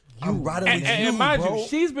with you. I'm riding And, with and, you, and mind bro. you,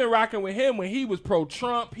 she's been rocking with him when he was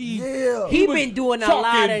pro-Trump. Yeah. He was been doing a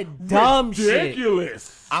lot talking of dumb shit.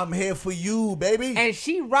 ridiculous. I'm here for you, baby. And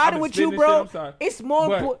she I've riding been with you, spitting this shit, bro. I'm sorry. It's more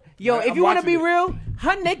But important. Yo, if I'm you want to watching be it. real,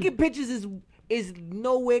 her naked pictures is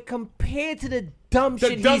nowhere compared to the dumb The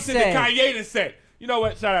shit he dumb shit said. that Kanye done said. You know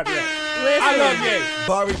what? Shout out to that. Listen. I love Ye.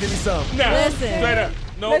 Barry, give me some. Now, Listen. straight up.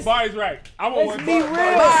 No, Let's- Barry's right. I want let's one. be Barry's real.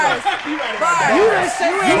 right. You right about that. You done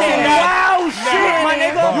said some cannot- wild shit, my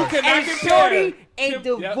nigga. You cannot and compare. Shorty ain't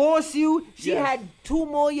Yep. divorce you. She Yes. had 2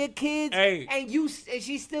 more of your kids, Hey. and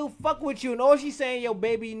she still fuck with you. And all she's saying, yo,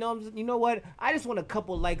 baby, you know what? I just want a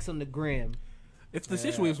couple likes on the gram. If the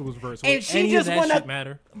situation was reversed, And would she any just of that wanna- shit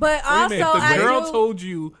matter? But do you also, mean? If the I girl do- told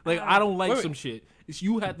you, like, I don't like wait. some shit. It's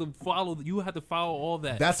you had to follow. You had to follow all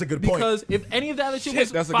that. That's a good point. Because if any of that other shit Shit,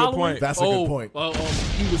 was that's a good following, point. That's a good point.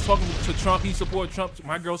 He was talking to Trump. He support Trump.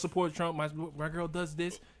 My girl support Trump. My girl does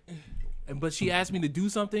this, but she asked me to do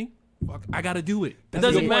something. Fuck, I gotta do it. It That's a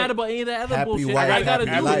doesn't good matter point. about any of that other Happy bullshit. wife, I gotta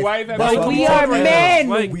happy do life. it. wife, happy That's But what we I'm are talking about. men.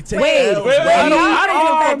 Like, We take Wait, L's, wait, baby. I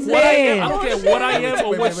don't care what I am. men. I don't care what I am or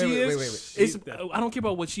Wait, what wait, she wait, is. wait. It's, I don't care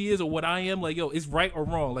about what she is or what I am. Like, yo, it's right or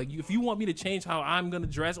wrong. Like, if you want me to change how I'm gonna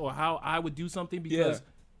dress or how I would do something because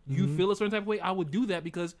you feel a certain type of way, I would do that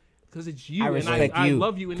because it's you I and respect I you.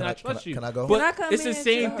 love you and Can I I- trust you. can I go? But Can I come it's the in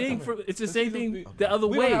same too? thing it's the same thing be- the other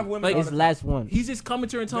we don't way. have women Like, all This last one. he's just coming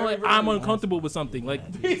to her and telling Very, her, very I'm nice. uncomfortable with something.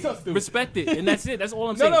 Like, He's so stupid. respect it, and that's it. That's all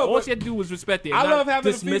I'm No, saying. no, all but she had to do was respect it. And I not love having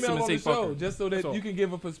a dismiss him female and on say the fuck show her. just so That's that all. you can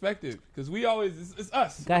give a perspective. Because we always, it's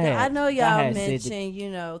us. Go ahead. I know Go y'all ahead, Sid. mentioned, you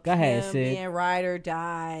know, Go ahead, Kim Sid. being ride or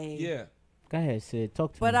die. Yeah. Go ahead, Sid.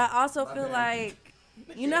 Talk to But me. I also feel like,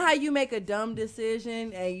 you know how you make a dumb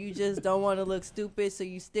decision and you just don't want to look stupid, so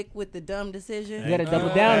you stick with the dumb decision? You gotta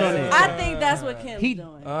double down on it. I think that's what Kim's He-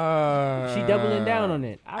 doing. She doubling down on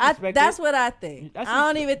it. I respect that's it. what I think. That's I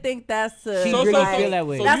don't even think that's a. She So- really so- feel that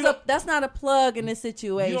way. so that's you a. That's not a plug in this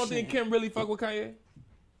situation. You don't think Kim really fuck with Kanye?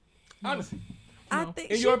 Honestly. I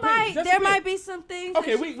think In she your opinion, might. just There admit. might be some things.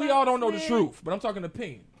 Okay, that she we all don't know the fucks truth, but I'm talking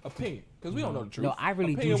opinion. opinion, because we don't know the truth. No, I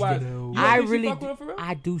really do. Opinion-wise, Think, you don't I think she really, fuck with him for real?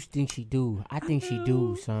 I do think she do. I think she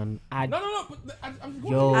do, son. No. But I'm just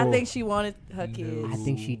Yo, I think she wanted her kids. I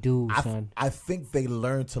think she do, son. I think they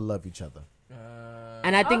learn to love each other.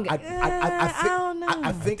 And I think I don't know. I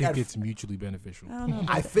I think think it's mutually beneficial. I don't know.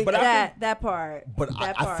 I think But that part. But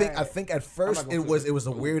that I part. think at first it was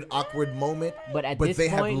a weird, awkward moment. But at but this they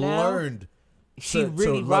have point now, learned. she to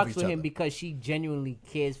really love rocks each with him other. because she genuinely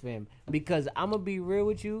cares for him. Because I'm gonna be real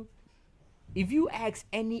with you, if you ask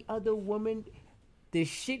any other woman, the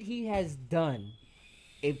shit he has done,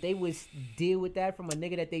 if they would deal with that from a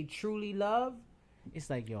nigga that they truly love, it's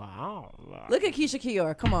like, yo, I don't know. Look at Keisha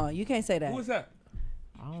Kior. Come on, you can't say that. Who is that?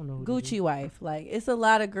 I don't know. who this is. Gucci wife. Like, it's a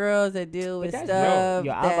lot of girls that deal with But stuff.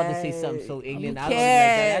 yo, I was about to say that something so ignorant. you I was like,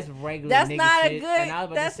 can't. that's regular That's nigga not shit. a good. And I was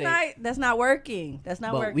about That's to say, not. That's not working. That's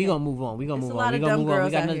not but working. we gonna move on. We gonna It's move a on. lot We of gonna dumb move on. We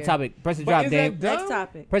girls got out another here. topic. Press the But drop, is that Dame. dumb? Next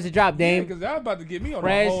topic. Press the drop, Yeah, Dame. because y'all about to get me on a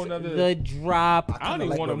Press whole nother. the drop. I don't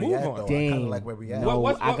even want to move on. I kind of Dame. like where we at. No,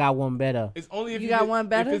 What- I got one better. It's only if You got one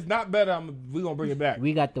better? If it's not better, we gonna bring it back.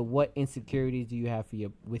 We got the what insecurities do you have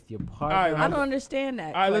with your partner? All right, I don't understand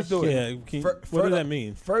that. All right, let's do it. Yeah, what does that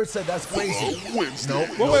mean? First said that's crazy. No,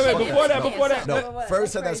 Wait. Before that, No, What?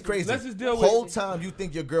 first said That's that's crazy. Let's just deal with Whole it. time you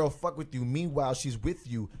think your girl fuck with you. Meanwhile, she's with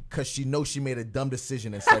you because she knows she made a dumb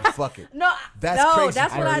decision and said fuck it. No, That's no, crazy.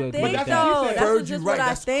 that's what I I do think, agree though. with that. That's Ferg, just you what right. I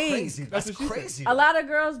That's think. crazy. That's That's what she crazy. A lot of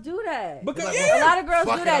girls do that. Because Like, A lot of girls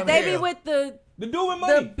Fuck do it, that. I'm They here. be with the the dude with the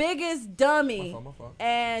money. biggest dummy, My fault.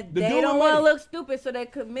 and The they dude don't with want to money. look stupid, so they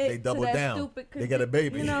commit They double to that down. stupid. They get a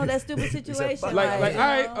baby. You know that stupid He said, situation. fuck it. Like, you all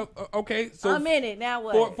right, know? okay. So I'm in it now.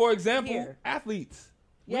 What? for example, Here. athletes.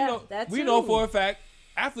 Yeah, that we know too. for a fact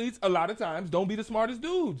athletes a lot of times don't be the smartest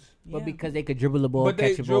dudes, But Yeah. because they could dribble the ball, but they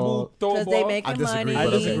catch the dribble, ball. throw a Because ball. they making I disagree. money. I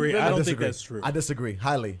brother. disagree. I don't think disagree. that's true. I disagree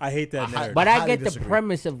highly. I hate that narrative. But I highly get the disagree.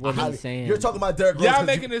 premise of what Highly- he's saying. You're talking about Derrick Y'all Rose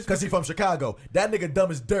making this because he's from Chicago. That nigga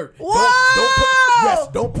dumb as dirt. Whoa!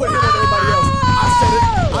 Don't put him on everybody else.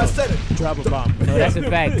 I said it. Drop a bomb. No, that's a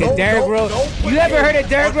fact. 'Cause Don't- Derrick don't- Rose. don't put You ever him heard a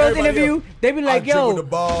Derrick on Rose everybody interview? else. They be like, I dribble the yo,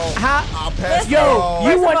 ball. how- I'll pass the yo, ball. you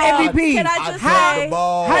First won of all, MVP. Can I I just dribble say? the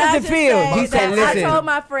ball. How does can I it just feel? say He said, that listen. I told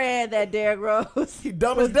my friend that Derrick Rose He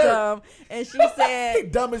dumb was as dirt. dumb, and she said He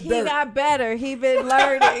dumb as he dirt. got better. He been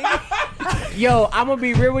learning. Yo, I'm gonna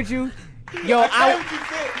be real with you. Yo, and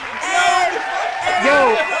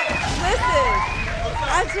yo, listen,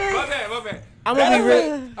 I My just bad. I'm gonna be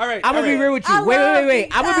real. All right, I'm gonna be real with you. I Wait. love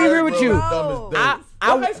I'm gonna be real with you. Derrick Dumb as Rose. dirt.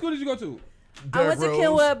 What high I, school did you go to? I went to Derrick Rose.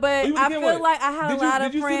 Kenwood, but Oh, you went to I Kenwood. feel like I had Did a you- lot did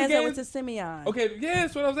of you see the friends that went to games? Simeon. Okay, yeah,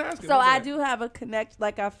 that's what I was asking. So My I bad. do have a connect.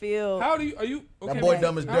 Like I feel. How do you? Are you? Okay, That boy man.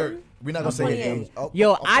 dumb as How are dirt. you? We're not gonna say 28. his age. Oh,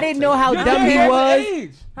 yo, oh, I didn't know how Your dumb dad he has was. the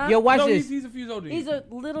age. Huh? Yo, watch No, this. he's a few years older than you. He's a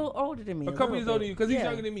little older than me. A couple years older than you because he's Yeah.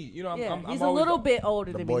 younger than me. You know, Yeah, I'm he's a always- little bit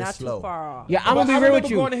older than me, boy's not slow. too far off. Yeah, I'm But gonna I be real remember with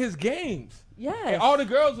you. going to his games. Yes. And all the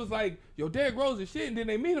girls was like, "Yo, Derrick Rose is shit," and then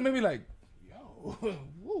they meet him and be like, "Yo,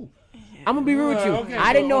 woo." I'm gonna be real with you. Okay,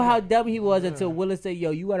 I didn't know okay. how dumb he was until Willa said,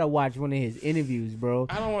 "Yo, you gotta watch one of his interviews, bro."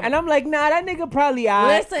 I don't wanna- And I'm like, "Nah, that nigga probably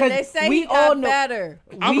alright." Listen, they say we he all got know. better.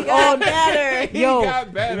 We all better. He Yo,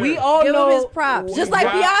 got better. we all Give know him his props. Just like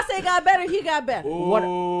Wow. Beyonce got better, he got better. What?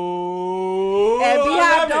 Ooh, And I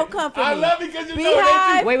Beehive love don't it. come for I me. love it because you know Beehive-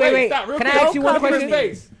 that you. Wait. Stop, real Can I quick. ask you one Cover his question?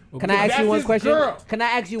 face. Can I ask That's you one his question? girl. Can I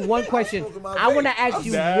ask you one question? my I want to face. ask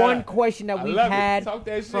you Yeah. one question that I we've love it. had Talk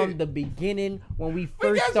that from shit. the beginning when we got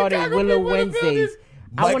first started Chicago Willow people in the building. Wednesdays.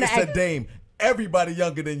 I Mike want to said, ask. Dame, everybody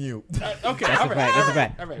younger than you. Okay, That's all a right, fact. all That's a right,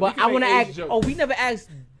 fact. all right. But We I can want to make age ask. jokes. Oh, we never asked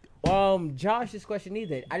Josh this question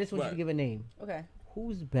either. I just want you What? to give a name. Okay.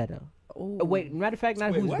 Who's better? Ooh. Wait, matter of fact,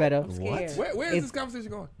 not Wait, who's what? better. I'm scared. Where is If- this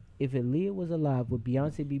conversation going? If Aaliyah was alive, would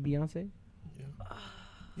Beyonce be Beyonce?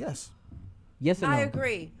 Yes. Yes or no? I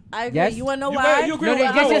agree. Yes? You want to know You why? better- you agree No, with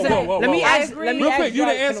just- whoa, just- whoa, whoa, let me whoa. ask. agree. Let me Real ask quick, you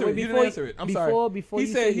Josh, didn't answer it. You before didn't answer it. I'm sorry. Before He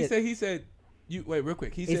you said. say He it. said. He said. You wait, real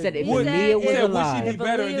quick. He He said. said if would Aaliyah was he said, alive- would she If be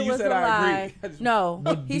better? And then Aaliyah you was said I alive, agree. no,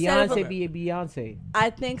 Would he said Beyonce if- be a Beyonce? I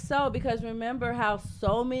think so because remember how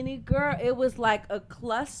so many it was like a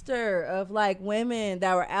cluster of like women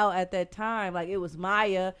that were out at that time. Like it was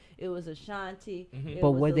Maya, it was Ashanti, it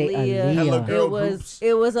But was were they Aaliyah. Hella girl It groups.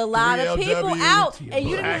 was a lot of people 3LW, out, and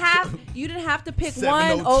you didn't have to pick one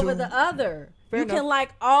 702. over the other. Fair you enough. can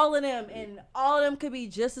like all of them, and all of them could be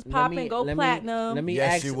just as popping, go platinum. Let me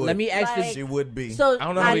Yes, ask. she would. Let me ask Like- this. She would be. So I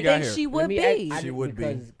don't know how I we got think here. she Let would me be. ask- She would be.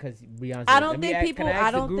 because Beyonce. I don't Let me think ask- people- can I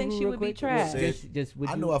ask the don't think guru she real would be quick? trash. Just would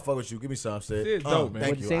I you? know I fuck with you. Give me some, Sid. Sid's dope, man.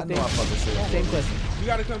 Thank Would you. same I know thing? I fuck with Sid. Same question. You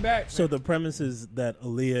got to come back. So the premise is that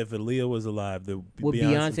if Aaliyah was alive, the Would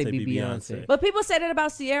Beyonce be Beyonce? But people say that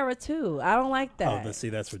about Sierra too. I don't like that.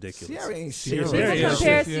 That's ridiculous. Sierra ain't Sierra shit. is- People Yeah,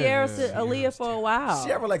 compare yeah, Sierra to Aaliyah for a while.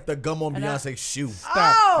 Sierra like the gum on And I- Beyonce's shoe.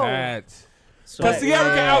 Stop that. So- Because Sierra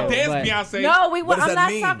can Yeah, outdance but- Beyonce. No, What does I'm that not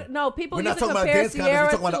mean? talking. No, people We're used not to talking about compare dance contest, we're Sierra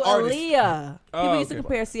to talking about the artist. Aaliyah. People Oh, used to okay.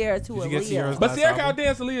 compare Sierra to Did you get Sierra's Aaliyah. But last Sierra can album?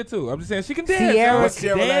 outdance Aaliyah too. I'm just saying she can dance. Sierra- What's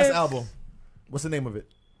Sierra's last Dance. album? What's the name of it?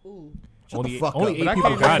 Shut Only the fuck only up. eight But I people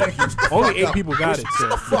can't- got it. Thank you. Only Fuck 8 up. people got it. Shut So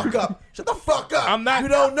the fuck up. Shut the fuck up. I'm not. You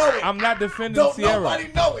don't know it. I'm not defending Don't Sierra. nobody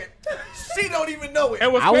know it. She don't even know it.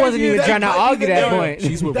 And what's I crazy wasn't is even that- trying to might be argue the that name. point.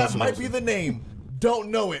 she's with That Russell might Wilson. be the name. Don't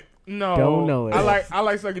know it. No, Don't know it. I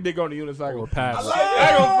like sucking dick on the unicycle. Or pass.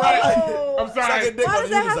 I don't front. I'm sorry. Sucking dick Why on does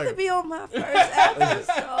the that have to unicycle. be on my first episode?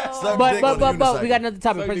 Suck But dick on the we got unicycle. another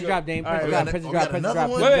topic. So Press you the go- drop, Dame. All Press the right, drop. Press the we drop. got Press the another drop.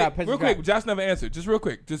 one? Press the Wait, drop. Press the real drop. quick. Josh never answered. Just real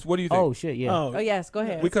quick. Just what do you think? Oh shit, yeah. Oh yes, go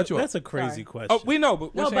ahead. We cut you off. That's a crazy Sorry. question. Oh, we know,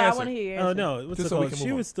 but No, what's but your I answer? want to hear your Oh answer. no, what's Just it so we called? can She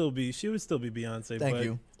move would still be Beyonce. Thank but,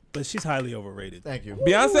 you. But she's highly overrated. Thank you.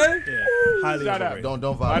 Beyonce? Yeah, highly Shout out. overrated. Don't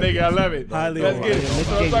My violate. nigga, I love it. Highly Let's get it. overrated. That's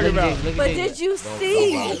what I'm Look talking at about. Jake, look at But Jake. did you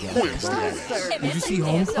see the concert? Did you see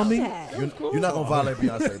Homecoming? You're not gonna violate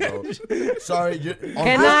Beyonce, bro. Sorry.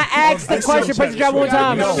 Can I ask the question? Press the drop one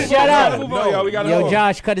time. No. Shut up. Move on, y'all. We gotta Yo, move.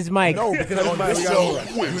 Josh, cut his mic. No, because on this show,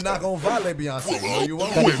 you're not gonna violate Beyonce. No, you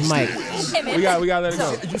won't. Cut his mic. We got to let it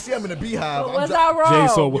go. You see, I'm in a beehive. Was I'm I wrong?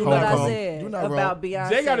 Jay sold with what I Homecoming. said You're not wrong. about Beyonce.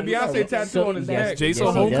 Jay got a Beyonce tattoo on his Yes, neck. Jay yes,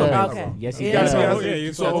 saw he Homecoming. does. Okay. Yes, he Yeah. does. Yeah. Yeah,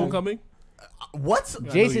 you saw Homecoming? What?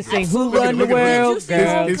 Jason saying, "Who Look at- run the look at- world, Did you see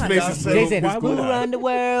girl?" His face is Beyonce. Jason, Why "Who would I? run the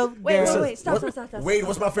world, Wait, girl?" wait, stop. Wade,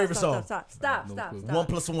 what's my favorite song? Stop.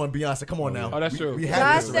 1+1 Beyonce. Come on now. Oh, that's true. We Josh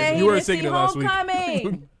had this. said he You were didn't see singing it last week.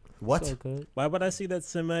 Homecoming. What? Why would I see that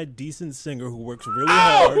semi-decent singer who works really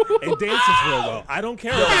hard and dances real well? I don't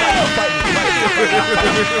care.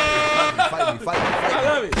 Fight me. I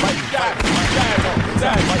love it. All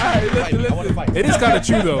right, listen. It is kind of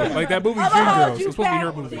true though. Like that movie I'm Dream gonna hold Girls. you It's supposed to be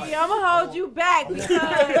her back. movie. I'm gonna hold you back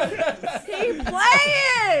because he playing.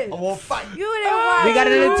 I want to fight. You didn't watch. We got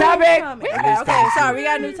another topic. Okay, sorry. We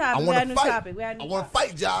got a new I topic. We want got a to new fight. topic. We got a I new want to topic.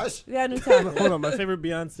 fight, Josh. We got a new topic. Hold on, my favorite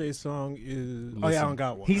Beyonce song is. Oh yeah, I don't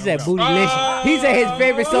got one. He I said don't got one. bootylicious. He said his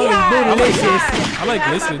favorite song is Yeah, bootylicious. I like you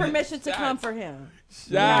have listening. my permission to come for him.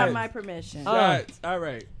 You have Shots. my permission. Shots. All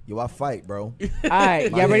right. Yo, I fight, bro. All right,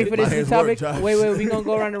 y'all ready for My this new hands work, topic? Josh. Wait, we gonna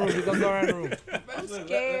go around the room. I'm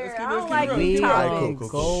scared. I let's don't like keep new We All right, topics. cool.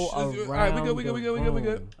 go All around. right, we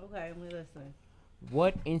good. Okay, we listen.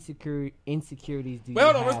 What insecurities do you Wait,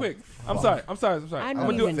 hold on, have? real quick. I'm sorry. I I'm don't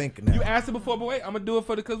gonna do even it. think now. You asked it before, but wait, I'm gonna do it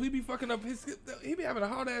for the because we be fucking up his. He be having a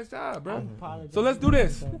hard ass job, bro. apologize. So let's do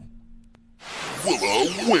this.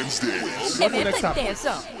 Willa Wednesdays. What's the next topic?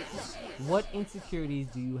 What insecurities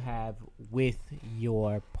do you have with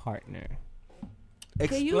your partner?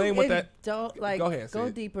 Can you Explain what that. don't like Go ahead, go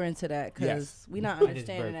Sid. deeper into that because Yes. we not I just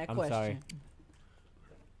understanding burped. that I'm question. sorry.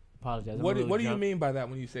 Apologize. I'm a What little do you drunk. mean by that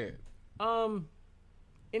when you say it?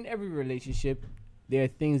 In every relationship, there are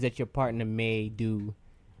things that your partner may do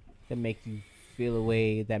that make you feel a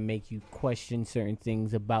way, that make you question certain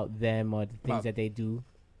things about them or the things About- that they do.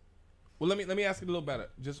 Well, let me ask it a little better,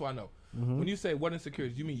 just so I know. When you say what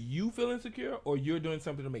insecurities, you mean you feel insecure, or you're doing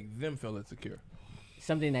something to make them feel insecure?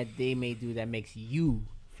 Something that they may do that makes you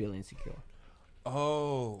feel insecure.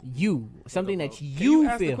 Oh, Something that Can you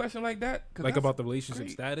ask the feel. question like that? 'Cause Like that's about the relationship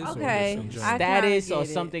great. status. Okay. Or just in I general? Status kinda or get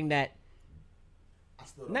it. something that,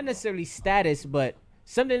 not necessarily status, but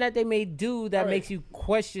something that they may do that Alright. makes you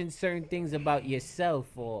question certain things about yourself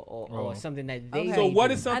or something that they Okay. So may what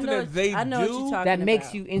do is something I know that they I know what do you're talking that makes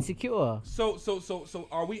about. you insecure So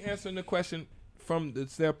are we answering the question from the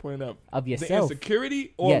standpoint of of the yourself?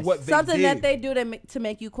 insecurity or Yes. what they Something did? that they do to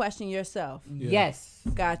make you question yourself. Yes.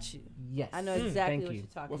 Got you. Yes. I know exactly Thank what you. you're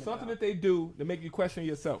talking Well, something about. that they do to make you question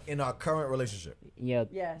yourself. In our current relationship. Yeah.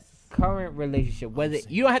 Yes. Current relationship, whether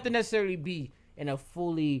you don't have to necessarily be in a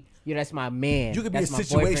fully, that's my man. You could be a that's my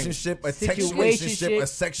boyfriend. situationship, a situationship, a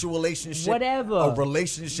sexual relationship, whatever, a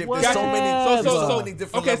relationship. There's so many, So many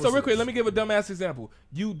different okay, levels so real of quick, this. let me give a dumbass example.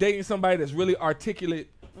 You dating somebody that's really articulate,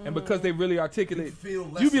 and because they really articulate, You feel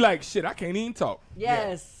less- you be like, shit, I can't even talk.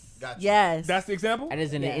 Yes. Gotcha. Yes. That's the example? That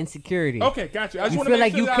is an Yes. insecurity. Okay, got you. I just You wanna feel make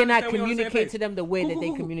like sure you that I cannot understand we're on the same communicate page. to them the way that they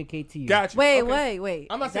Cool. communicate to you. Got you. Wait, Okay. wait.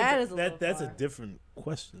 I'm not saying That is a little That's a far. different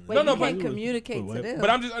question. Wait, No, you no, can't but- communicate but to wait. them. But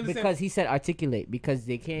I'm just understanding. Because he said articulate, because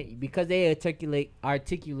they can't, because they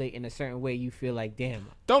articulate in a certain way. You feel like, damn.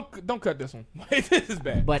 Don't cut this one. Wait, this is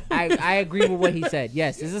bad. But I agree with what he said.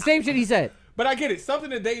 Yes, it's the same shit he said. But I get it. Something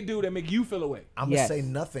that they do that make you feel away. I'm gonna Yes. say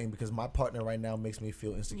nothing because my partner right now makes me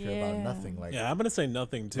feel insecure about Yeah. nothing. Like, Yeah, I'm gonna say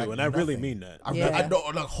nothing too, like and I really nothing. mean that. I Yeah.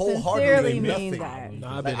 don't like wholeheartedly Sincerely mean nothing. that. Nah,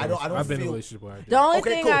 I've Like, been, I don't I've been in a feel- relationship where I did. The only Okay,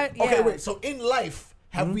 thing cool. I yeah. Okay, wait. So in life,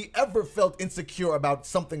 have we ever felt insecure about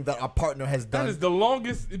something that our partner has That done? is the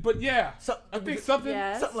longest. But yeah, I think something.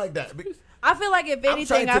 Yes. Something like that. I feel like if anything,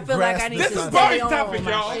 trying I to feel like I grasp need this to is stay Barry's on topic, my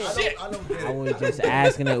y'all. shit. I don't get I it. was just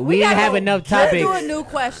asking it. We didn't have enough Let's do a topics. new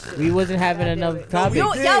question. We wasn't having enough topics. we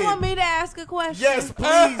Y'all did. want me to ask a question? Yes,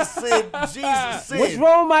 please, Sid. Jesus, Sid. What's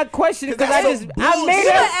wrong with my question? Because I That's just so I made bullshit.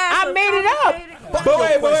 it. Ask I a made it up. complicated Fuck But your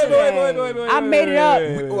wait. question. I made it up.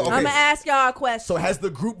 Okay. I'm gonna ask y'all a question. So has the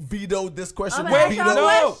group vetoed this question? I'm gonna ask Vetoed? y'all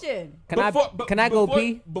a no. question. Can I go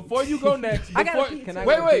pee? Before you go next, I gotta before, pee, Can I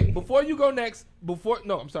wait, go wait. pee? Before you go next,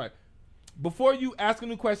 I'm sorry. Before you ask a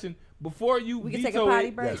new question, before you We can veto take a potty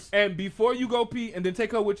it, break. Yes. and before you go pee, and then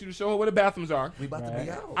take her with you to show her where the bathrooms are. We about to be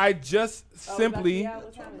out. I just simply,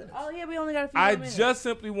 Oh yeah, we only got a few I more minutes. just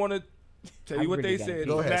simply want to tell you I what really they gotta said. pee.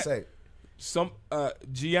 Go ahead, That- say it. Some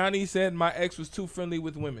Gianni said my ex was too friendly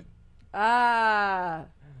with women. Ah,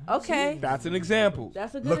 okay. That's an example.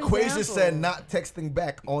 That's a good LaQuasia example. said not texting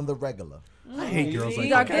back on the regular. I hate girls like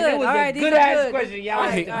These are that. good. That was All a right, these good are ass good. question. Y'all All I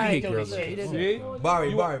right, hate- all I right. hate girls You like did that. good. See? Barry,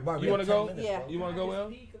 You Barry, You want to go? Yeah. You want to go,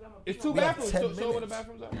 Will? It's two We have bathrooms. 10 Show where the minutes.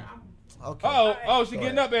 bathrooms are. Okay. Oh, she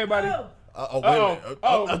getting up, everybody. Oh, wait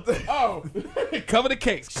a minute. Oh. Cover the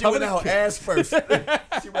cakes. She Cover went the out cakes. ass first. She went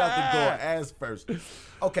out the door ass first.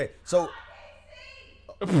 Okay, so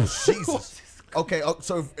Jesus. Okay,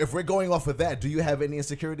 so if we're going off of that, do you have any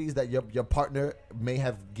insecurities that your partner may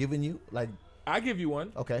have given you? Like, I give you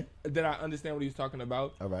one. okay, That I understand what he was talking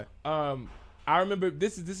about. all right. I remember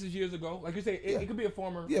this is years ago. Like you say, it could be a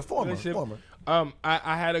former. Former.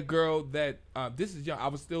 I had a girl that this is young. I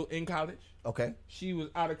was still in college. Okay, She was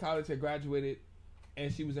out of college, had graduated,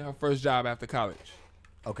 and she was in her first job after college.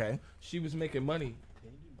 okay. She was making money,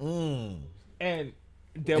 Mm. and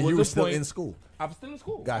there And was you a were still point. in school, I was still in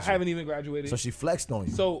school. Gotcha. I haven't even graduated. so she flexed on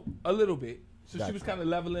you. So a little bit. So Gotcha. she was kind of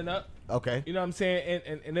leveling up. Okay. You know what I'm saying?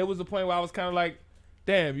 And there was a point where I was kind of like,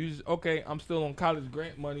 damn, okay, I'm still on college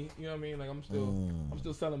grant money. You know what I mean? Like I'm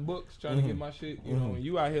still selling books, trying to get my shit. You know, and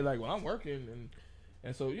you out here like, well, I'm working,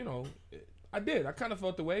 and so you know, I kind of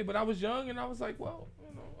felt the way, but I was young and I was like, well,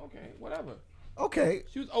 you know, okay, whatever. Okay.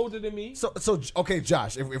 She was older than me. So okay,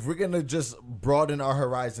 Josh. If we're gonna just broaden our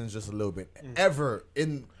horizons just a little bit, ever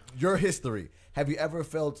in your history, have you ever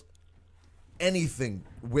felt anything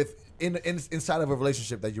inside of a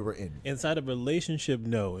relationship that you were in? Inside of a relationship,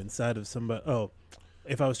 no. Inside of somebody,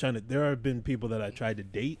 if I was trying to, there have been people that I tried to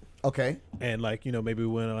date, Okay. and like maybe we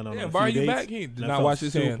went on Yeah, a Barry, few you dates. back? He did and I not felt wash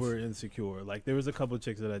his hands. super insecure. Like there was a couple of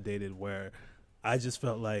chicks that I dated where I just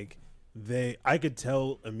felt like I could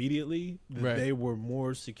tell immediately that Right. they were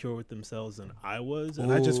more secure with themselves than I was,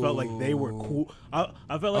 and I just felt like they were cool. I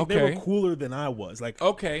felt like they Okay. were cooler than I was. Like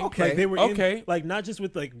Okay. like they were Okay. like not just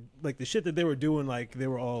with like the shit that they were doing, like they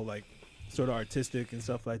were all like sort of artistic and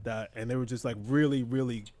stuff like that, and they were just like really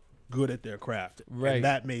really good at their craft. Right. And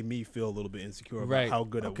that made me feel a little bit insecure about Right. how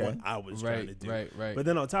good Okay. at what I was trying to do. Right. But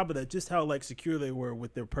then on top of that, just how like secure they were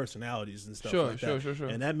with their personalities and stuff Sure, like that. sure.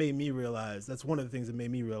 And that made me realize, that's one of the things that made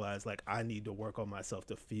me realize like I need to work on myself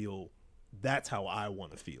to feel that's how I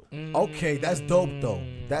want to feel. Okay, that's dope though.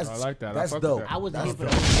 That's I like that. I That's fuck with dope. that. I was That's here for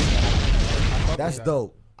dope. that. That's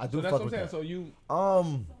dope. I do So that's fuck what I'm with saying. that. So you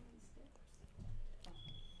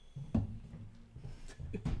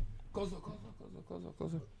closer.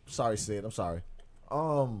 Sorry, Sid. I'm sorry.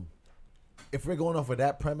 If we're going off of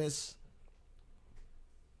that premise,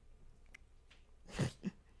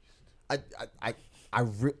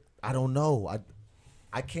 I don't know.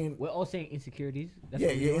 I can't. We're all saying insecurities. That's Yeah,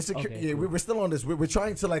 what we're yeah, doing? insecure. Okay, Yeah, cool. we're still on this. We're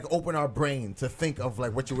trying to like open our brain to think of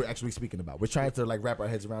like what you were actually speaking about. We're trying to like wrap our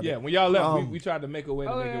heads around Yeah, it. when y'all left, we tried to make a way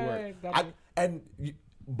to Oh, make it work. yeah, got it.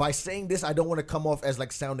 By saying this, I don't want to come off as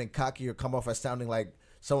like sounding cocky or come off as sounding like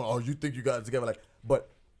someone. Oh, you think you got it together? Like, but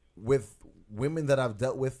with women that I've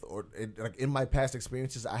dealt with, or like in my past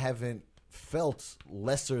experiences, I haven't felt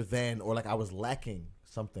lesser than or like I was lacking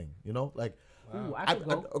something. You know, like. Ooh, I could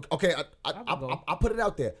go. Okay, could go. I'll put it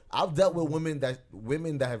out there. I've dealt with women that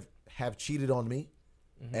have cheated on me,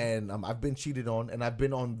 and I've been cheated on, and I've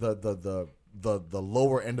been on the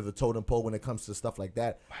lower end of the totem pole when it comes to stuff like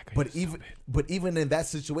that. But even in that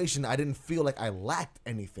situation, I didn't feel like I lacked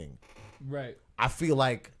anything. Right. I feel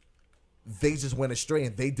like they just went astray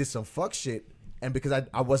and they did some fuck shit. And because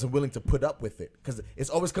I wasn't willing to put up with it. Because it's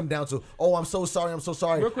always come down to, oh, I'm so sorry.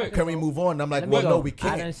 Real quick. Can we move on? And I'm like, Let me well, go. no, we I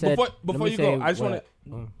can't. done said- Before let you me go, say I just want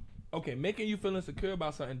what- to. Okay, making you feel insecure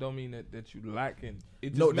about something don't mean that you lacking.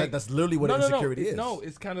 It just No, that's literally what insecurity is. No,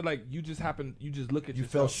 it's kind of like you just look at You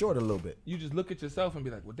yourself. fell short a little bit. You just look at yourself and be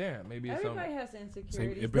like, well, damn, maybe it's something. Everybody has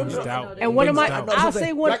insecurities. It brings They doubt. don't And know one of that. my, No, I'll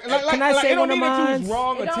say one. Can I say it don't one of mean that you mine? was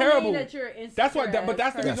wrong or It don't terrible. mean that you're insecure. That's why. But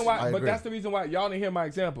that's the Yes, reason I why. But agree. that's the reason why y'all didn't hear my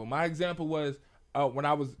example. My example was when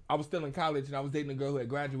I was still in college and I was dating a girl who had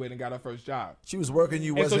graduated and got her first job. She was working.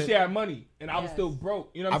 You And so wasn't. she had money, and I was Yes. still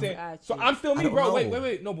broke. You know what I'm saying? Got So you. I'm still I me, don't bro. know.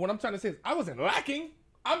 Wait. No, but what I'm trying to say is I wasn't lacking.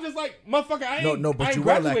 I'm just like, motherfucker, I ain't. No, I but ain't you were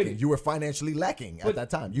graduated. lacking. You were financially lacking at But- that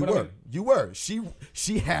time. but I mean- You were.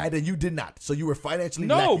 She had and you did not. So you were financially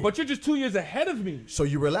No, lacking. but you're just 2 years ahead of me. So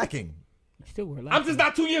you were lacking. Still were I'm just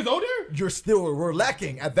not 2 years older. You were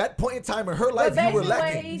lacking. At that point in time in her life, you basically were what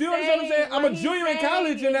lacking. he's Do you understand what I'm saying? I'm a what he's junior in saying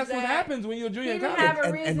college, and that's is what that happens when you're a junior He in didn't college. have a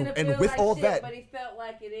And- reason and to feel with like all shit, that- but he felt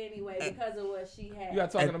like it anyway because of what she had. You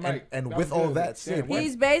got talking to Mike. and That with was all good. that said, Damn,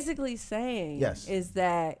 He's basically saying Yes. is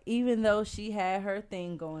that even though she had her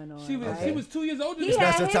thing going on, She was right? she was 2 years older he than me.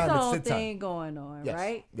 not had your his time, it's own his time. thing going on, Yes,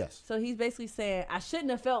 right? yes. So he's basically saying I shouldn't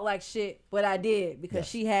have felt like shit, but I did because Yes.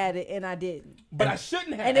 she had it and I didn't, But I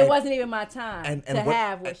shouldn't have. and it wasn't even my time and to what-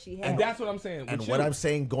 have what she had. And that's what I'm saying. And With what you- I'm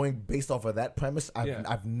saying, going based off of that premise,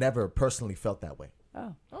 I've never personally felt that way.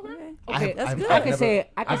 oh, okay. Okay, That's good. I I've can never- say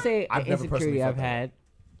I've an never personally insecurity felt I've that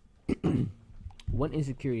had. One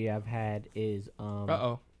insecurity I've had is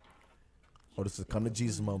Uh-oh. Oh, this is come to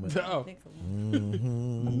Jesus moment. Uh-oh.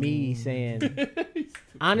 me saying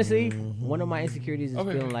honestly, one of my insecurities is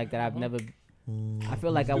Okay. feeling like that I've never. I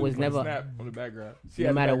feel like I was never, Snap on the background. She no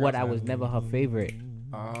had the matter what, I background was snap. never her favorite.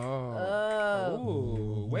 Oh.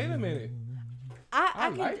 Ooh, wait a minute. I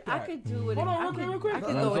like that. could do it. Hold on, I real could quick.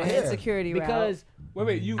 go No, with go the ahead. insecurity route. Because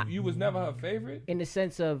Wait, you was never her favorite? in the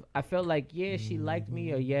sense of I felt like yeah she liked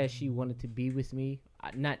me or yeah she wanted to be with me.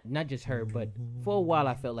 Not just her, but for a while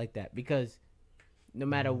I felt like that because no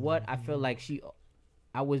matter what I felt like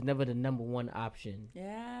I was never the number one option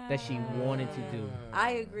that she wanted to do.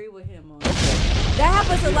 I agree with him on that. That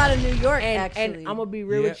happens a lot in New York, And actually. I'm gonna be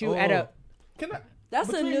real Yeah, with you oh. at a Can I? That's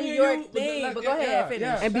a between New me and York you, thing, like, but go ahead, finish.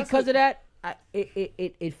 and that's because a- of that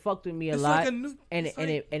it fucked with me a It's lot like a new- and it's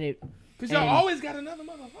it Cause y'all and- always got another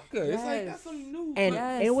motherfucker. It's like Yes. that's some new. and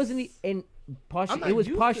Yes. it wasn't and I'm partially not it was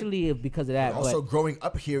used to- partially because of that Also, but growing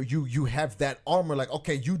up here, you have that armor. Like,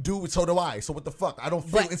 okay, you do it, so do I. So what the fuck? I don't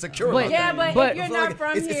feel insecure but- about Yeah, that. but But- if you're I feel not like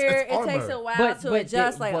from it's here, it armor. takes a while But- to but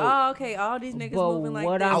adjust. the- Like, but- oh, okay, all these niggas but moving like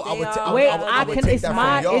what that. I'm- I would they ta- all- wait I would take it's that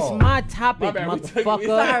my from it's y'all. my topic bad, we take- motherfucker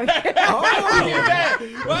Sorry. Why you get mad?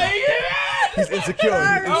 He's insecure.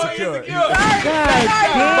 Oh, He's insecure. insecure. God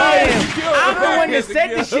damn I'm the one that said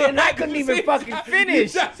the Insecure. shit and I couldn't even fucking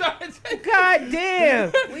finish That's what I'm saying. God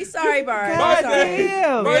damn We sorry, Barry. God We're sorry.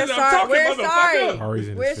 damn Boys, We're I'm sorry. talking, We're motherfucker. sorry. Ari's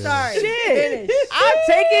in We're his sorry. Shit. Finish. I'll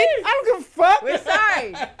take it I don't give a fuck We're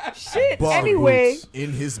sorry. shit Bar anyway roots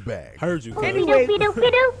in his bag. Heard you. cuz. Anyway,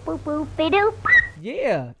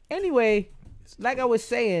 yeah. Anyway, like I was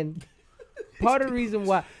saying, part of the reason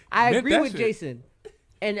why I Meant agree that with shit. Jason,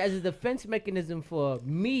 and as a defense mechanism for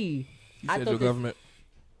me, I Said thought your this- government.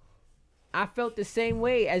 I felt the same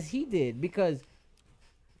way as he did because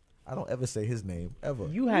I don't ever say his name ever.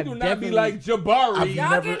 you You have do not definitely. be like Jabari. I've Y'all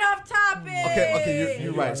never- getting off topic. Okay,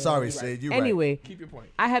 you're right. Sorry, Sid. You're right. Anyway, Keep your point.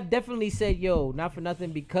 I have definitely said, "Yo, not for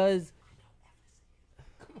nothing," because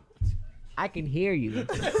I can hear you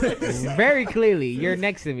very clearly. You're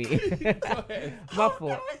next to me. My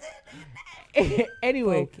fault.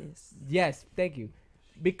 Anyway, Focus. yes, thank you.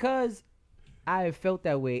 Because I have felt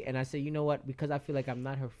that way, and I said, you know what? Because I feel like I'm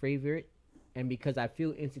not her favorite, and because I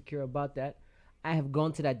feel insecure about that, I have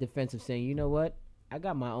gone to that defense of saying, you know what? I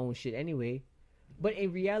got my own shit anyway. But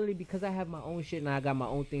in reality, because I have my own shit and I got my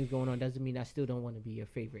own things going on, doesn't mean I still don't want to be your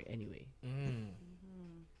favorite anyway.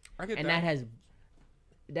 I get And that.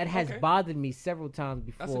 that has Okay. bothered me several times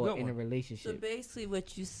That's a before good in a one. So relationship. basically,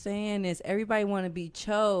 what you saying is everybody want to be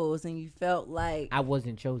chose, and you felt like I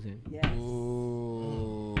wasn't chosen. yes.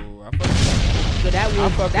 Ooh, I fuck with that. So that fuck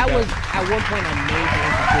was with that that. was at one point a major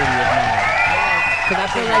insecurity of mine. Because I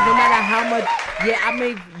feel like no matter how much, yeah, I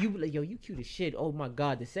made you be like, yo, you cute as shit. Oh my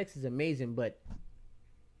god, the sex is amazing, but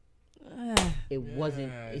it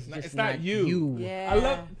wasn't. Yeah, It's it's just not you. Yeah. I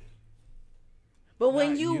love. But when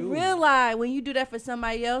Not you you. realize, when you do that for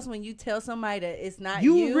somebody else, when you tell somebody that it's not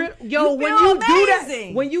You, you, when feel you do that,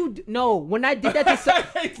 amazing. when you no, when I did that to some,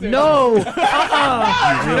 Said- no, no, That's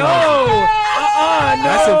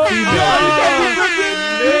no. a female.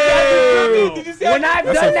 Did you see When how- I've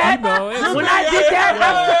That's done a that, female answer. when I did that, Yeah.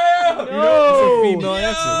 That's a no, female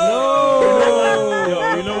answer.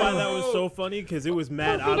 Yo, you know why that was so funny? Because it was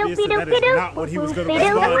mad obvious that that is not what he was going to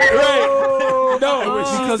respond to. Right.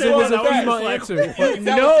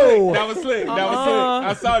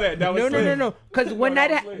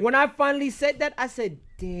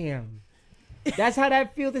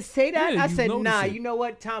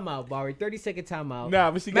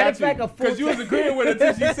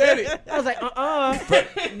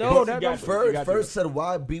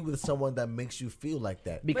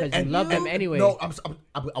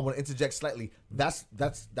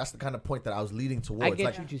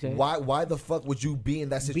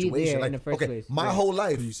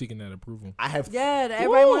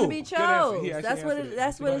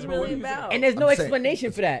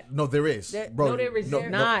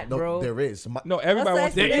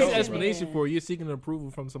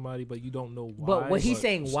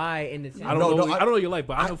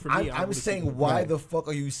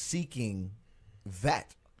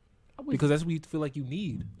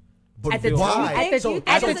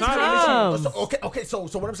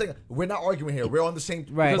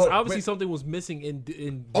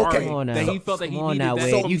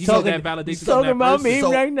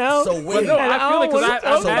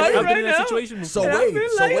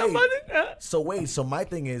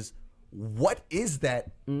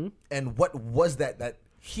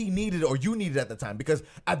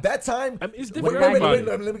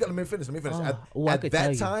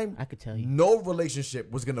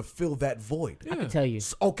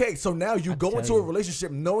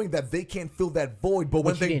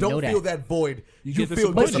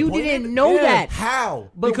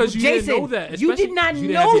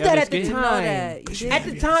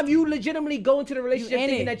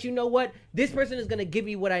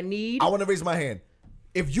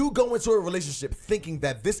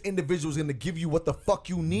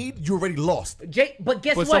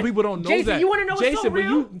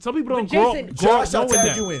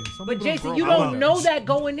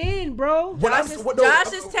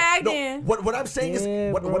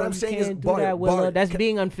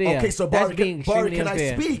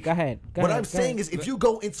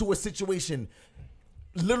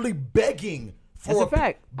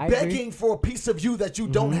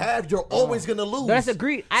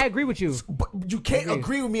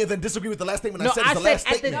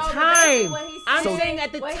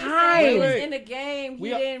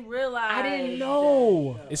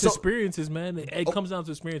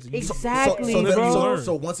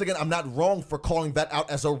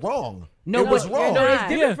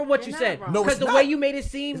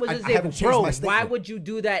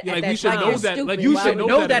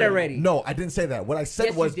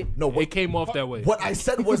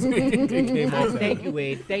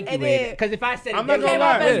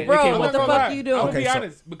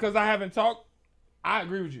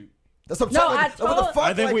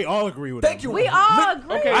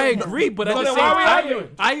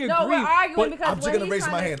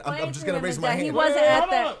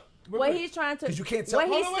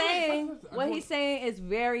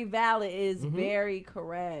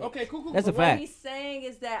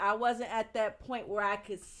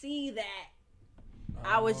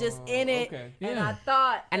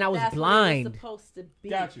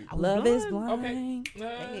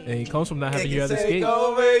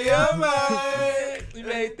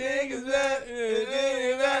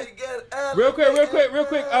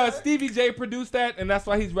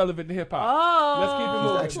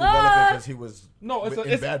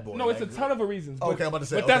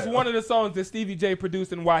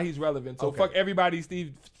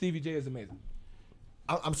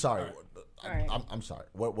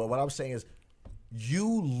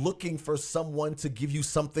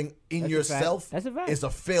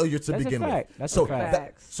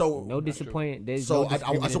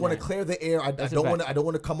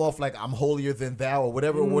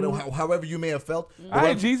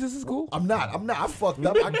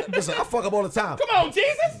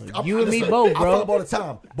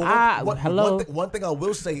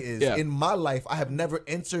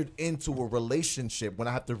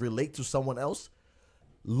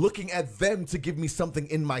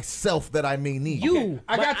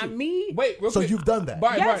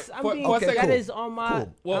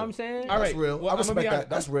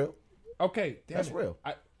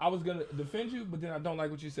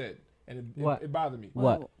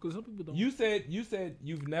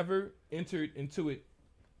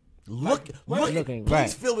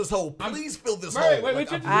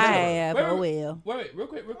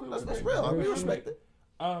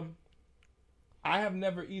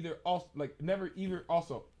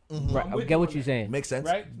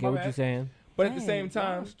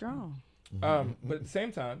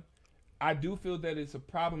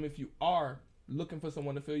 car looking for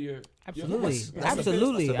someone to fill your Absolutely. your-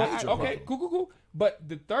 Absolutely. That's a I- Okay, cool. But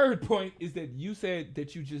the third point is that you said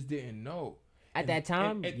that you just didn't know. At that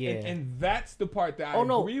time, yeah. And that's the part that Oh, I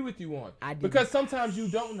no. agree with you on. I didn't. Because sometimes you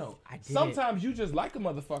don't know. I didn't. Sometimes you just like a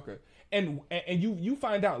motherfucker. And you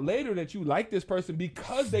find out later that you like this person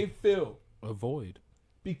because they feel. Avoid.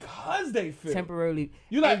 Because they feel. temporarily.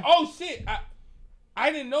 You're like, and, oh shit,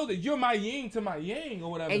 I didn't know that you're my yin to my yang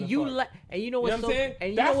or whatever. and the you fuck. like, and you know You what's know what I'm so, saying? and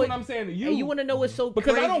you That's know what I'm saying to you. And you want to know what's so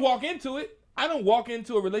Because crazy? I don't walk into it. I don't walk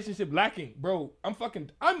into a relationship lacking, bro. I'm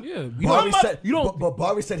Yeah, Barbie said, you don't- but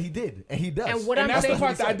Barbie said he did, and he does. And what and I'm that's saying, the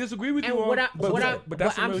part that I disagree with and you on. what but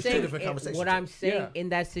that's some I'm real saying, shit. different conversation. what I'm saying Yeah. in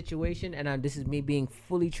that situation, and this is me being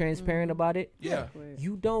fully transparent about it. Yeah.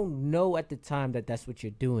 You don't know at the time that that's what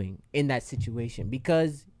you're doing in that situation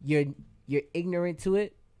because you're ignorant to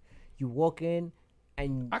it. You walk in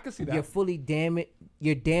and I can see that. you're fully damaged.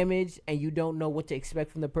 You're damaged, and you don't know what to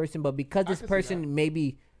expect from the person. But because this can see that. person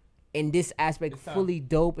maybe in this aspect It's time. fully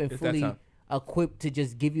dope and It's that fully time. equipped to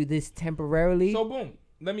just give you this temporarily. So boom.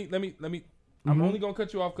 Let me. I'm only gonna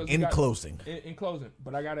cut you off because In closing. In closing,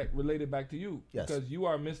 but I gotta relate it back to you Yes. because you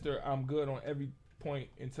are Mr. I'm good on every point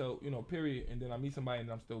until period, and then I meet somebody and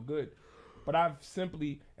I'm still good. But I've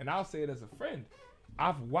simply, and I'll say it as a friend,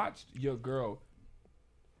 I've watched your girl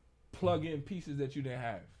plug in pieces that you didn't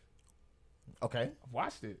have. Okay. I've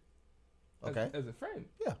watched it. Okay. As a friend.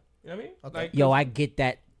 Yeah. You know what I mean? Okay. Like, Yo, I get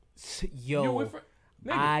that. you Yo, with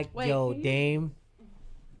nigga. Wait, yo, can you- Dame.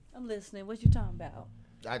 I'm listening. What you talking about?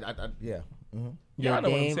 Yeah. Mm-hmm. Yeah, Yo, I know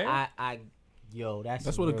what I'm Dame, saying. yo, that's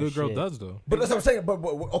That's some what a real good girl shit. does, though. But that's what I'm saying. But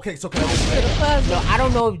okay, so can I To just the puzzle. No, I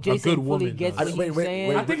don't know if Jason good fully woman gets does. what he's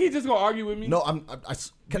saying. I think he's just gonna argue with me. No,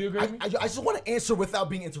 Do you agree with me? I just want to answer without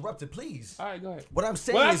being interrupted, please. All right, go ahead. What I'm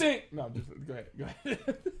saying Well, I is, think no. Just go ahead. Go ahead.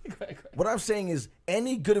 Go ahead. what I'm saying is,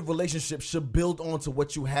 any good relationship should build on to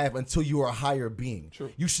what you have until you are a higher being.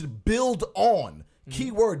 True. You should build on.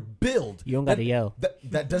 Keyword build. You don't gotta yell.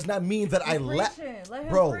 That does not mean that I lack. Preaching. Let him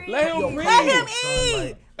Bro, preach. Let him yo, preach. Let him son,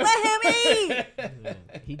 eat. like, Let him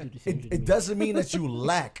eat. He do the same shit to it me. doesn't mean that you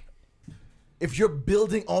lack. If you're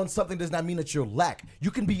building on something, does not mean that you're lack.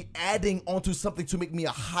 You can be adding onto something to make me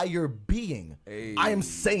a higher being. I am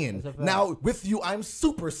saying. That's a fact. Now, with you, I'm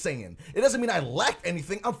super saiyan. It doesn't mean I lacked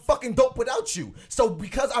anything. I'm fucking dope without you. So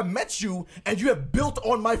because I met you and you have built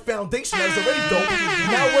on my foundation that is already dope,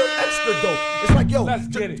 now we're extra dope. It's like, yo, Let's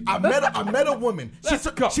get it. I met a woman.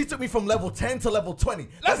 She took me from level 10 to level 20.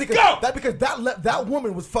 Let's go. Because that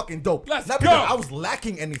woman was fucking dope. Let's Not because go. I was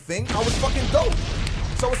lacking anything. I was fucking dope.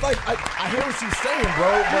 So it's like I hear what she's saying,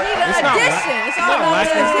 bro. But You need an addition. It's all about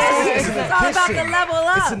the addition. It's all about the level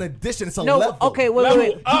up. It's an addition. It's a No, level. okay, wait, Level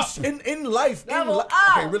wait. up. In life, Level up.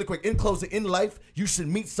 okay, really quick. In closing, in life, you should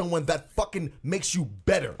meet someone that fucking makes you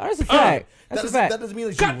better. Oh, that's a fact. That's a fact. That doesn't mean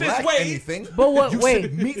that Cut you this lack way. anything. But what- you wait.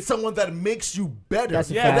 should meet someone that makes you better.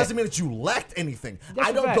 That's a It fact. doesn't mean that you lacked anything. That's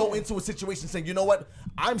I a don't fact. go into a situation saying, you know what,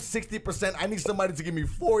 I'm 60%. I need somebody to give me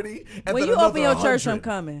 40. And When then you another open your church, 100. I'm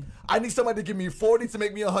coming. I need somebody to give me 40 to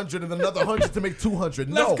make me 100 and another 100 to make 200.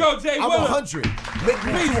 Let's No, go, Jay I'm Willa. 100. Make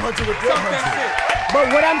me 200 with your Talk 100. that But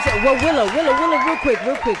what I'm saying, well, Willa, real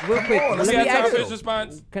quick. on, let's shit. Let You me get got time ask for it. his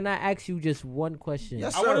response? Can I ask you just one question?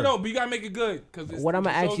 Yes, I want to sir. know, but you gotta make it good because What I'm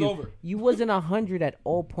gonna ask you, Over. you wasn't 100 at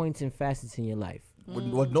all points and facets in your life,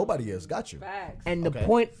 Well, nobody is. Got you. Facts. and the Okay.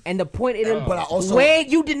 point it didn't. But I also- wait,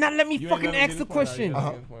 you did not let me You ain't fucking let me ask get the point. question. You ain't let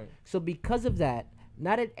me get the point. So because of that,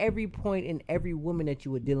 not at every point in every woman that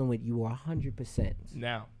you were dealing with, you were 100%.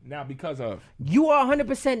 Now because of You are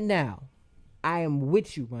 100% now. I am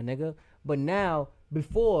with you, my nigga. But now,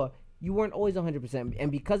 before, you weren't always 100%,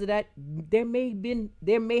 and because of that, there may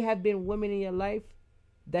have been women in your life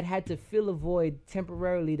that had to fill a void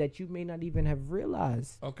temporarily that you may not even have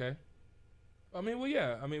realized. okay. I mean, well,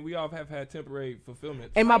 yeah. I mean, we all have had temporary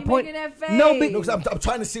fulfillment. And my you point, making that face? no, No, 'cause I'm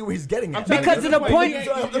trying to see where he's getting at. Because of the point-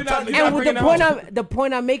 and with the the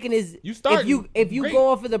point I'm making is, You starting. if you Great. go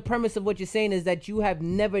off of the premise of what you're saying is that you have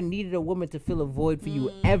never needed a woman to fill a void for you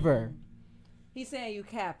ever. He's saying you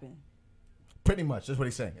capping. Pretty much. That's what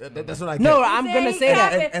he's saying. That's what I get. No, He I'm said gonna he say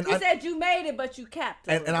that. capping. And He I- said you made it, but you capped.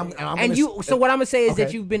 And I'm And gonna you, s- so what I'm gonna say is that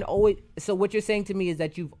okay. you've been always. So what you're saying to me is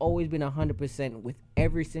that you've always been 100% with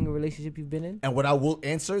every single relationship you've been in. And what I will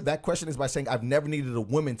answer that question is by saying I've never needed a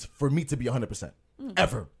woman for me to be 100%.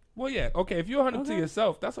 Ever. Well, yeah. Okay, if you're 100 to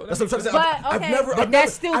yourself, that's what. That's what I'm trying to say. But, I've okay. never. But I've that's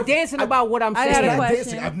never- still I've- dancing I've- about what I'm I saying. got a not question.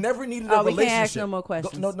 dancing. I've never needed Oh, a we relationship. can't ask no more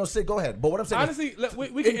questions. No, Sid, go ahead. But what I'm saying Honestly, is,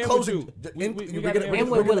 we can in end closing, with you. We we're gotta gonna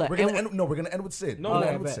end with Willa. we're gonna end. No, we're gonna end with Sid. No, We're gonna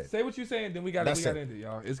no, end with Sid. say what you're saying, then we got That's to it. end it,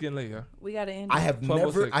 y'all. It's getting late, y'all. We gotta end. I it. have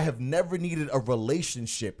 12:06. never needed a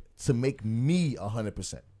relationship to make me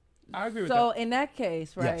 100%. I agree with So that. in that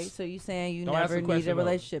case, right? Yes. So you saying you Don't ask never the need question, a though.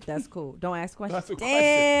 relationship? That's cool. Don't ask questions. That's a question.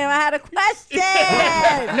 Damn, I had a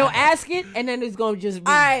question. No, ask it, and then it's gonna just be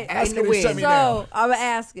All right, Ask in it the and wind. shut me down. So I'm gonna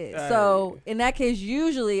ask it. So in that case,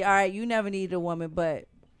 usually, all right, you never needed a woman, but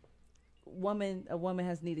a woman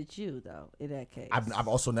has needed you though. In that case, I've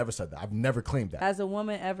also never said that. I've never claimed that. has a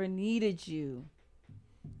woman ever needed you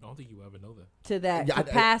I don't think you ever know that. to that Yeah,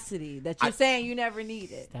 capacity that you're saying you never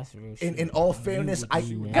needed? That's real shit. In all fairness,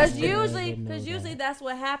 Because usually that's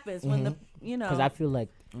what happens when the Because I feel like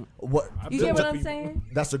what you get what I'm saying.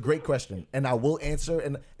 That's a great question, and I will answer.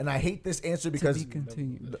 And I hate this answer because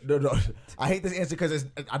no, I hate this answer because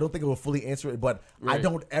I don't think it will fully answer it. But I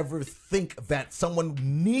don't ever think that someone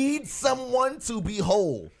needs someone to be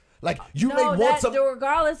whole. Like you may want some.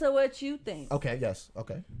 Regardless of what you think. Okay. Yes.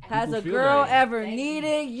 Okay. Has a girl ever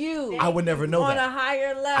needed you? I would never know on that. a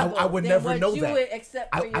higher level. I would than never what know you that. would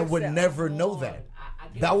accept for I would yourself. never know that.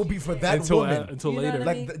 That would be for that Until woman. until You know later. what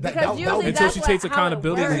I mean? Because usually until that's she what- takes how it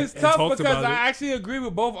accountability works. and, This is and tough talks because about I it. actually agree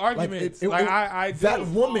with both arguments.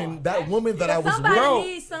 that woman that I was Somebody with.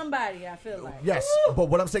 needs somebody. I feel like. Yes, but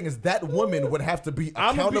what I'm saying is that woman would have to be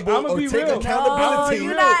I'ma be accountable or real. take No, accountability.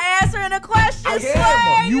 you're not answering the question. I Sway.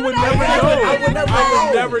 am. You would not never answering know. I would never I know.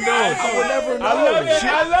 would never know. I would never know. I love it.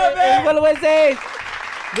 I love it. Willa Wednesdays.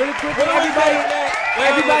 Really quickly,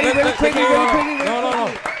 everybody. Really quickly.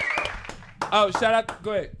 No. Oh, shout out.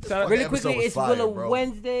 Go ahead. Shout out. Really The quickly, episode was it's fire, Willa bro.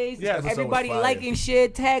 Wednesdays. Yes. Episode was Everybody fire. like and share,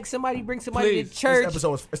 tag somebody, bring somebody Please. to This church.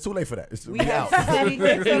 episode was, it's too late for that. It's, We we have out. City.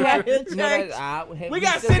 We We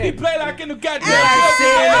got Cindy Blaylock in the goddamn Sid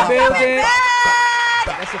in the building. building.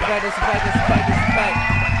 That's a fact.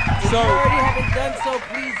 If So- you already haven't done so,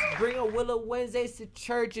 please bring a Willa Wednesdays to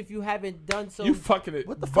church. If you haven't done so, You fucking it.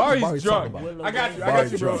 What the fuck is Barry Barry's drunk. talking about? I got you,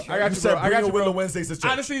 Barry's bro. drunk. I got You you, said bro. I got bring you, a Willa bro. Wednesdays to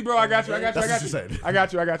church. Honestly, bro, I got you. That's what you said. I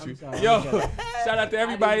got you. Yo, shout out to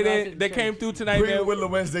everybody that came through tonight, Bring man. Willa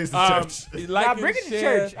Wednesdays to church. Like Nah, and bring it to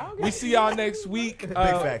share. church. I don't We see y'all next week.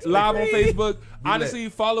 facts, big Live on facts. Facebook. Honestly,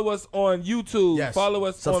 follow us on YouTube. Yes. Follow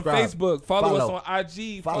us Subscribe. on Facebook. Follow us Follow. on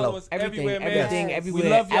IG. Follow. Follow us everywhere, man. everything, We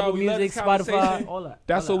love y'all. Apple We love Music, this Spotify, conversation. all that.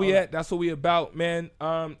 That's all what we that. at. That's what we about, man.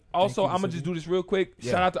 Also, I'm gonna just do this real quick.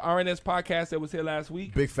 Yeah. Shout out to RNS podcast that was here last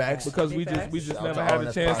week. Big facts. Because we Big just Shout out never to had a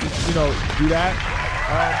RNS chance podcast. to do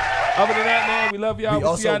that. Other than that, man, we love y'all.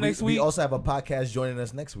 We'll see y'all next we week. also have a podcast joining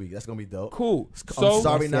us next week. That's gonna be dope. Cool. I'm So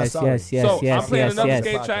sorry, not Yes, sorry. yes, yes. So I'm playing another yes.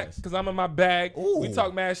 skate track because I'm in my bag. Ooh. We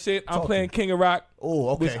talk mad shit. I'm Talking. playing King of Rock.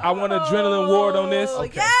 Oh, Which okay. I want adrenaline ward on this.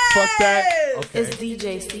 Okay. Fuck that. Okay. It's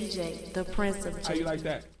DJ CJ, the Prince of How you like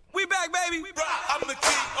that? We back, baby. I'm the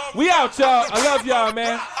king of We out, y'all. I love y'all,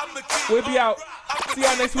 man. I'm the king We'll be out. See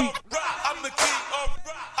y'all next week. I'm the king of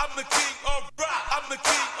I'm the king of I'm the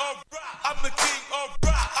king of I'm the king of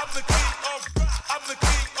I'm the king of I'm the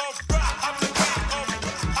king of I'm the king of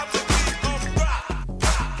I'm the king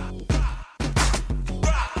of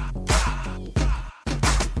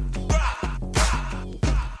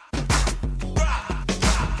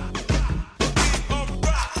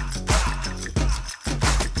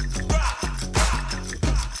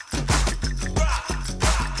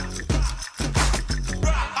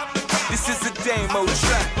This is a demo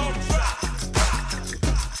track.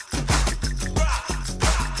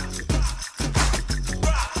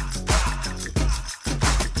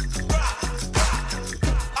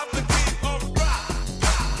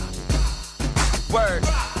 Word.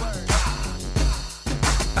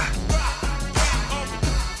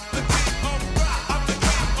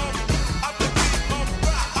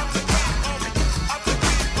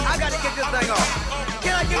 I gotta get this thing off.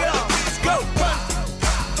 Can I get it off? Let's go.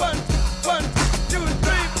 1, 2, 3,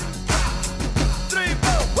 3,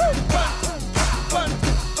 4.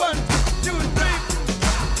 1, 2, 3.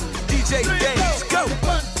 DJ Day.